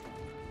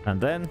 And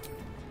then...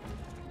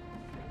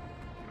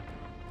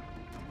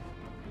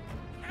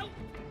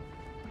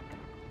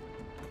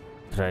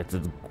 try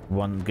to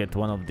get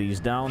one of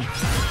these down.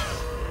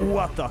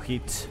 What a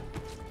hit!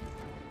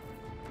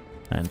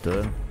 And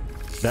turn.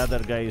 The other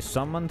guy is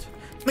summoned.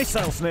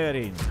 Missile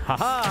snaring!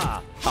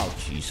 Haha! Oh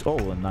jeez!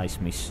 Oh, a nice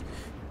miss.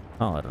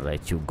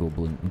 Alright, you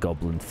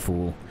goblin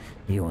fool.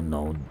 You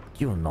know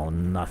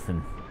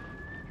nothing.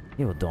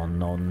 You don't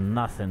know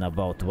nothing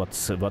about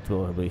what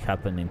will be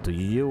happening to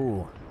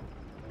you.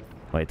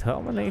 Wait,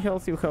 how many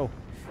health you have?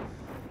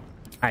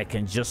 I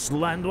can just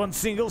land one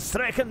single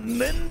strike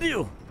and end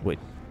you! Wait.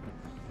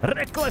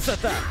 Reckless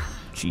attack!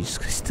 Jeez,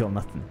 still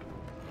nothing.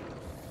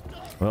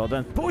 Well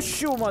then,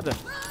 push you, mother!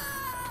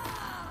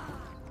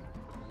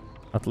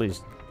 At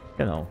least,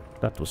 you know,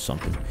 that was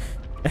something.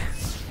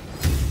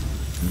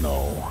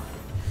 No.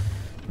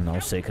 No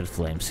sacred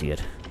flames here.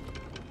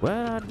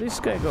 Where did this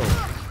guy go?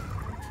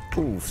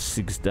 Oof,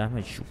 6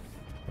 damage.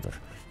 Mother.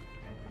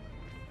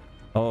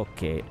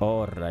 Okay,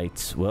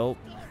 alright, well...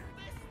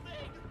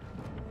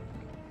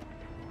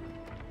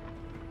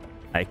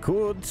 I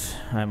could.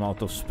 I'm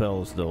out of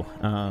spells though.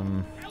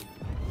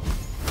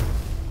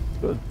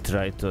 Could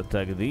try to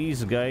attack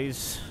these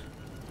guys.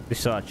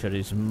 This archer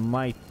is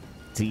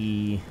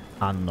mighty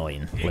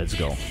annoying. Let's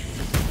go.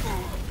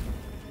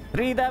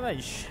 3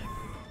 damage.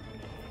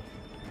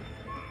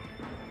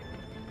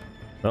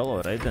 Well,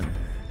 alright then.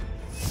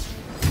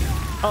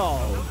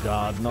 Oh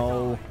god,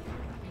 no.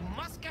 You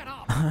must get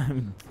up.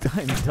 I'm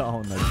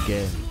down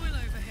again.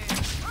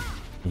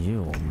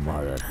 You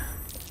mother.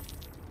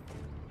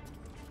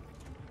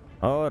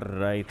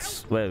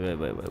 Alright. Wait.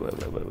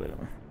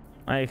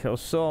 I have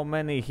so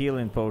many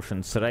healing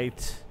potions,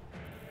 right?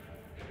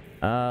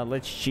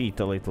 Let's cheat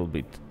a little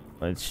bit.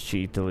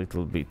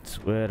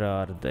 Where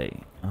are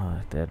they?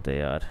 Ah, there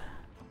they are.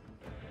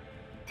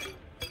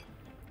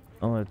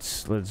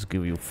 let's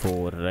give you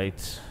 4,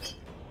 right?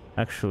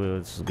 Actually,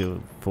 let's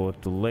give 4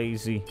 to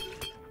Lazy.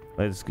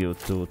 Let's give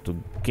 2 to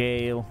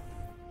Gale.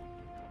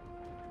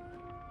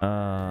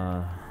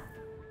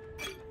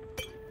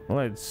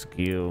 Let's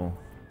give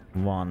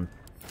 1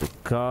 to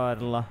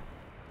Carla.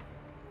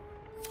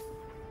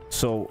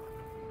 So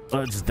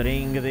let's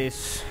drink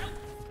this.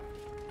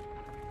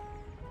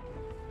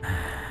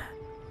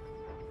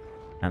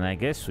 And I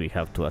guess we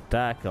have to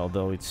attack,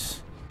 although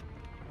it's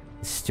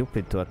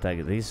stupid to attack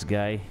this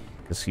guy,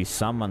 because he's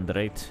summoned,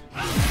 right?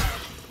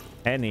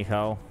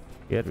 Anyhow,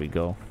 here we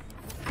go.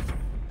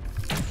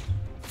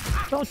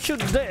 Don't you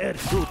dare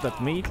shoot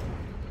at me!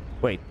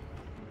 Wait.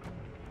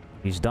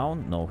 He's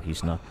down? No,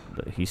 he's not.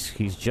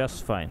 He's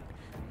just fine.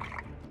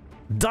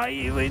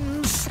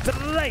 Diving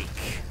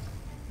strike!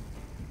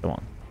 Come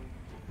on.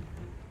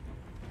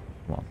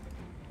 Come on.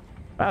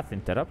 Path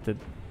interrupted.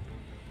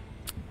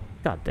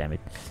 God damn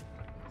it.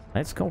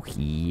 Let's go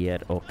here,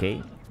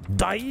 okay.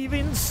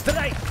 Diving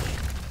strike!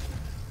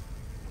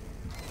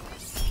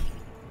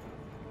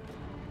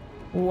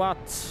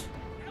 What?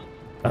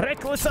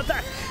 Reckless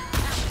attack!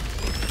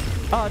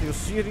 Are you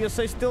serious?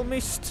 I still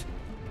missed.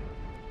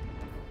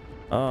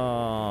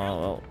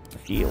 Well,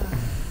 heal.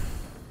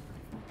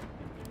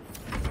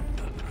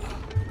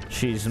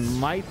 She's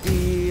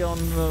mighty on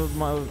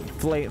my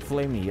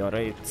flamey,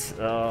 alright?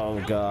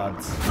 Oh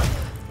god.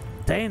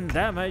 10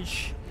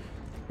 damage.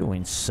 You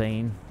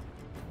insane.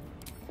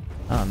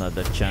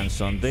 Another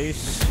chance on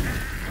this.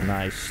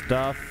 Nice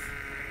stuff.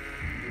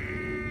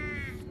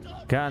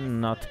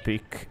 Cannot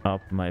pick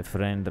up my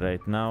friend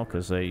right now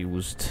because I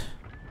used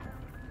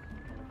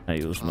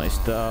my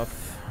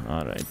stuff.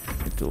 Alright,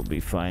 it will be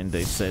fine,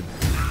 they said.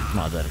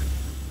 Mother.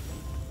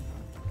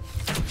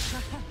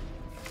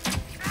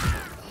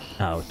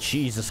 Oh,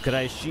 Jesus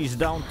Christ, she's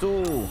down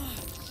too.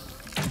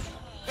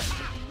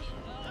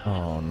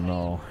 Oh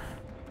no.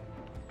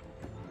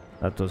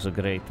 That was a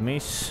great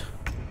miss.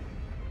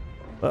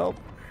 Well,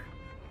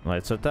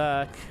 let's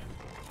attack.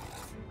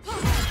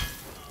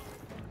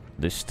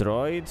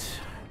 Destroyed.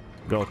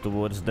 Go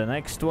towards the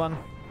next one.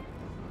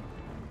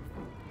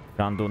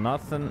 Can't do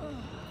nothing.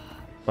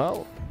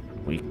 Well,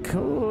 we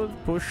could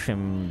push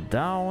him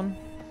down.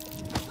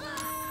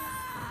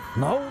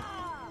 No?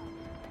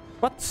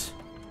 What?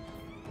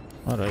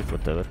 Alright,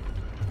 whatever.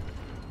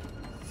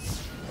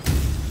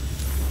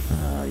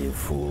 Ah, you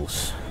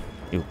fools.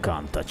 You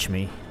can't touch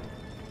me.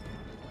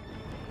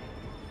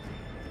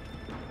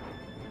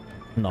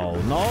 No,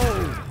 no!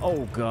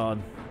 Oh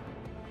god.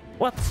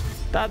 What?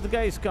 That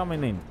guy's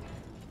coming in.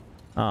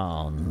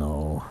 Oh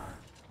no.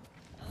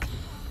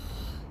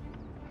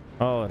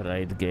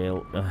 Alright,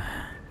 Gale.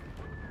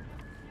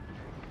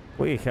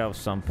 We have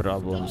some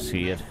problems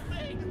here.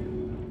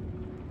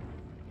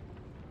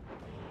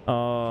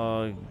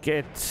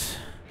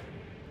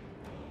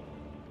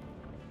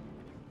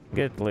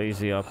 Get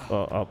Lazy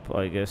up,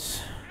 I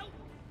guess.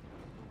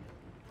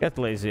 Get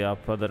Lazy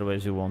up,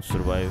 otherwise you won't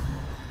survive.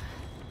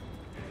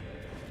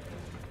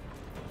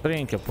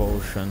 Drink a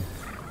potion.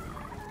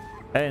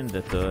 End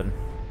the turn.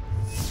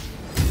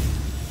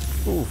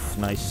 Oof,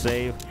 nice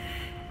save.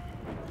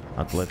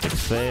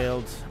 Athletics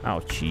failed.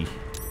 Ouchie.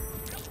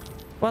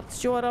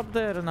 What? You are up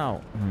there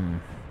now?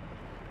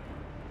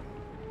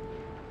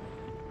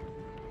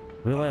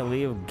 Will I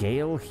leave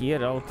Gale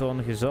here out on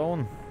his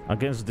own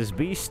against this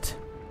beast?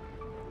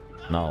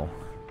 No.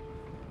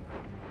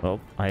 Well,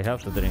 I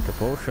have to drink a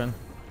potion.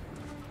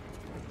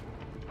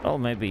 Well,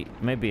 maybe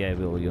I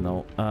will, you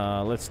know.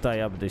 Let's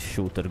tie up this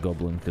shooter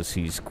goblin, because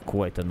he's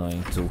quite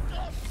annoying too.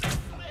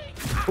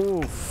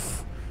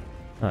 Oof.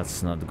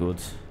 That's not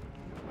good.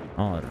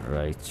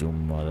 Alright, you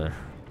mother.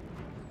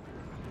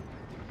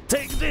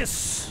 Take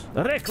this!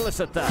 Reckless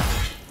attack!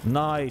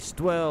 Nice,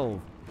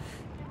 12.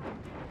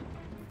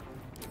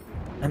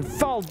 And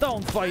fall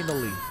down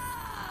finally!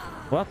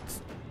 What?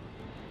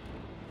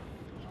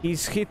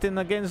 He's hitting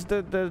against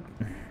the...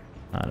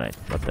 Alright,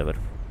 whatever.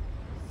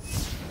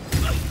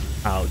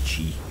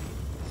 Ouchie.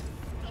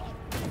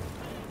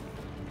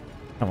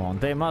 Come on,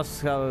 they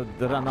must have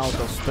run out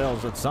of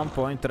spells at some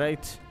point,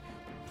 right?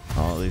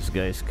 Oh, this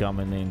guy's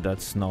coming in,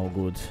 that's no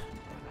good.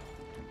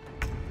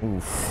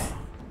 Oof.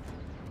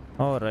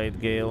 Alright,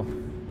 Gale.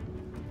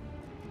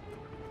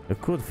 You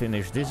could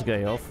finish this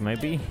guy off,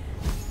 maybe?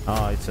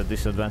 Ah, it's a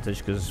disadvantage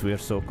because we're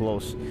so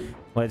close.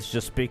 Let's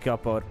just pick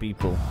up our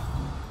people.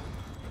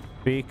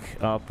 Pick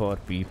up our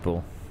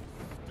people.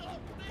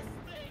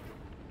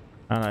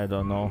 And I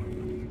don't know.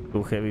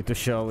 Too heavy to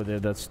show there,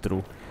 that's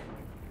true.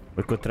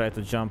 We could try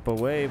to jump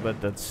away, but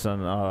that's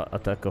an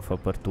attack of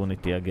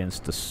opportunity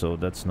against us, so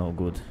that's no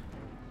good.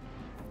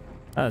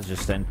 That's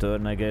just end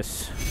turn, I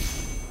guess.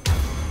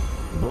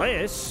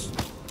 Bless?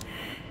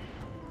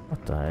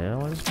 What the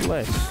hell is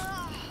bless?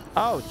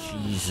 Oh,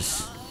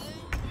 Jesus.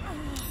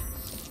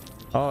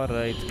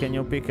 Alright, can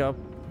you pick up?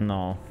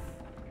 No.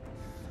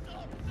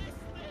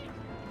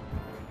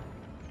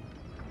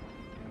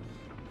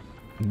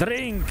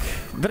 Drink!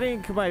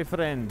 Drink, my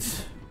friend!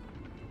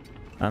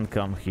 And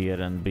come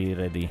here and be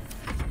ready.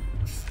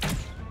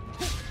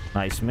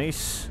 Nice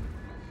miss.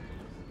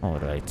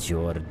 Alright,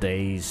 your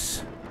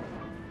days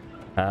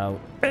have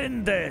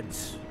ended!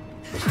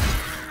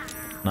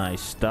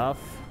 Nice stuff.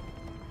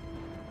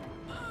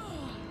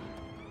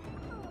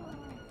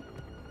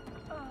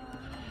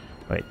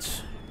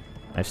 Wait.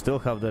 I still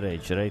have the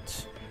rage,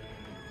 right?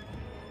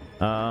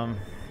 I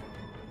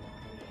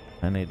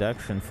need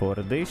action for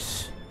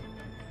this.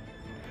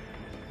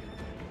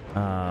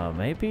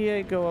 Maybe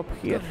I go up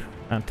here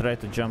and try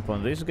to jump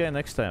on this guy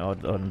next time, or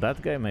on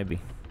that guy maybe.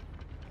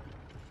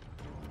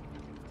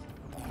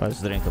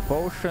 Let's drink a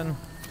potion,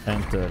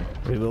 enter.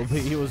 We will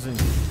be using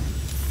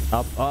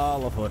up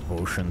all of our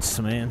potions,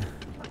 man.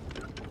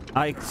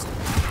 I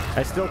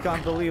still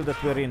can't believe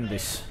that we're in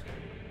this.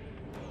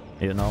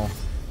 You know.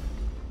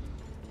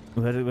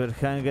 We're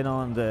hanging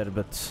on there,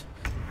 but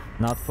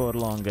not for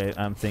long,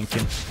 I'm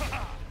thinking.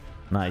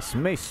 Nice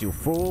miss, you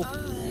fool.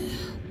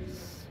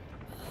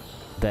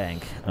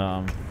 Dang.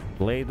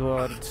 Blade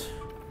ward.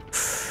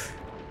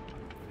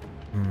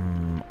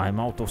 I'm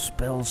out of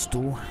spells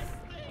too.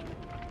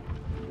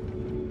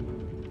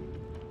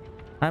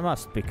 I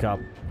must pick up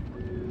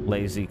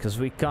lazy, because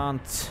we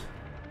can't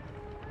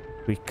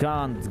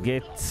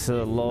get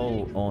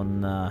low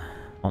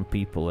on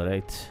people,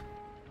 right?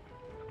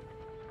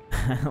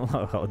 I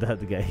love how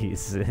that guy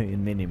is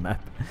in minimap.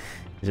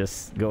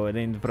 Just going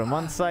in from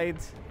one side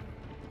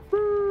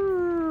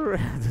to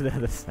the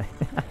other side.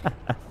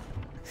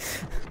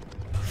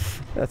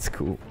 That's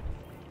cool.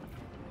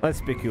 Let's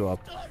pick you up.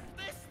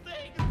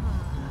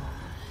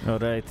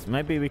 Alright,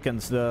 maybe we can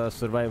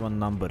survive on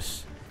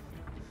numbers.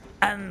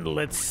 And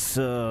let's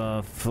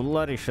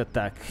flourish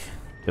attack,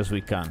 because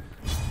we can.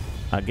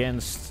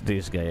 Against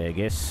this guy, I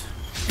guess.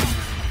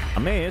 A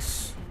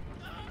miss!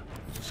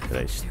 Jesus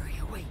Christ.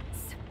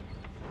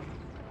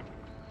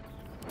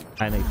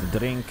 I need to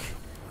drink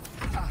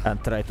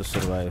and try to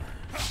survive.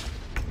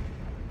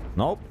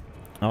 Nope.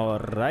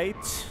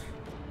 Alright.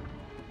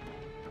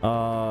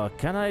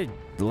 Can I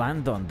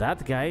land on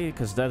that guy?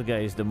 Because that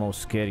guy is the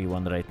most scary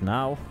one right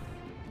now.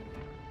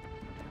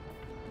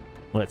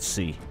 Let's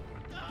see.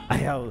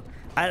 I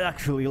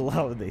actually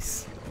love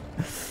this.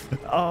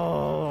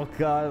 Oh,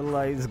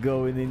 Carla is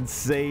going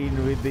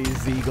insane with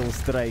these eagle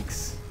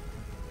strikes.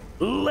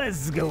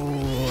 Let's go!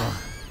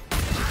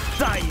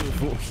 Die, you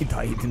fool! He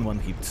died in one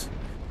hit.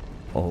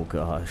 Oh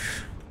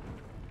gosh.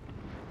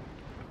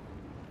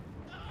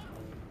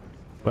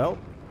 Well.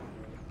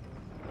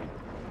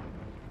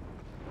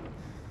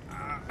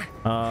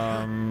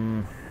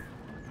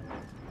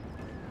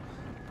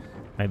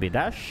 Maybe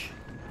dash?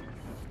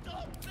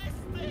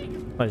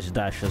 Let's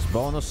dash as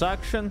bonus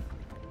action.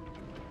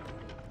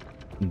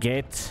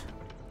 Get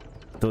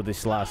to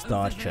this last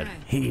archer.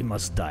 He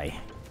must die.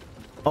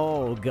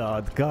 Oh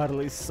god, Carl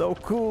is so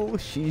cool.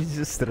 She's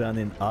just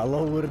running all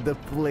over the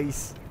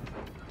place.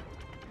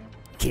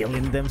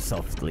 Killing them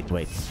softly.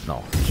 Wait,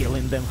 no.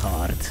 Killing them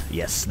hard.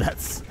 Yes,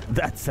 that's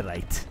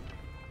right.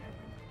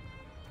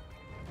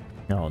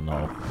 Oh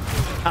no.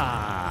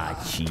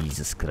 Ah,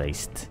 Jesus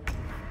Christ.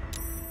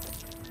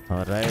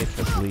 Alright,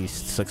 at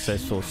least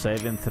successful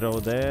saving throw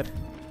there.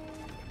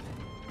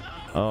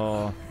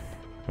 Oh.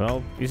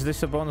 Well, is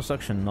this a bonus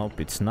action? Nope,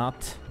 it's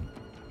not.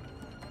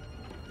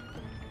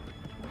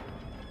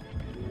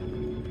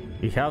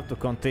 We have to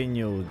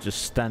continue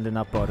just standing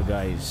up our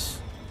guys.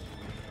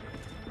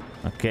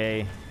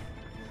 Okay.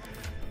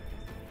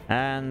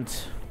 And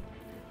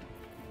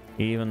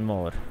even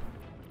more.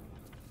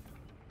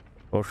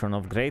 Potion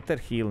of greater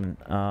healing.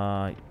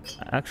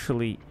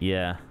 Actually,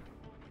 yeah.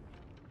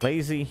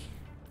 Lazy.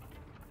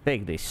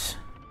 Take this.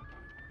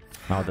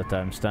 Now that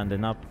I'm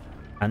standing up.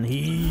 And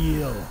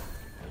heal.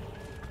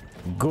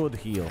 Good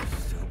heal.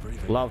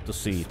 Love to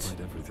see it.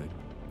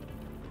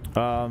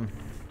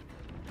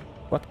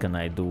 What can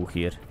I do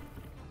here?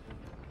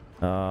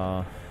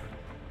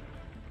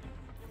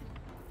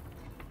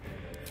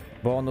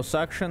 Bonus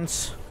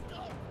actions.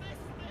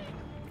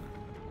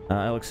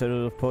 Elixir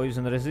of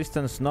poison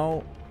resistance,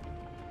 no.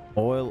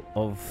 Oil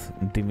of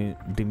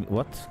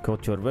what?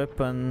 Coat your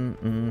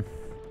weapon.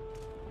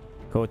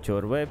 Coat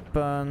your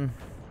weapon.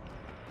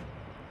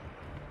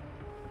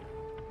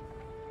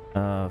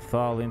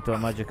 Fall into a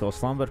magical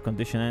slumber.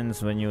 Condition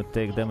ends when you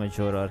take damage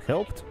or are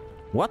helped.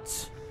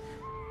 What?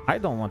 I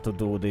don't want to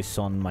do this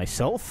on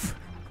myself.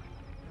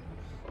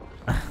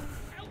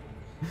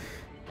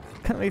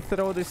 Can we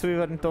throw this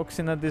wyvern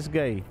toxin at this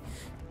guy?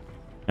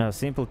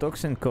 Simple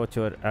toxin, coat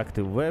your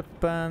active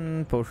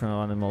weapon. Potion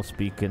of animal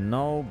speaking,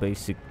 no.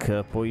 Basic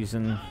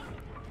poison,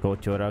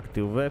 coat your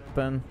active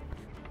weapon.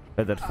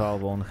 Feather fall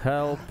won't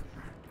help.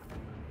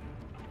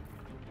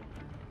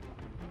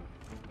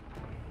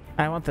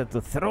 I wanted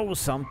to throw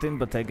something,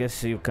 but I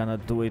guess you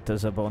cannot do it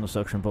as a bonus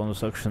action.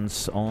 Bonus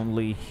actions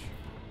only.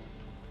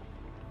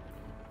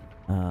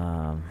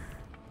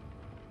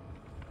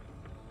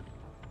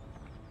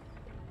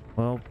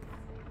 Well.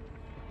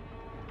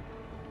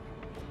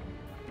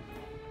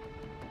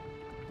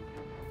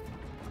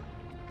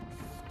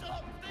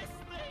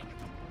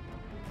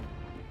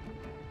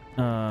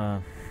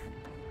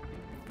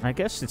 I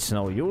guess it's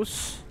no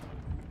use.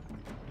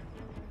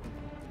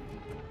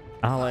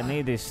 All I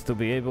need is to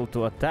be able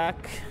to attack.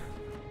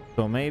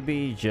 So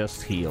maybe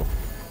just heal.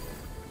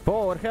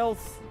 4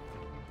 health.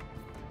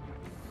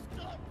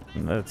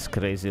 That's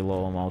crazy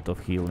low amount of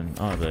healing.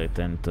 Alright,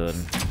 and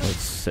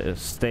let's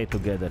stay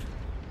together.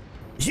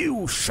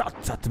 You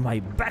shot at my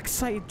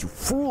backside, you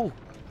fool!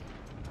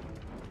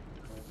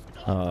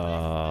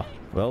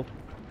 Well,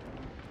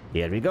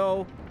 here we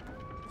go.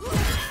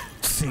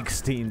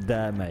 16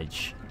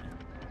 damage.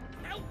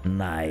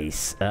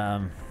 Nice.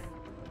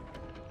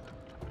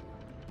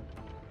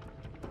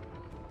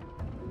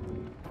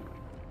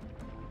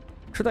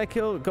 Should I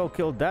go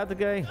kill that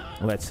guy?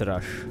 Let's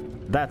rush.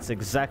 That's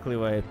exactly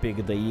why I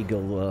picked the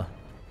eagle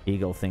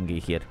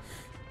thingy here.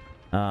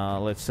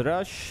 Let's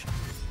rush.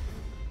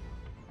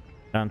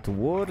 And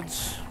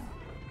towards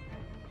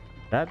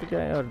that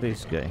guy or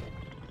this guy?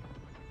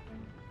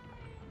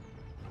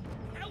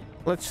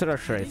 Let's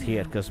rush right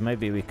here, because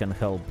maybe we can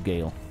help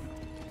Gale.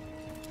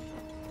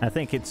 I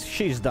think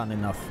she's done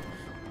enough.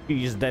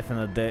 She's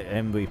definitely the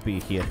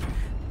MVP here.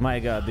 My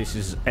god, this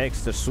is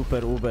extra super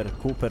uber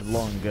cooper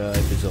long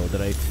episode,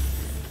 right?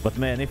 But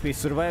man, if we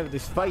survive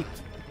this fight,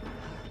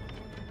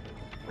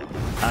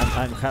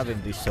 I'm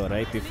having this,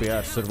 alright, if we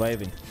are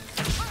surviving.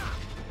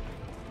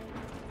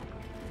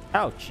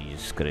 Oh,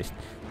 Jesus Christ.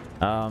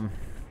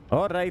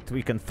 Alright,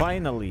 we can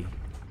finally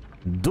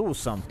do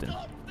something.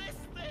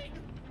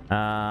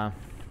 I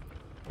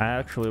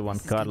actually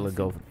want Carla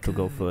to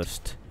go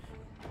first.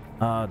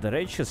 The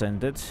rage has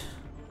ended.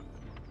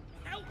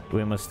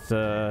 We must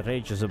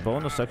rage as a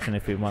bonus action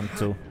if we want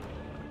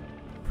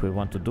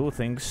to do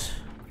things.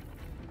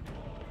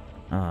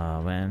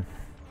 Oh man.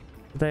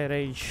 Did I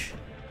rage?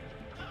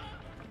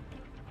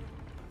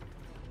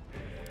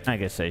 I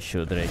guess I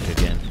should rage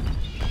again.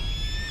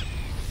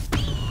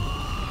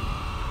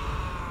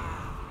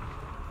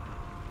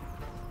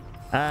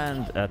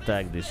 And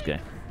attack this guy.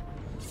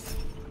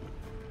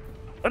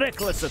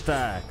 Reckless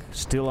attack!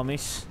 Still a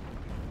miss.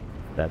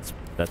 That's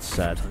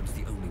sad. Sometimes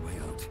the only way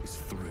out is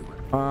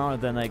through.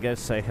 Then I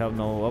guess I have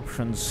no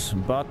options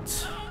but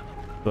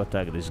to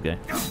attack this guy.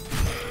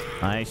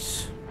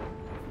 Nice.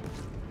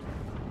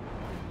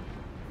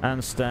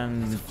 And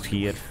stand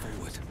here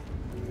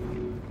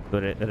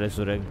to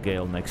resurrect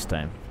Gale next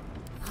time.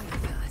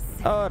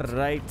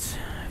 Alright,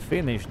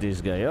 finish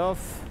this guy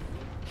off.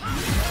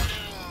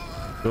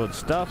 Good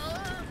stuff.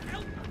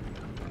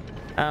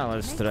 And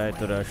let's try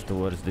to rush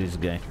towards this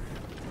guy.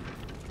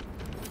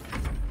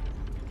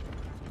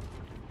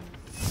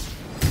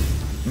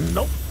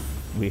 Nope.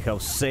 We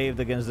have saved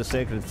against the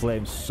Sacred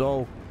Flame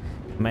so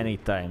many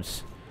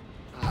times.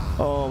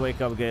 Oh, wake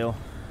up, Gale.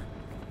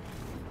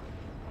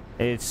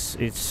 It's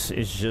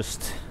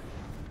just...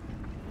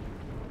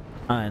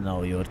 I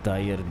know you're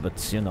tired,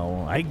 but you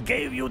know, I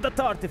gave you that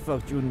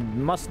artifact. You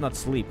must not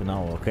sleep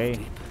now, okay?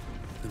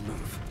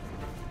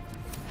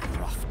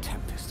 Rough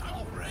tempest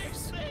I'll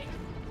raise.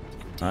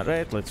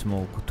 Alright, let's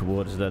move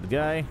towards that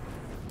guy.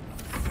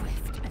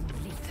 Swift and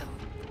lethal.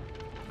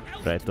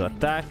 Try to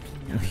attack.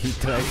 He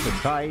tries to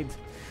hide.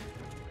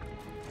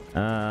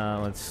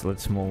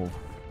 Let's move.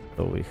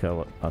 So we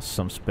have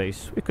some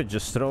space. We could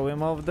just throw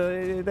him off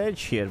the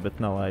edge here, but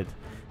no, I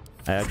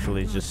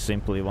actually just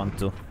simply want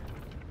to...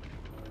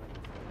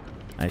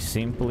 I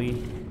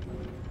simply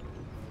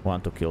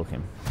want to kill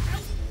him.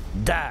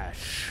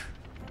 Dash!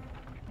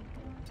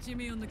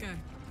 Jimmy on the go.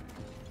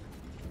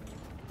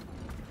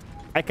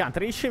 I can't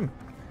reach him.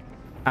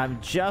 I'm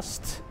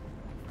just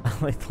a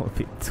little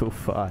bit too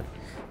far.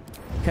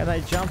 Can I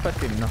jump at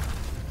him? No.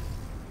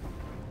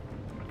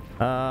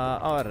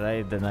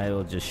 Alright, then I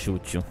will just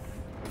shoot you.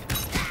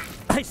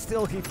 I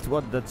still hit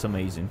what? That's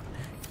amazing.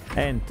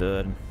 And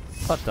turn.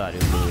 What are you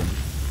doing?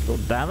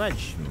 Good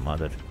damage,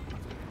 mother.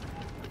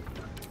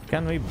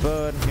 Can we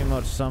burn him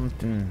or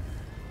something?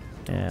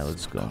 Yeah,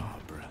 let's go.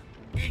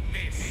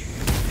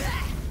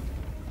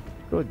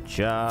 Good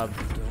job.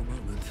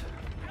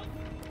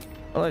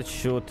 Let's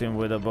shoot him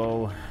with a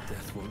bow.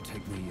 Death won't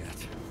take me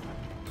yet.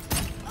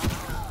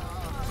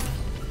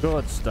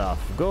 Good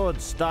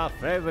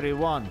stuff,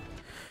 everyone.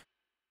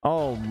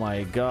 Oh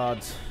my god.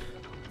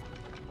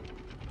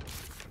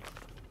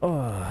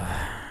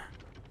 Oh.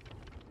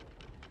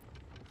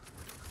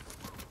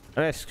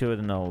 Rescue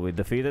the gnome. We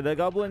defeated the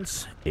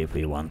goblins. If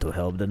we want to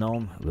help the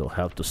gnome, we'll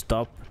have to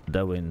stop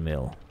the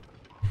windmill.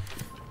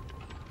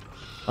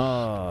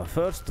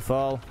 First of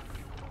all,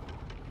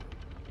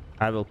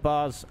 I will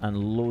pause and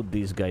loot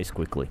these guys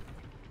quickly.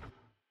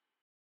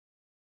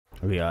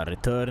 We are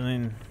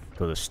returning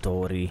to the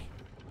story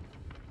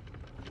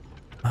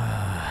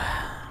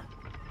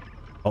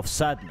of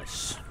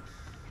sadness.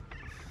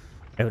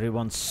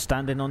 Everyone's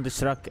standing on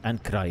this rock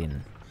and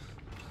crying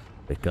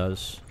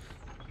because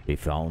we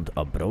found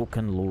a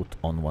broken loot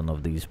on one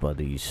of these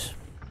bodies.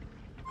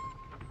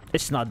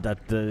 It's not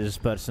that this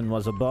person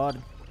was a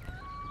bard,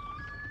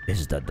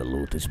 it's that the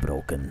loot is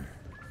broken,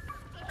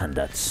 and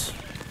that's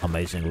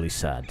amazingly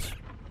sad.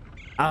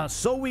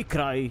 So we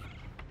cry,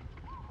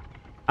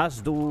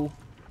 as do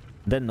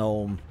the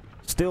gnome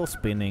still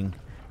spinning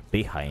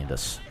behind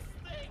us.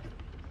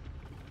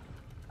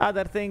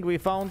 Other thing we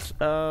found,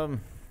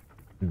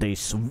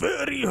 this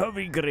very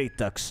heavy great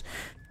axe.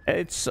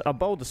 It's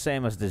about the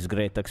same as this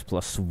great axe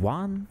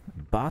 +1,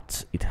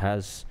 but it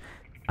has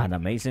an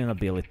amazing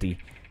ability,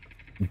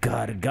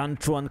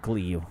 Gargantuan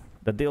Cleave,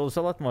 that deals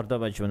a lot more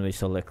damage when we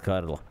select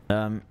Carla.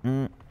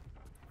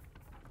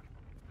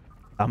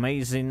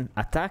 Amazing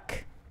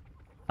attack,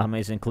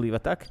 amazing cleave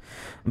attack,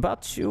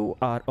 but you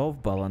are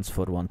off balance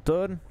for 1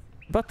 turn.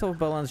 But off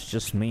balance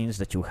just means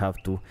that you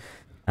have to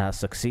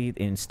succeed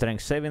in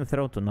strength saving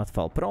throw to not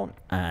fall prone,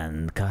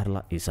 and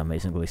Carla is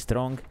amazingly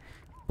strong.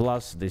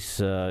 Plus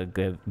this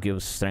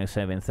gives strength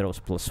saving throws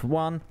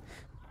 +1,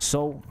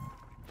 so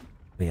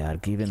we are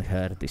giving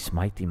her this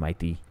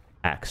mighty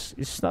axe.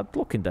 It's not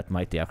looking that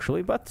mighty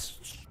actually, but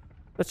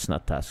let's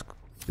not ask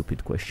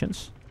stupid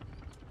questions,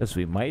 because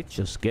we might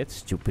just get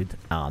stupid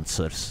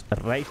answers,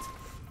 right?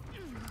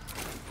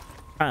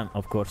 And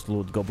of course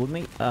loot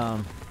goblin.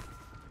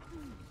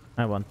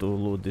 I want to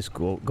loot this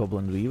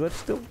goblin weaver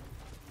still.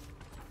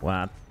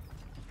 What?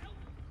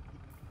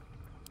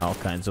 All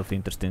kinds of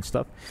interesting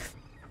stuff.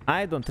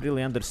 I don't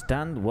really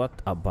understand what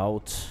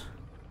about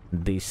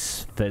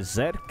this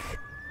Fezerk.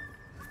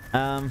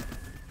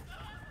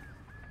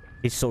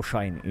 He's so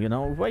shiny, you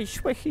know? Why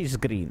he's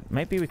green?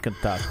 Maybe we can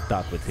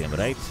talk with him,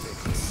 right?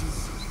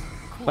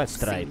 Let's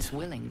try it.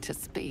 Willing to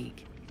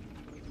speak,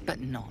 but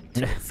not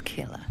to its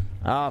killer.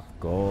 Of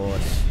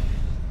course.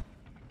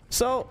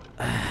 So,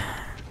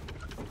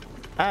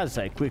 as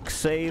a quick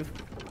save,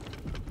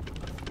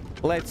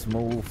 let's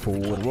move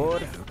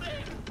forward.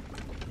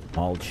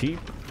 All sheep.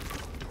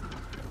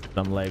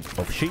 Some leg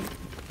of sheep.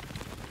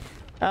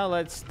 And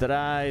let's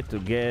try to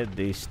get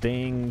this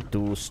thing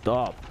to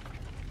stop.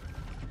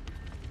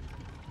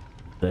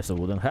 There's a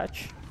wooden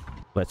hatch.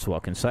 Let's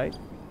walk inside.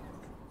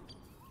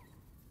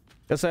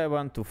 Because I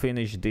want to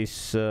finish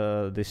this,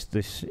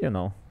 you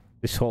know,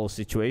 this whole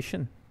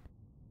situation.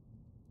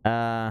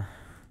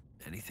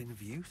 Anything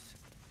of use?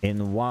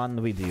 In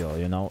one video,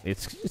 you know,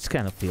 it's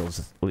kind of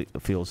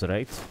feels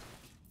right.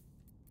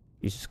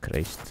 Jesus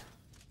Christ!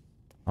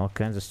 All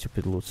kinds of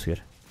stupid loots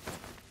here.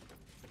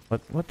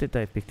 What did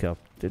I pick up?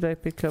 Did I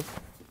pick up?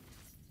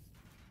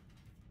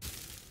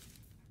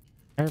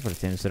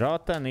 Everything's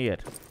rotten here.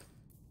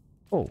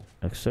 Oh,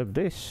 except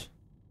this.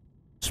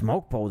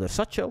 Smoke powder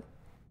satchel.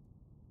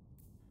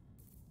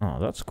 Oh,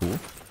 that's cool.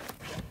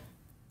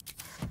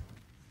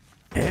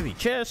 Heavy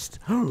chest.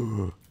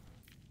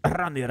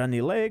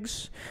 Runny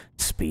legs.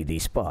 Speedy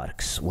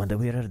sparks. When the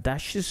wearer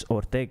dashes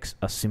or takes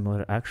a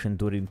similar action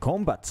during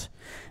combat,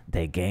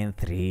 they gain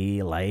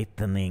 3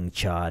 lightning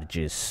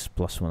charges.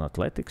 +1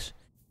 athletics.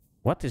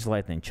 What is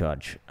lightning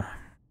charge?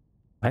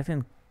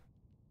 Lightning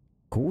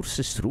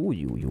courses through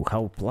you. You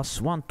have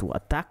 +1 to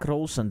attack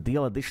rolls and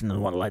deal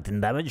additional 1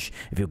 lightning damage.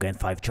 If you gain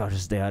 5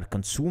 charges, they are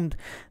consumed.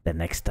 The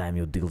next time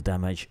you deal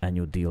damage and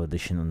you deal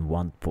additional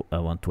 1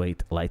 to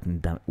 8 lightning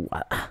damage.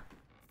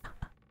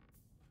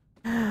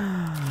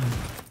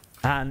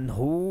 And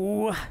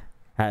who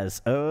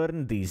has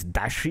earned these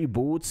dashy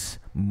boots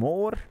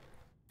more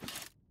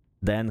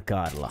than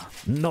Carla?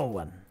 No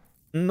one.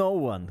 No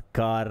one.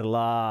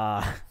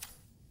 Carla.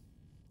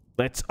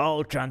 Let's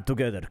all chant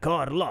together.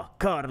 Carla,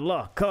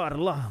 Carla,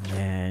 Carla.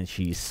 Man,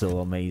 she's so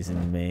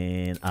amazing,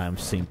 man. I'm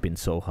simping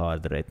so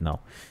hard right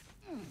now.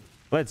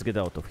 Let's get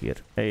out of here.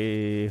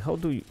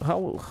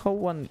 How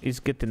one is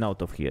getting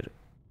out of here?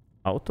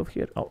 Out of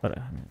here? Oh,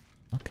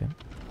 okay.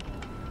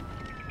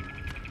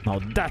 Now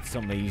that's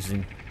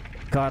amazing.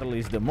 Carla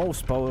is the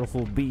most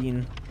powerful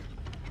being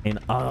in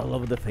all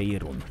of the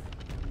Faerun.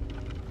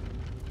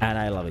 And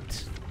I love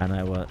it. And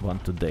I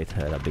want to date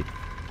her a bit,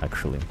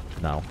 actually,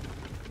 now.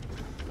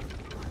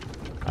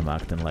 I'm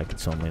acting like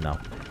it's only now.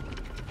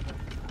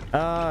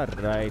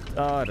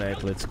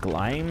 Alright, let's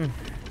climb.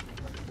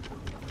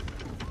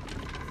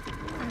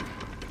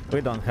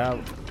 We don't have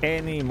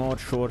any more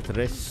short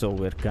rests, so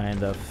we're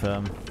kind of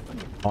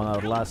on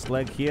our last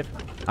leg here.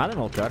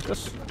 Animal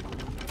carcass.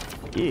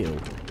 Ew.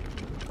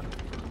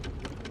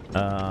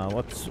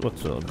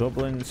 What's a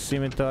goblin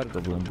scimitar,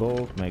 goblin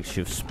bow,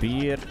 makeshift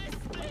spear.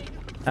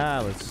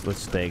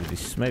 Let's take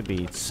this.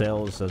 Maybe it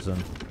sells as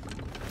an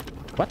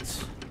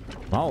what?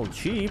 Oh,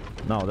 cheap.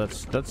 No,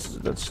 that's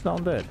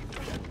down there.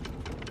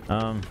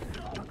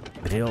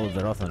 Grilled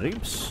rotten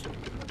ribs.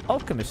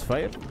 Alchemist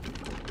fire.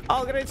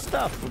 All great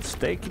stuff. Let's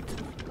take it.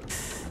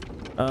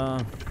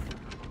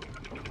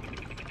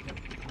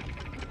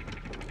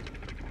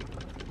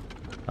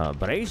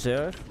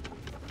 Brazier.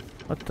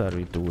 What are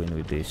we doing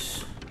with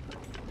this?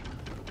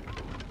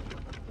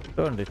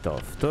 Turn it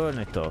off. Turn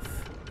it off.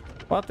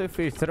 What if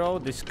we throw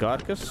this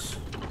carcass?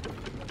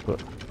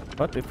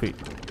 What if we...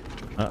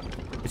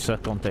 it's a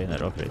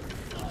container, okay.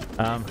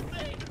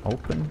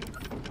 Open.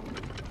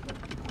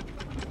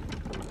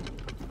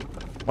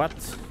 What?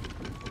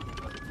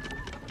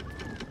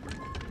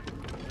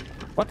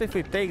 What if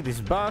we take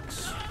this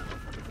box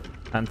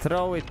and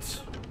throw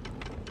it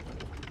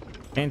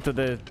into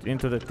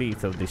the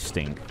teeth of this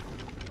thing?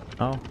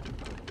 No?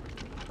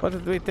 What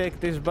if we take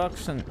this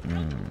box and...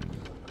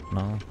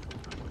 no.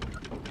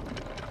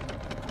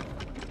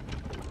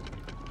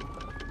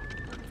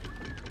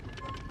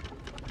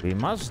 We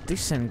must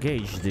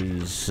disengage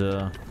these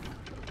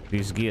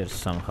gears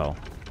somehow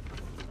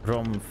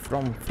from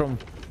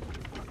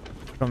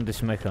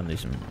this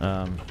mechanism.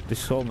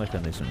 This whole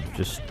mechanism.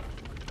 Just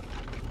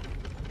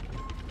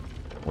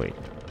wait.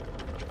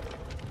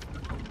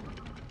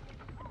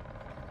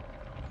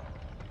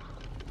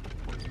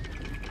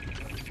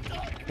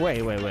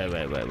 Wait.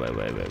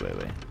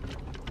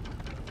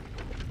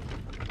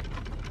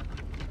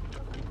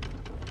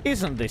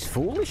 Isn't this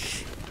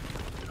foolish?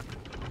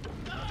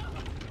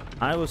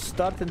 I was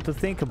starting to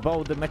think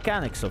about the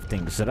mechanics of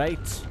things,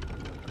 right?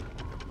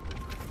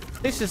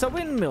 This is a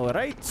windmill,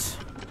 right?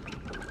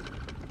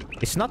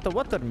 It's not a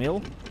water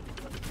mill.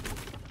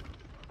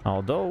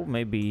 Although,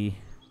 maybe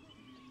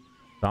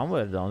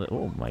somewhere down there.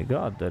 Oh my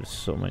god, there's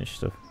so much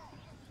stuff.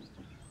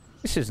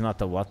 This is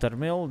not a water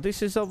mill,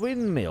 this is a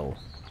windmill.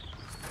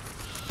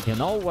 You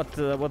know what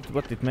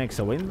it makes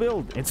a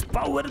windmill? It's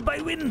powered by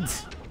wind!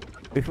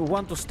 If we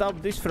want to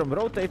stop this from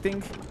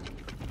rotating,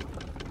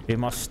 we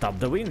must stop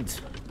the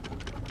wind.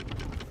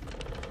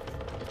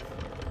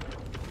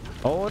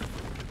 Or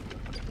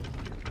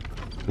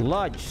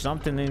lodge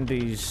something in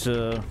these,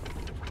 you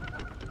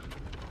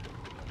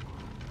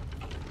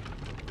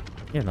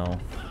know,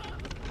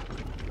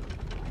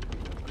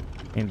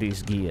 in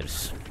these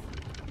gears.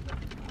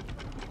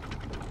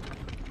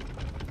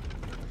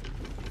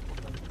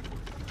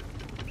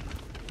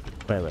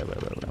 Wait.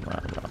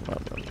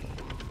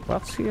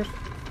 What's here?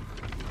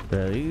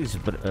 Release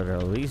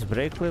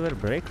brake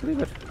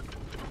lever.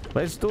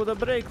 Let's do the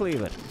brake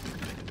lever.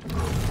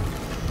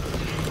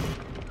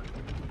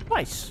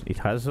 Nice. It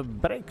has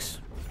brakes.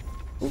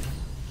 Ooh.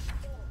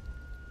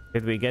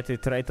 Did we get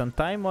it right on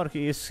time, or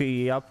is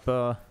he up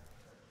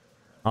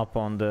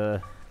on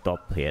the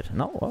top here?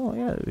 No. Oh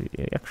yeah, we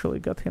actually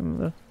got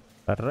him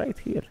right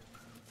here.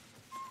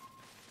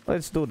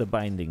 Let's do the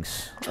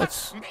bindings.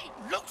 Let's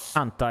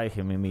untie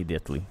him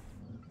immediately.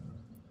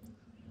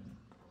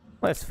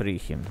 Let's free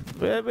him.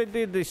 We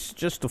did this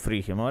just to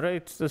free him,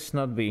 alright? Let's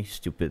not be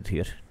stupid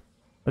here.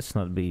 Let's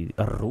not be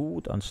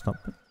rude and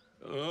stupid.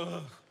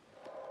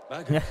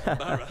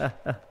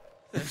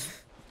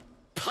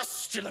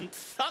 Pustulant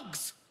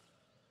thugs!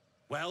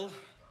 Well,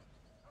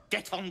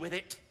 get on with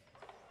it.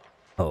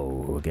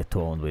 Oh, get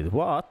on with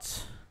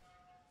what?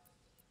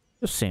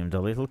 You seemed a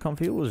little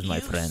confused, my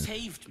friend. You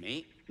saved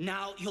me,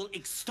 now you'll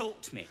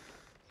extort me.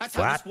 That's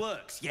how this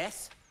works,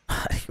 yes?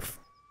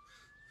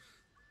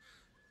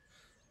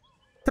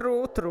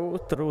 True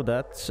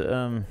that.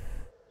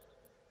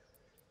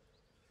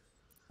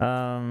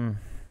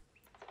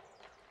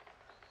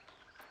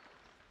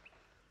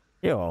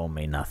 You owe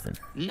me nothing.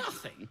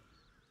 Nothing?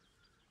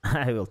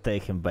 I will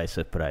take him by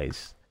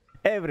surprise.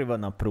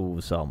 Everyone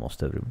approves,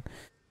 almost everyone.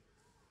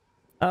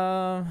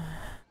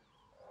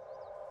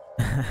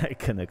 I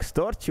can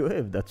extort you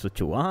if that's what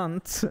you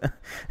want.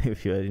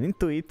 If you're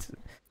into it.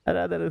 I'd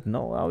rather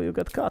know how you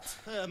got caught.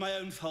 My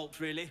own fault,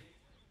 really.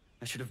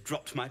 I should have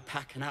dropped my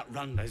pack and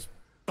outrun those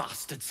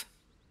bastards.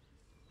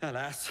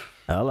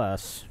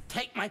 Alas.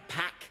 Take my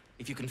pack,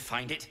 if you can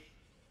find it.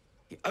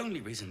 The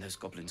only reason those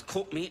goblins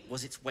caught me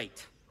was its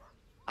weight.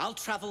 I'll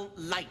travel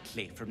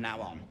lightly from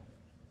now on.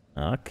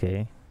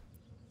 Okay.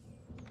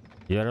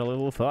 You're a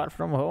little far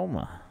from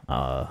home,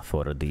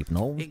 for a deep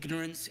gnome.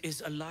 Ignorance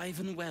is alive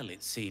and well,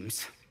 it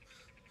seems.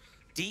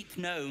 Deep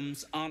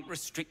gnomes aren't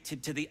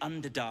restricted to the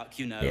Underdark,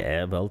 you know.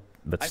 Yeah, well,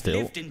 but still.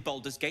 I've lived in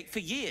Baldur's Gate for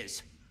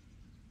years.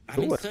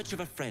 I'm in search of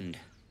a friend.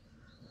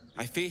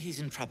 I fear he's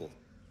in trouble.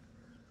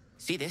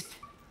 See this?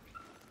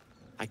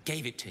 I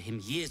gave it to him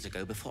years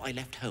ago before I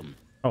left home.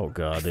 Oh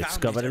god, it's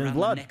covered in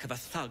blood. The neck of a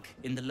thug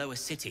in the lower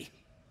city.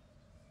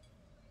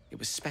 It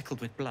was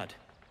speckled with blood.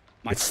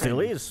 It still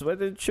is. Where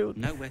did it shoot?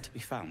 Nowhere to be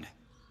found.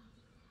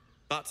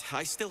 But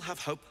I still have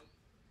hope.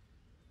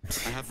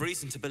 I have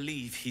reason to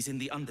believe he's in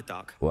the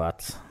Underdark.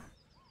 What?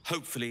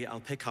 Hopefully, I'll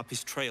pick up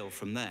his trail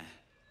from there.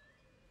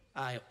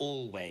 I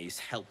always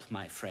help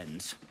my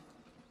friends.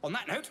 On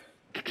that note,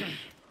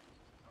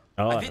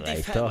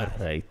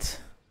 alright.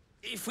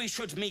 If we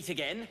should meet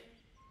again,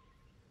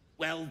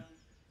 well,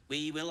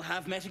 we will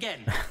have met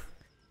again.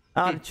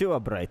 Aren't you a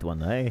bright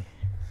one, eh?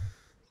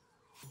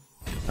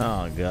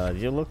 Oh god,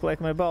 you look like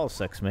my ball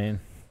sacks, man.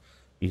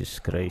 Jesus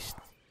Christ.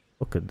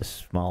 Look at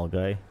this small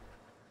guy.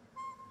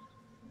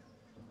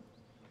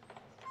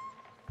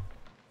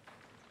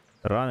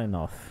 Running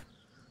off.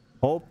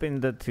 Hoping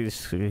that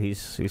his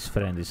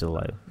friend is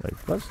alive.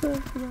 Wait, what's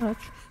that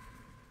match?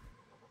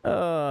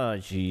 Oh,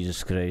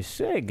 Jesus Christ.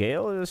 Hey,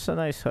 Gale, there's a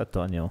nice hat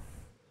on you.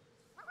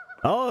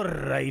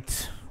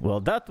 Alright.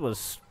 Well, that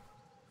was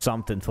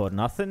something for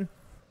nothing.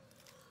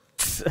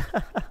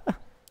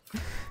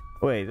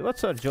 Wait,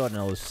 what's our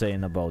journal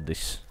saying about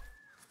this?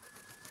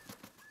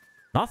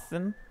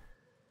 Nothing.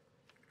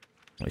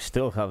 We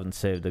still haven't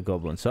saved the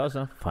Goblin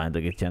Saza. Find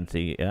the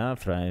Gigante, yeah,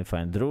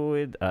 find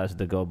Druid. Ask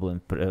the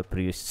Goblin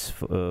priestess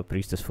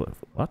for...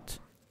 What?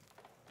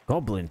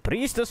 Goblin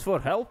Priestess for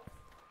help?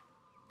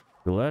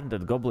 You learn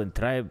that Goblin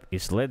tribe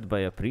is led by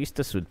a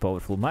priestess with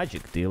powerful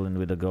magic. Dealing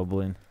with a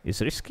goblin is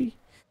risky,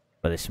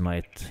 but this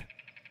might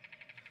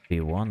be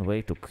one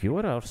way to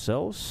cure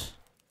ourselves.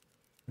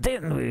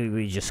 Didn't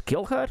we just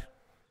kill her?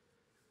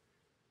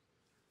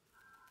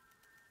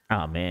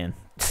 Ah, man.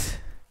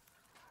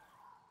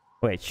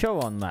 Wait, show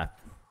on map.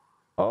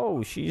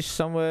 Oh, she's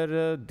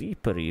somewhere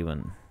deeper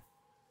even.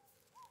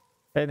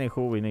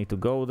 Anywho, we need to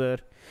go there.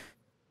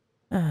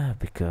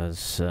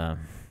 Because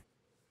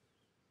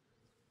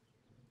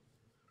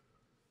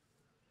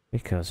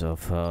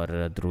of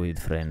our druid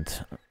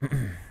friend.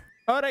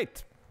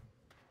 Alright.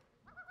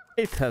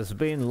 It has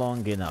been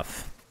long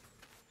enough.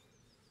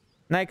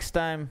 Next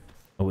time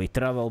we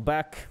travel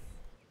back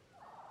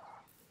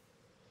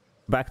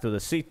to the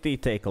city,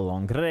 take a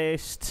long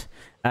rest,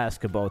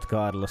 ask about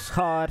Carlos'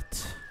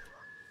 heart,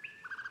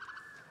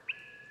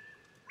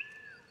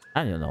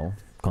 and you know,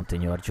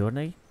 continue our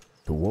journey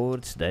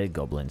towards the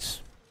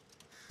goblins.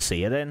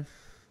 See you then.